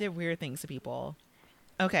 Weird. Did weird things to people.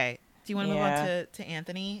 Okay. Do you want to move on to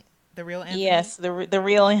Anthony? The real Anthony? Yes, the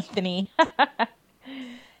real Anthony.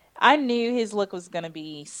 I knew his look was going to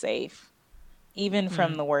be safe, even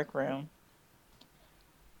from the workroom.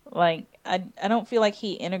 Like, I don't feel like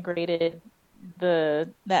he integrated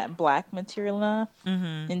that black material enough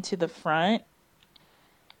into the front.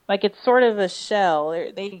 Like, it's sort of a shell.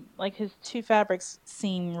 They like his two fabrics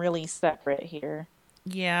seem really separate here.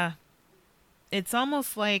 Yeah. It's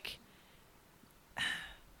almost like,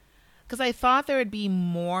 because I thought there would be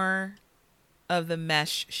more of the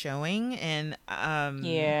mesh showing and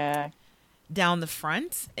down the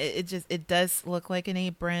front. It does look like an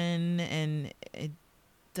apron, and it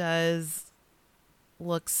does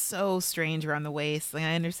look so strange around the waist. Like,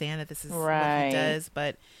 I understand that this is what he does,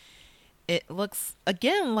 but it looks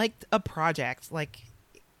again like a project, like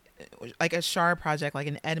a Char project, like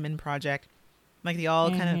an Edmund project. Like they all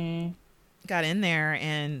kind of got in there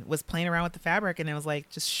and was playing around with the fabric, and it was like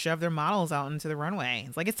just shove their models out into the runway.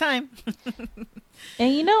 It's like, it's time.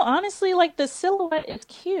 And honestly, like the silhouette is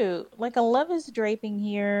cute. Like, I love his draping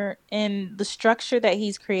here and the structure that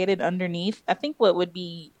he's created underneath. I think what would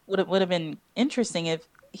have been interesting if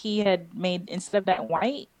he had made, instead of that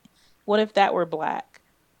white, what if that were black,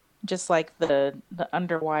 just like the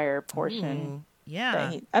underwire portion. Ooh,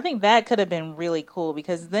 yeah, I think that could have been really cool,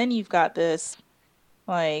 because then you've got this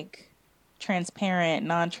like transparent,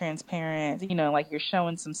 non-transparent, like you're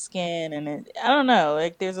showing some skin, and I don't know,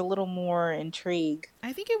 like there's a little more intrigue.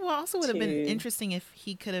 I think it also would have been interesting if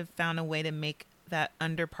he could have found a way to make that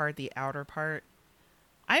under part the outer part.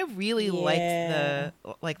 I really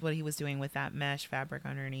liked what he was doing with that mesh fabric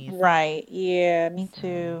underneath. Right. Yeah, me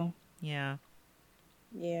too. Yeah.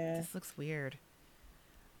 This looks weird.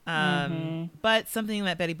 Mm-hmm. But something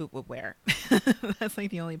that Betty Boop would wear. That's like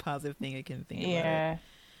the only positive thing I can think about.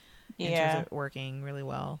 In terms of working really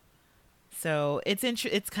well. So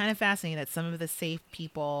it's kind of fascinating that some of the safe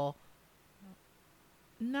people,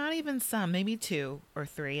 not even some, maybe 2 or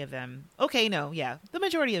 3 of them. Okay, no, yeah, the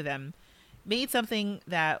majority of them made something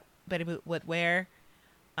that Betty Boop would wear,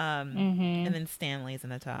 and then Stanley's in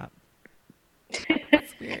the top.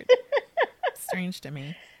 It's weird. Strange to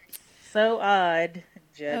me. So odd.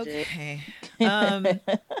 Judge okay.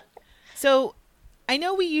 So I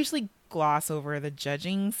know we usually gloss over the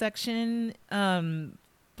judging section,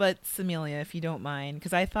 but Samelia, if you don't mind,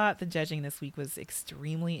 because I thought the judging this week was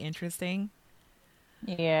extremely interesting.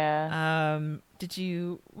 Yeah. Did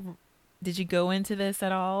you go into this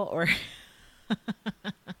at all, or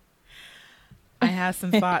I have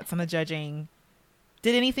some thoughts on the judging.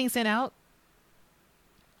 Did anything stand out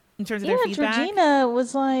in terms of their feedback?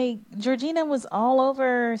 Georgina was all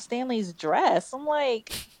over Stanley's dress. I'm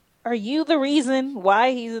like, are you the reason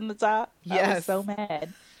why he's in the top? Yes. I was so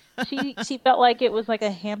mad. She felt like it was like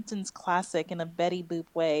a Hamptons classic in a Betty Boop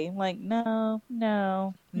way. Like, no,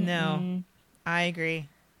 no, No, I agree.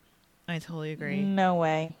 I totally agree. no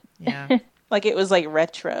way. Yeah. Like it was like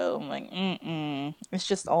retro. I'm like, it's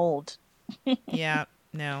just old. Yeah.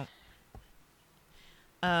 No.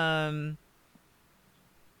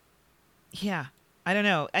 Yeah. I don't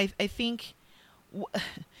know. I think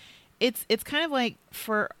it's kind of like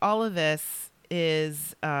for all of this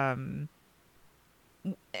is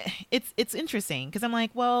it's interesting because I'm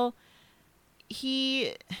like, well,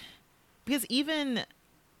 because even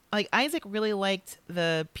like Isaac really liked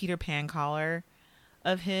the Peter Pan collar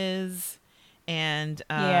of his, and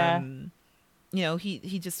you know,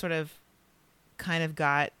 he just sort of kind of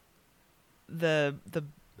got the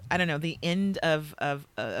I don't know, the end of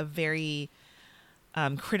a very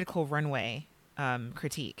critical runway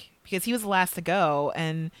critique, because he was the last to go,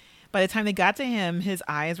 and by the time they got to him, his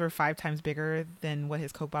eyes were 5 times bigger than what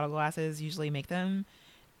his Coke bottle glasses usually make them,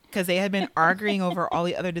 because they had been arguing over all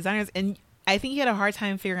the other designers, and I think he had a hard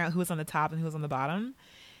time figuring out who was on the top and who was on the bottom.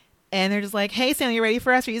 And they're just like, "Hey, Sam, you ready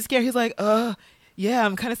for us? Are you scared?" He's like, yeah,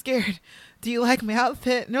 I'm kind of scared. Do you like my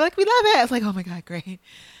outfit?" And they're like, "We love it." I was like, "Oh my God, great."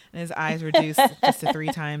 And his eyes reduced just to 3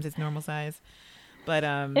 times its normal size. But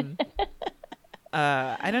I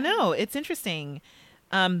don't know. It's interesting.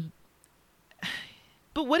 But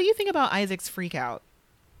what do you think about Isaac's freak out?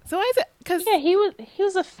 So Isaac, because he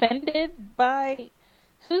was offended by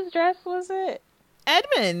whose dress was it?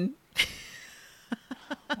 Edmund.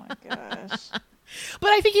 Oh my gosh. But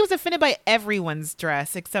I think he was offended by everyone's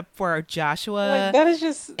dress except for Joshua, Like, that is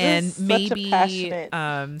just and maybe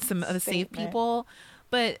some of the safe people.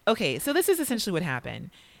 But okay, so this is essentially what happened.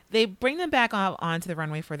 They bring them back onto the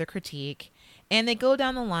runway for the critique, and they go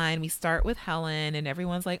down the line. We start with Helen, and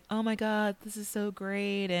everyone's like, "Oh my God, this is so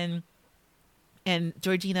great!" And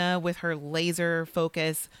Georgina, with her laser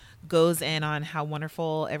focus, goes in on how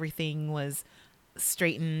wonderful everything was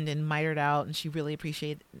straightened and mitered out, and she really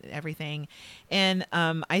appreciated everything. And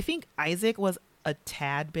I think Isaac was a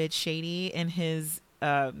tad bit shady in his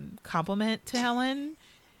compliment to Helen.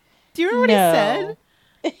 Do you remember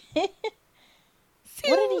what he said?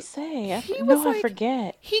 What did he say? I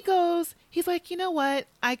forget. He's like, "You know what?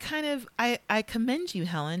 I commend you,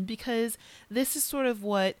 Helen, because this is sort of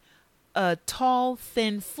what a tall,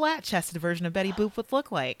 thin, flat-chested version of Betty Boop would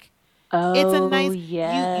look like. It's a nice, you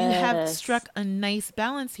have struck a nice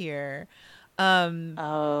balance here." Dude.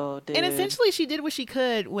 And essentially she did what she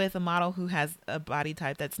could with a model who has a body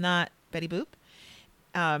type that's not Betty Boop.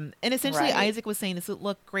 And essentially Right. Isaac was saying this would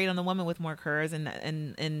look great on the woman with more curves,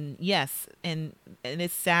 and yes, and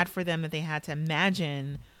it's sad for them that they had to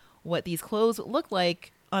imagine what these clothes would look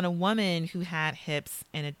like on a woman who had hips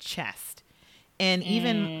and a chest. And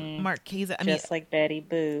even Marquesa, just like Betty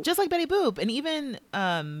Boop. Just like Betty Boop. And even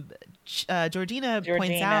Georgina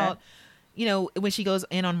points out, you know, when she goes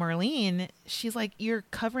in on Marlene, she's like, "You're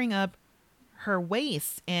covering up her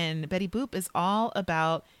waist." And Betty Boop is all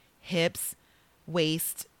about hips,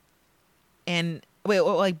 waist, and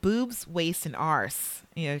like boobs, waist, and arse.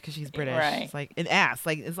 You know, because she's British. Right. It's like an ass.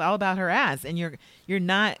 Like, it's all about her ass, and you're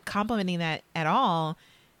not complimenting that at all.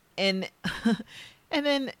 And and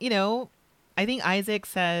then, you know, I think Isaac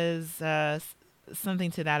says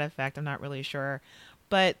something to that effect. I'm not really sure,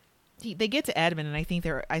 but they get to Edmund, and I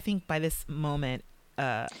think by this moment,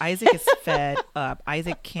 Isaac is fed up.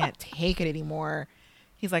 Isaac can't take it anymore.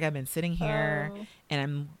 He's like, "I've been sitting here and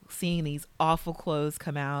I'm seeing these awful clothes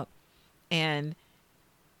come out." And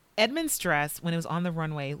Edmund's dress, when it was on the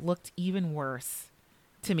runway, looked even worse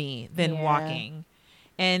to me than walking.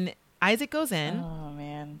 And Isaac goes in. Oh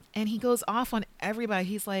man. And he goes off on everybody.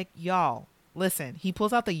 He's like, "Y'all, listen." He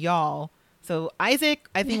pulls out the y'all. So Isaac,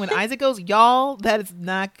 I think when Isaac goes y'all, that is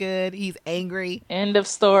not good. He's angry. End of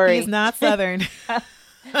story. He's not Southern.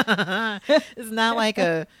 It's not like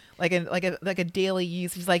a daily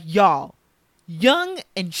use. He's like, "Y'all, young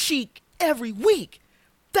and chic every week.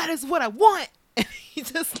 That is what I want." And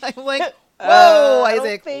he's just like, "Whoa,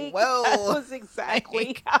 Isaac, whoa." That was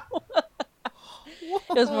exactly how. It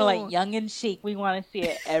was more like young and chic. We want to see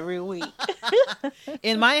it every week.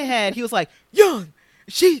 In my head, he was like, "Young,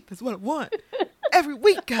 chic, that's what I want every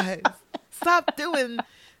week, guys. Stop doing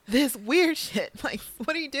this weird shit. Like,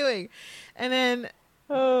 what are you doing?" And then,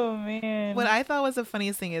 oh man, what I thought was the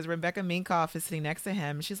funniest thing is Rebecca Minkoff is sitting next to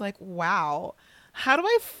him. She's like, "Wow, how do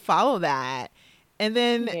I follow that?" And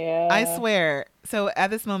then I swear, so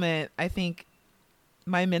at this moment, I think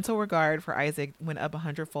my mental regard for Isaac went up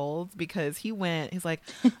 100 folds, because he's like,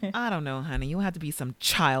 "I don't know, honey, you'll have to be some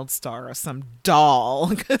child star or some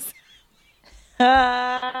doll."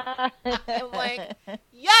 I'm like,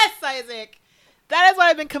 "Yes, Isaac, That is what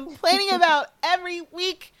I've been complaining about every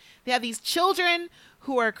week. They have these children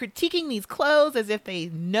who are critiquing these clothes as if they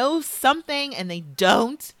know something and they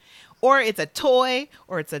don't. Or it's a toy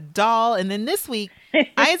or it's a doll. And then this week,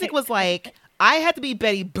 Isaac was like, I had to be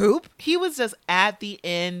Betty Boop. He was just at the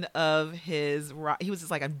end of his, he was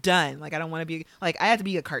just like, I'm done. Like, I don't want to be, like, I had to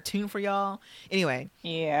be a cartoon for y'all. Anyway.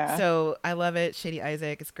 Yeah. So I love it. Shady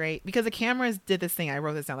Isaac. It's great. Because the cameras did this thing. I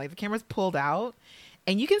wrote this down. Like, the cameras pulled out.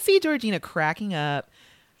 And you can see Georgina cracking up.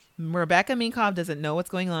 Rebecca Minkoff doesn't know what's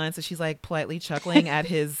going on. So she's like politely chuckling at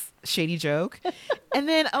his shady joke. And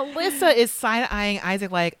then Alyssa is side-eyeing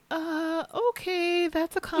Isaac like, okay,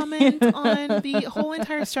 that's a comment on the whole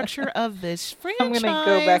entire structure of this franchise. I'm going to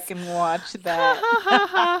go back and watch that.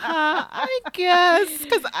 I guess.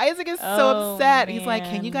 Because Isaac is so upset. Man. He's like,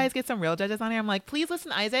 can you guys get some real judges on here? I'm like, please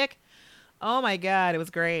listen, Isaac. Oh my God, it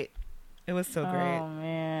was great. It was so great. Oh,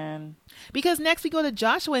 man. Because next we go to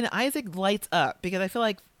Joshua and Isaac lights up. Because I feel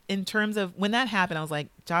like in terms of when that happened, I was like,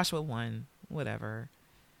 Joshua won. Whatever.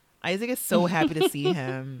 Isaac is so happy to see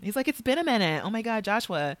him. He's like, it's been a minute. Oh my God,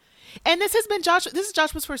 Joshua. And this has been Joshua. This is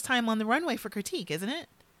Joshua's first time on the runway for Critique, isn't it?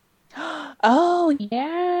 Oh,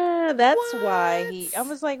 yeah. That's why I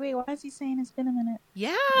was like, wait, why is he saying it's been a minute?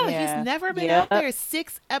 Yeah. He's never been out there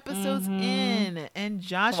 6 episodes in. And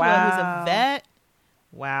Joshua, who's a vet.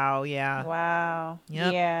 Wow. Yeah. Wow.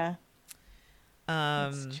 Yep. Yeah.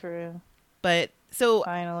 That's true. But so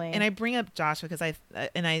finally, and I bring up Joshua because I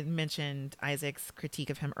mentioned Isaac's critique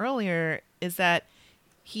of him earlier, is that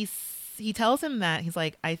he tells him that he's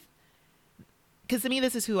like, because to me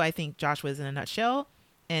this is who I think Joshua is in a nutshell.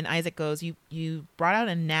 And Isaac goes, you brought out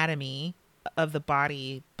anatomy of the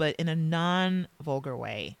body, but in a non-vulgar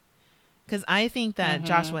way. Because I think that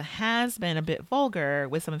Joshua has been a bit vulgar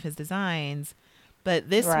with some of his designs, but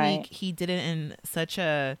this week he did it in such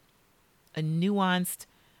a nuanced,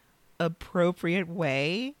 appropriate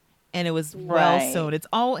way, and it was well sewn. It's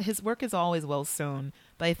all, his work is always well sewn,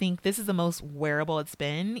 but I think this is the most wearable it's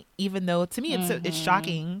been, even though to me it's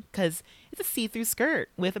shocking because it's a see-through skirt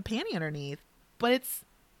with a panty underneath, but I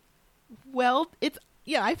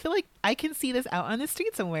feel like I can see this out on the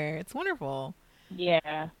street somewhere. It's wonderful.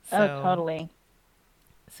 Yeah. Totally.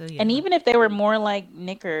 So yeah. And even if they were more like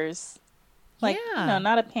knickers, like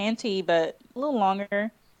not a panty but a little longer,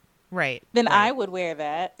 then I would wear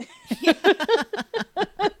that.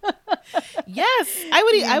 Yes,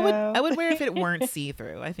 I would wear if it weren't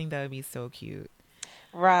see-through. I think that would be so cute.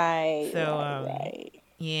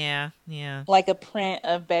 Yeah. Like a print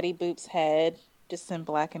of Betty Boop's head, just in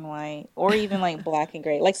black and white, or even like black and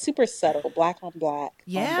gray, like super subtle, black on black.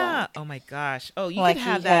 Yeah. Oh my gosh. Oh, you could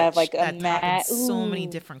have that like a matte, so many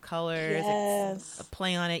different colors. Yes. A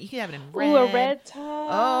play on it. You could have it in red. Ooh, a red top.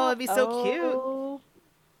 Oh, it'd be so cute.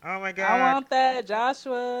 Oh my God. I want that,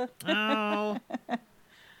 Joshua. Oh.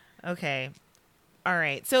 Okay. All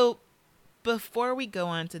right. So before we go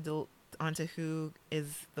on to who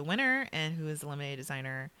is the winner and who is the eliminated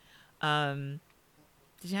designer, did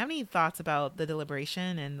you have any thoughts about the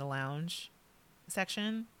deliberation and the lounge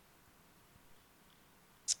section?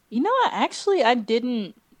 You know what? Actually, I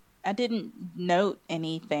didn't note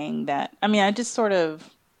anything that, I mean, I just sort of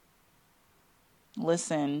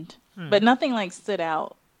listened, but nothing like stood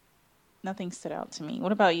out. Nothing stood out to me.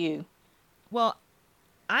 What about you? Well,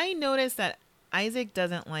 I noticed that Isaac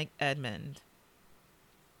doesn't like Edmund.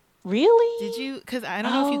 Really? Did you? Because I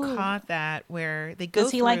don't know if you caught that, where they go.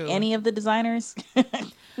 Does he like any of the designers?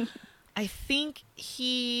 I think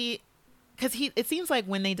because it seems like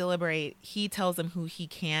when they deliberate, he tells them who he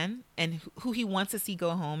can and who he wants to see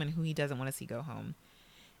go home and who he doesn't want to see go home.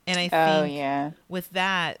 And I think with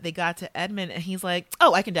that, they got to Edmund and he's like,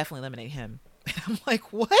 oh, I can definitely eliminate him. And I'm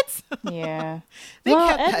like, what? Yeah.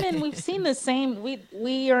 Well, Edmund, we've seen the same.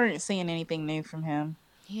 We aren't seeing anything new from him.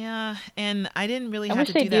 Yeah, and I didn't really have to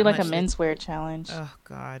do that. I wish they do like a menswear challenge. Oh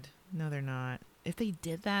God, no, they're not. If they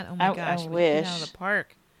did that, oh my gosh, I wish. Out of the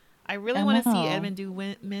park. I really want to see Edmund do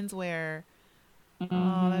menswear.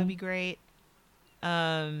 Oh, that would be great.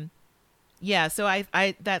 Yeah. So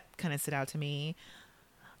I that kind of stood out to me.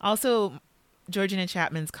 Also, Georgina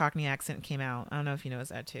Chapman's Cockney accent came out. I don't know if you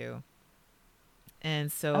noticed that too.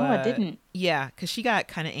 And so, I didn't. Yeah, because she got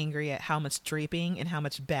kind of angry at how much draping and how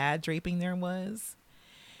much bad draping there was.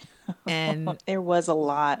 And there was a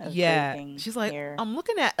lot of draping. She's like, here. I'm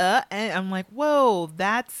looking at and I'm like, whoa,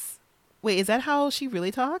 wait, is that how she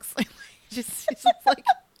really talks? she's like,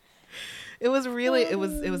 it was really, it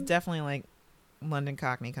was definitely like London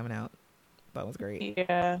Cockney coming out. That was great.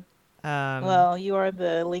 Yeah. Well, you are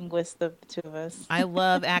the linguist of the two of us. I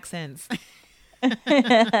love accents.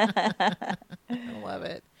 I love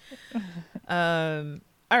it.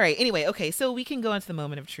 All right. Anyway, okay. So we can go into the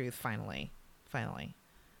moment of truth finally. Finally.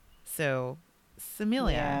 So,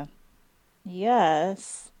 Samilia, Yeah.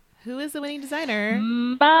 Yes. who is the winning designer?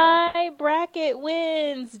 My bracket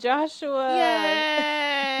wins, Joshua.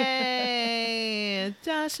 Yay!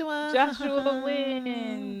 Joshua. Joshua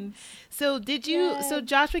wins. So did you? Yes. So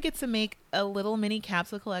Joshua gets to make a little mini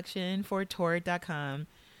capsule collection for Torrid.com.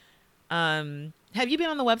 Have you been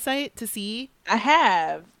on the website to see? I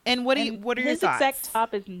have. And what are your his thoughts? exact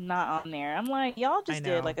top is not on there. I'm like, y'all just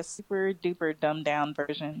did know. like a super duper dumbed down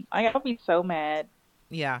version. I'll be so mad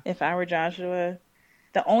Yeah. if I were Joshua.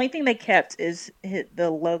 The only thing they kept is the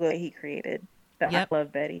logo that he created. The Yep. I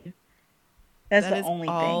Love Betty. That's That the is only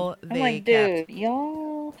all thing. I'm they like, kept. dude,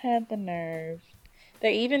 y'all had the nerve.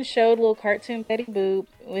 They even showed little cartoon Betty Boop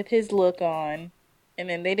with his look on. And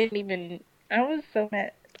then they didn't even... I was so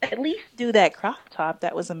mad. At least do that crop top.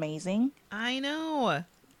 That was amazing. I know.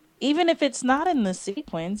 Even if it's not in the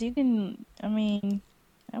sequins, you can... I mean,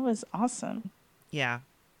 that was awesome. Yeah.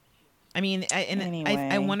 I mean, I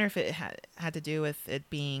Anyway. wonder if it had to do with it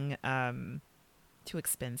being too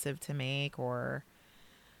expensive to make, or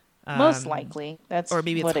Most likely. That's or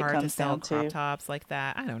maybe what it's it hard to comes sell down crop to. tops like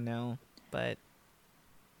that. I don't know, but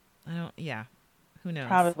I don't. Yeah, who knows?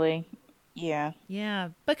 Probably. Yeah. Yeah,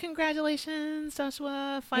 but congratulations, Joshua!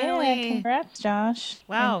 Yeah, Finally, congrats, Josh.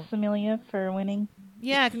 Wow. And Samilia for winning.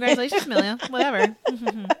 yeah, congratulations, Samilia. Whatever.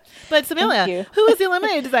 But Thank Samilia, you. who is the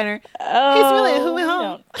eliminated designer? Oh, Samilia, who went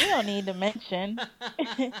home? We don't need to mention.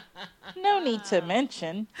 No need to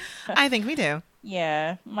mention. I think we do.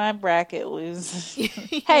 Yeah, my bracket was...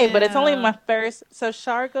 Hey, but it's only my first... So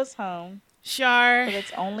Shar goes home. Shar. But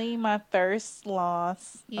it's only my first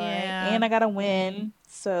loss. all right? Yeah. And I got to win.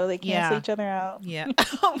 So they cancel Yeah. each other out. Yeah.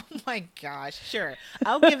 Oh my gosh. Sure.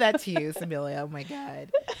 I'll give that to you, Samilia. Oh my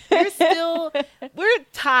God. We're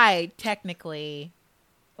tied technically.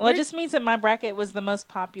 Well, it just means that my bracket was the most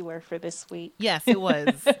popular for this week. Yes, it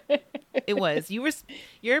was. It was.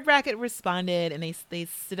 Your bracket responded, and they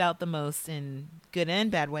stood out the most in good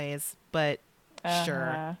and bad ways. But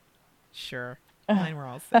Uh-huh. sure. Mine were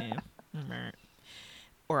all the same.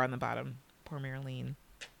 Or on the bottom. Poor Marilyn.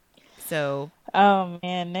 So Oh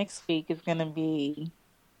man, next week is gonna be.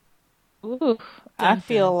 Ooh, I Dun,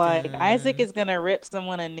 feel dun, like dun. Isaac is gonna rip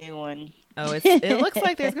someone a new one. it looks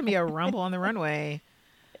like there's gonna be a rumble on the runway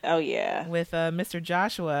Oh yeah, with Mr.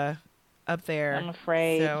 Joshua up there. I'm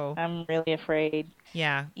afraid. So I'm really afraid.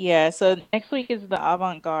 yeah. Yeah, so next week is the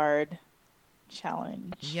avant-garde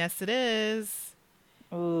challenge. Yes, it is.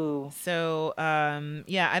 Ooh, So,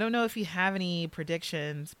 yeah, I don't know if you have any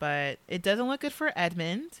predictions, but it doesn't look good for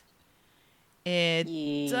Edmund. It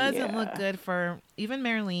doesn't look Yeah. good for even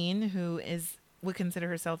Marilyn, who would consider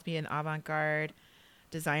herself to be an avant-garde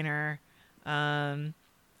designer. I'm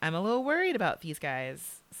a little worried about these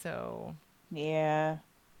guys. So yeah.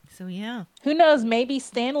 yeah. Who knows? Maybe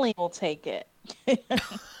Stanley will take it.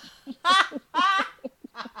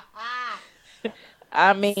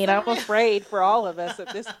 I mean, I'm afraid for all of us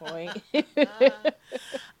at this point.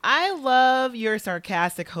 I love your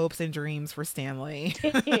sarcastic hopes and dreams for Stanley.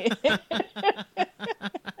 You're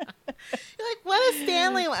like, what is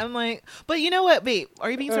Stanley? I'm like, but you know what? Wait, are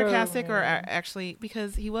you being sarcastic or actually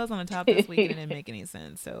because he was on the top this week and it didn't make any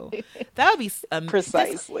sense? So that would be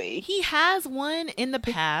Precisely. He has won in the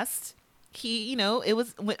past. He, it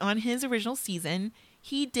was on his original season.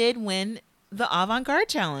 He did win the Avant-Garde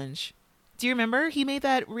Challenge. Do you remember? He made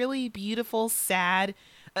that really beautiful, sad.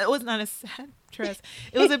 It was not a sad dress.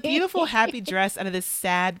 It was a beautiful, happy dress out of this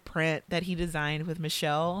sad print that he designed with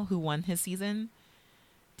Michelle, who won his season.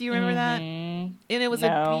 Do you remember that? And it was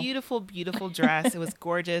a beautiful, beautiful dress. It was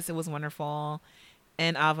gorgeous. It was wonderful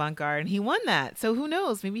and avant-garde. And he won that. So who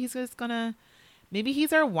knows? Maybe he's just gonna. Maybe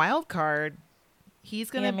he's our wild card. He's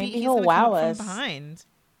gonna be. He's he'll gonna wow come us from behind.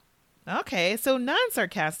 Okay, so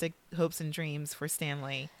non-sarcastic hopes and dreams for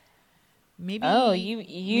Stanley. Maybe. Oh, you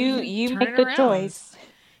turn make it the around. choice.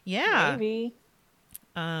 Yeah. Maybe.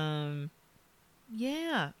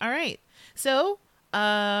 Yeah. All right. So,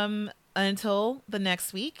 until the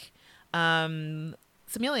next week,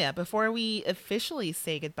 Samilia, before we officially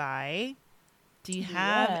say goodbye, do you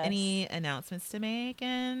have Yes. any announcements to make,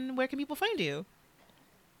 and where can people find you?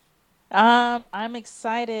 I'm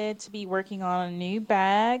excited to be working on a new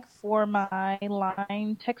bag for my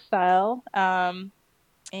line textile.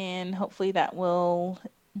 And hopefully that will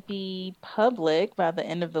be public by the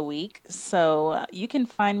end of the week. So you can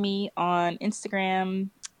find me on Instagram,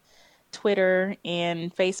 Twitter,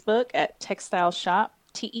 and Facebook at Textile Shop,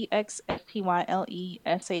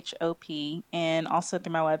 TEXSTYLESHOP, and also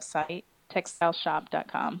through my website,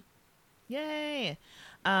 textileshop.com. Yay.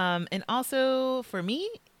 And also for me,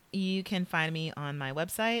 you can find me on my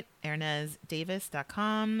website,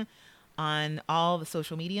 ernezdavis.com, on all the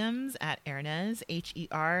social mediums at Ernez,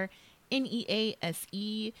 HERNEASE.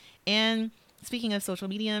 And speaking of social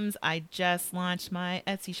mediums, I just launched my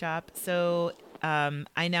Etsy shop. So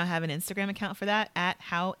I now have an Instagram account for that at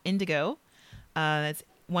How Indigo. That's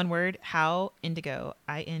one word, How Indigo,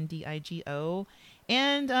 INDIGO.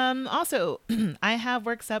 And also, I have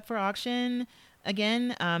works up for auction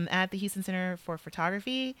again at the Houston Center for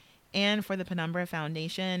Photography and for the Penumbra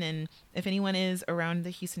Foundation. And if anyone is around the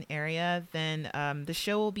Houston area, then the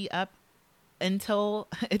show will be up until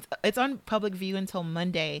it's on public view until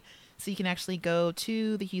Monday. So you can actually go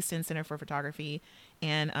to the Houston Center for Photography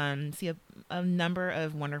and see a number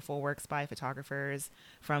of wonderful works by photographers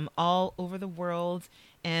from all over the world.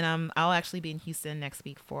 And I'll actually be in Houston next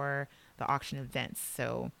week for the auction events.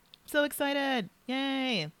 So excited.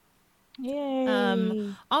 Yay.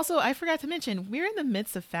 Yay. Also, I forgot to mention, we're in the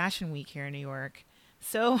midst of Fashion Week here in New York.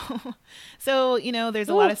 So there's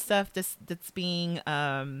a lot of stuff that's being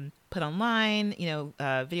put online,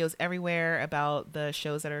 videos everywhere about the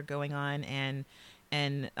shows that are going on, and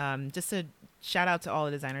just a shout out to all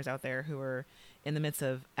the designers out there who are in the midst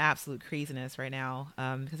of absolute craziness right now,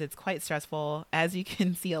 because it's quite stressful, as you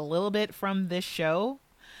can see a little bit from this show.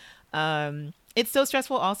 It's so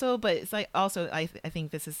stressful also, but it's like also, I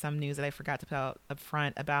think this is some news that I forgot to put out up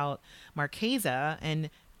front about Marchesa, and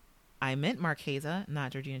I meant Marchesa,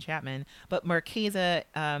 not Georgina Chapman, but Marchesa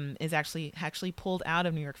is actually pulled out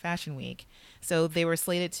of New York Fashion Week. So they were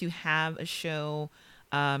slated to have a show,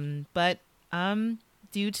 but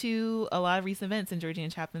due to a lot of recent events in Georgina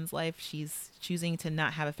Chapman's life, she's choosing to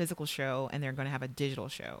not have a physical show, and they're going to have a digital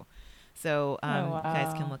show. So wow. You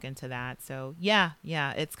guys can look into that. So yeah,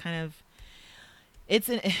 it's kind of it's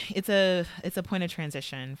a point of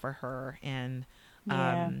transition for her and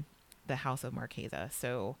the House of Marchesa.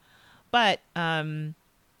 So, but in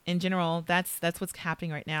general, that's what's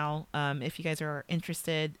happening right now. If you guys are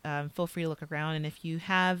interested, feel free to look around, and if you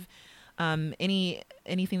have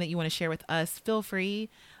anything that you want to share with us, feel free.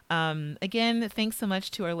 Again, thanks so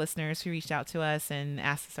much to our listeners who reached out to us and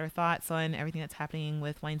asked us our thoughts on everything that's happening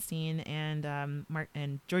with Weinstein and Mark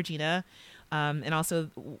and Georgina, and also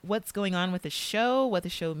what's going on with the show, what the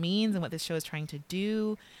show means, and what the show is trying to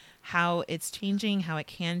do, how it's changing, how it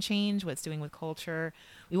can change, what it's doing with culture.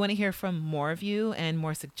 We want to hear from more of you and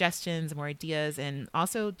more suggestions, more ideas, and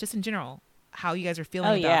also just in general, how you guys are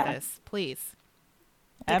feeling about this. Please.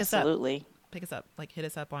 Absolutely. Pick us up. Like hit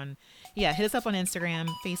us up on Instagram,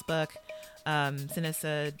 Facebook, send us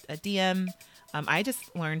a DM. I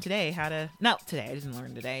just learned today I didn't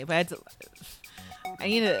learn today, but I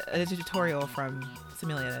need a tutorial from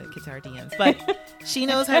Samilia to get to our DMs, but she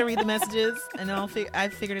knows how to read the messages, and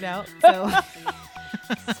I've figured it out. So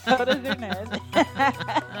so does Ernez.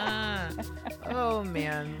 Oh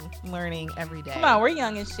man, learning every day. Come on, we're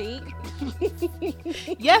young and chic.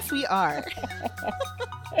 Yes, we are.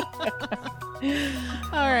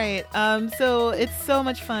 All right. So it's so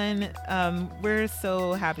much fun. We're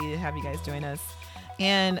so happy to have you guys join us.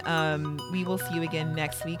 And we will see you again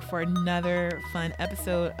next week for another fun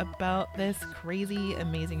episode about this crazy,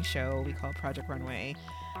 amazing show we call Project Runway.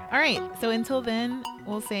 All right. So until then,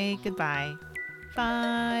 we'll say goodbye.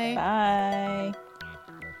 Bye. Bye.